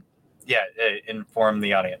 Inform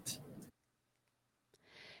the audience.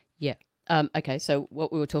 Yeah. Okay, so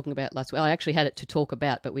what we were talking about last week, I actually had it to talk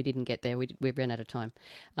about, but we didn't get there. We ran out of time.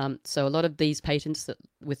 So a lot of these patents that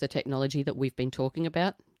with the technology that we've been talking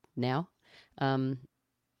about now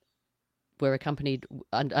were accompanied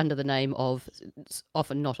under the name of,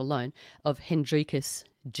 often not alone, of Hendrikus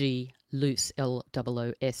G. Luce,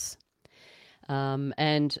 L-O-O-S.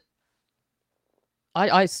 And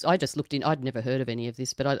I just looked in. I'd never heard of any of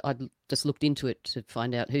this, but I just looked into it to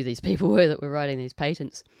find out who these people were that were writing these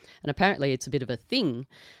patents. And apparently it's a bit of a thing,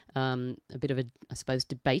 a bit of a, I suppose,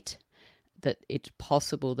 debate that it's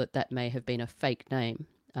possible that may have been a fake name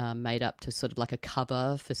made up to sort of like a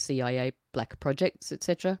cover for CIA black projects,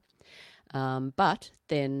 etc. But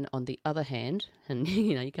then on the other hand, and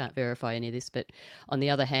you can't verify any of this, but on the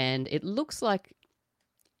other hand, it looks like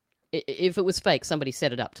if it was fake, somebody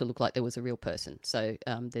set it up to look like there was a real person. So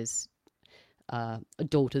there's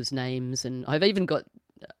daughters' names, and I've even got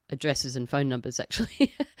addresses and phone numbers,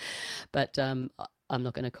 actually. But I'm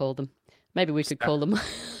not going to call them. Maybe we could call them.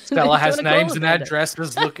 Stella has names and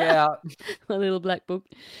addresses. Look out. My little black book.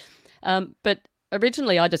 But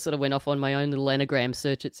originally I just sort of went off on my own little anagram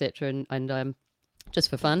search, etc., and just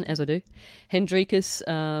for fun, as I do. Hendrikus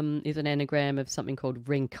is an anagram of something called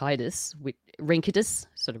Renkitis,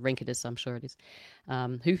 I'm sure it is,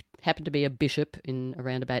 who happened to be a bishop in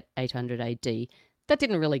around about 800 AD. That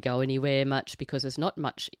didn't really go anywhere much because there's not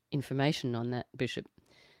much information on that bishop.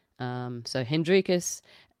 So Hendrikus,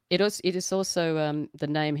 it is also the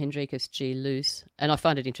name Hendrikus G. Luce, and I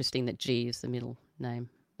find it interesting that G is the middle name,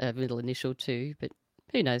 middle initial too, but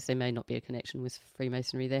who knows, there may not be a connection with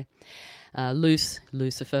Freemasonry there.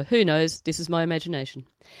 Lucifer, who knows, this is my imagination.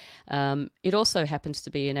 It also happens to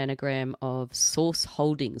be an anagram of Source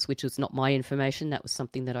Holdings, which was not my information, that was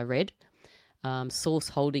something that I read. Source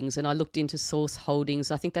Holdings, and I looked into Source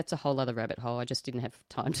Holdings. I think that's a whole other rabbit hole. I just didn't have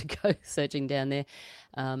time to go searching down there.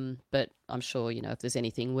 But I'm sure, if there's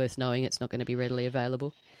anything worth knowing, it's not going to be readily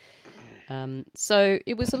available. So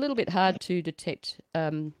it was a little bit hard to detect.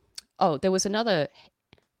 There was another.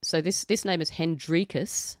 So this name is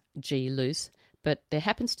Hendrikus G. Luce, but there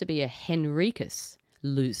happens to be a Henricus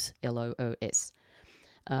Luce, Loos,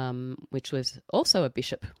 which was also a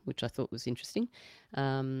bishop, which I thought was interesting.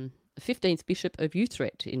 The 15th Bishop of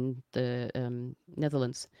Utrecht in the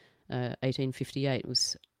Netherlands, 1858,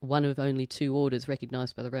 was one of only 2 orders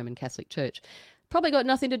recognised by the Roman Catholic Church. Probably got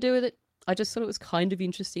nothing to do with it. I just thought it was kind of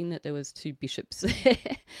interesting that there was 2 bishops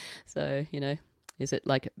there. So,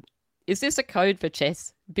 is this a code for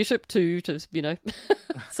chess? Bishop 2 to,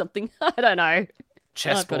 something? I don't know.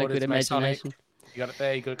 Chessboard, I've got a good imagination. You got it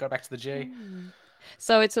there. You got to go back to the G.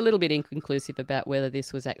 So it's a little bit inconclusive about whether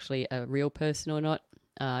this was actually a real person or not.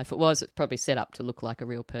 If it was, it's probably set up to look like a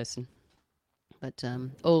real person. But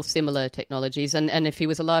all similar technologies. And if he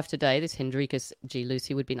was alive today, this Hendrikus G. Luce,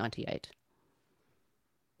 he would be 98.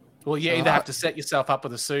 Well, you either have to set yourself up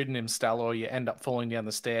with a pseudonym, Stella, or you end up falling down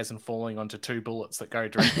the stairs and falling onto 2 bullets that go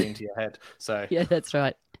directly into your head. So yeah, that's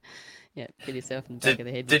right. Yeah, hit yourself in the back of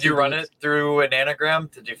the head. Did you run it through an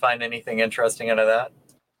anagram? Did you find anything interesting out of that?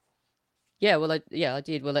 Yeah, I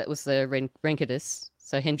did. Well, that was the Renkitis.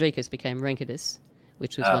 So Hendrikus became Renkitis,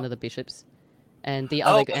 which was one of the bishops. And the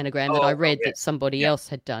other anagram that I read that somebody else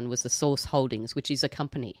had done was the Source Holdings, which is a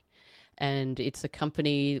company. And it's a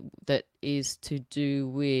company that is to do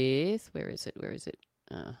with... Where is it?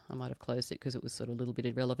 I might have closed it because it was sort of a little bit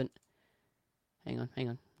irrelevant. Hang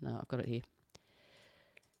on. No, I've got it here.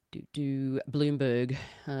 Bloomberg.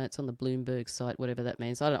 It's on the Bloomberg site, whatever that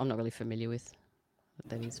means. I'm not really familiar with what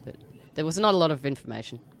that is, but there was not a lot of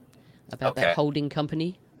information about that holding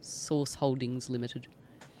company, Source Holdings Limited.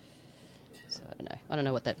 So I don't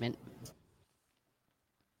know what that meant.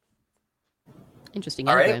 Interesting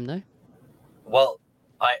anagram, though. Well,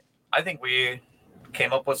 I think we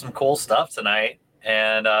came up with some cool stuff tonight,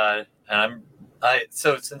 and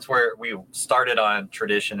so since we started on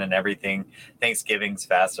tradition and everything, Thanksgiving's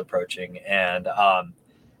fast approaching, and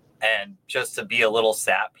just to be a little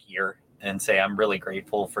sap here and say I'm really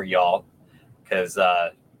grateful for y'all because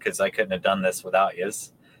I couldn't have done this without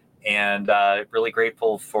yous, and really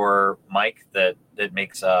grateful for Mike that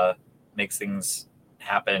makes things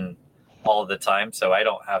happen all the time, so I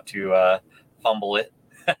don't have to fumble it.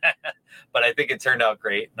 But I think it turned out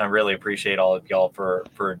great, and I really appreciate all of y'all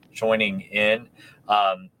for joining in.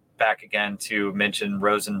 Back again to mention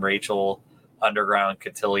Rose and Rachel Underground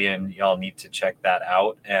Cotillion. Y'all need to check that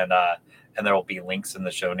out, and there will be links in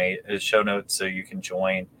the show notes so you can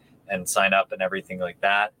join and sign up and everything like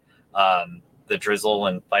that. The Drizzle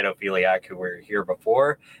and Phytophiliac, who were here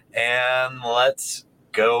before, and let's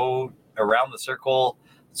go around the circle.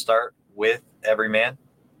 Start with Everyman.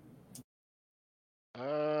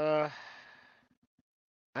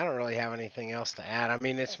 I don't really have anything else to add. I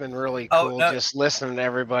mean, it's been really cool just listening to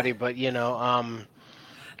everybody, but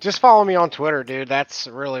just follow me on Twitter, dude. That's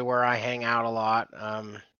really where I hang out a lot.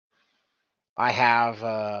 I have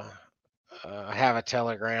a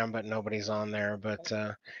Telegram, but nobody's on there. But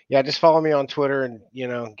yeah, just follow me on Twitter and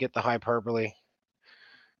get the hyperbole.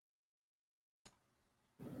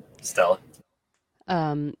 Stella.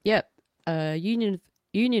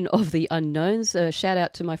 Union of the Unknowns. Shout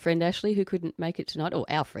out to my friend Ashley, who couldn't make it tonight, or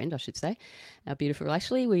our friend, I should say, our beautiful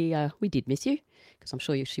Ashley. We did miss you, because I'm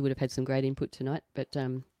sure she would have had some great input tonight, but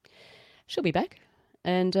she'll be back.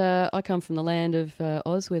 And I come from the land of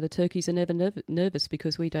Oz, where the turkeys are never nervous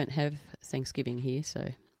because we don't have Thanksgiving here, so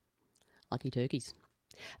lucky turkeys.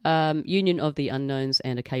 Union of the Unknowns,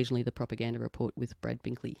 and occasionally the Propaganda Report with Brad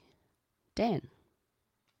Binkley. Dan.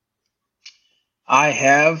 I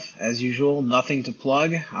have, as usual, nothing to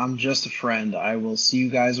plug. I'm just a friend. I will see you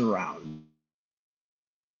guys around.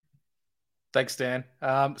 Thanks, Dan.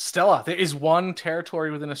 Stella, there is one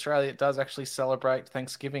territory within Australia that does actually celebrate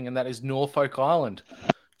Thanksgiving, and that is Norfolk Island,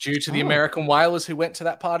 due to the American whalers who went to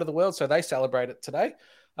that part of the world. So they celebrate it today.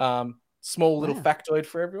 Small little factoid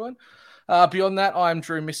for everyone. Beyond that, I'm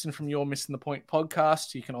Drew Misson from Your Missing the Point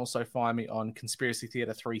podcast. You can also find me on Conspiracy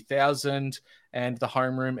Theatre 3000 and the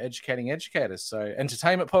Homeroom Educating Educators. So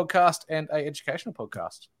entertainment podcast and a educational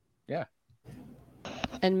podcast. Yeah.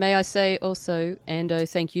 And may I say also, Ando,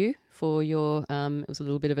 thank you for your, it was a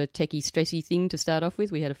little bit of a techie, stressy thing to start off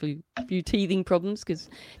with. We had a few teething problems because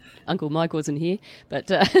Uncle Mike wasn't here, but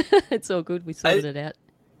it's all good. We sorted it out.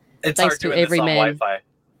 It's thanks hard to doing Everyman. this on Wi-Fi.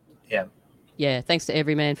 Yeah. Yeah, thanks to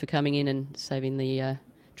Everyman for coming in and saving the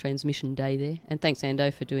transmission day there. And thanks,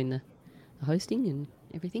 Ando, for doing the hosting and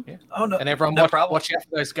everything. Yeah. Oh, no. And everyone, no watch out for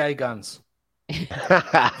those gay guns.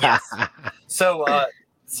 Yes. So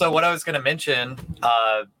what I was going to mention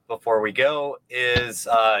before we go is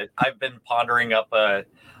I've been pondering up a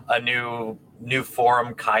new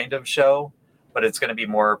forum kind of show, but it's going to be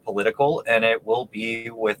more political, and it will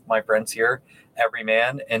be with my friends here,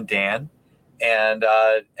 Everyman and Dan, and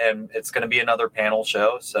it's going to be another panel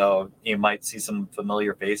show. So you might see some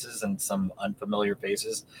familiar faces and some unfamiliar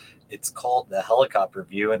faces. It's called The Helicopter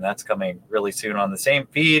View, and that's coming really soon on the same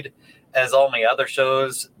feed as all my other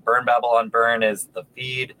shows. Burn Babylon Burn is the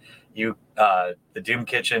feed. The Doom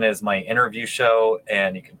Kitchen is my interview show,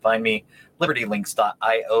 and you can find me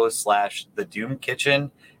libertylinks.io/the Doom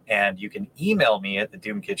Kitchen, and you can email me at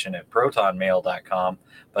thedoomkitchen@protonmail.com.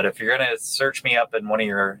 But if you're going to search me up in one of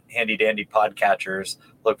your handy dandy podcatchers,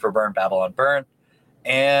 look for Burn Babylon Burn,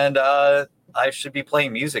 and I should be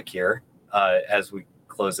playing music here as we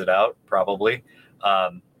close it out, probably.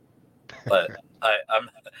 But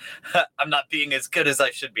I'm not being as good as I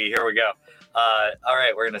should be. Here we go. All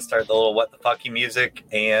right, we're gonna start the little what the fucky music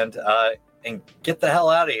and get the hell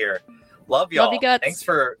out of here. Love y'all. Love you guts.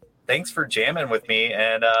 Thanks for jamming with me,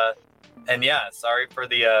 and yeah, sorry for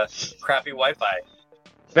the crappy Wi-Fi.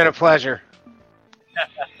 It's been a pleasure.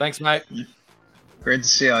 Thanks, mate. Great to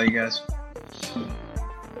see all you guys.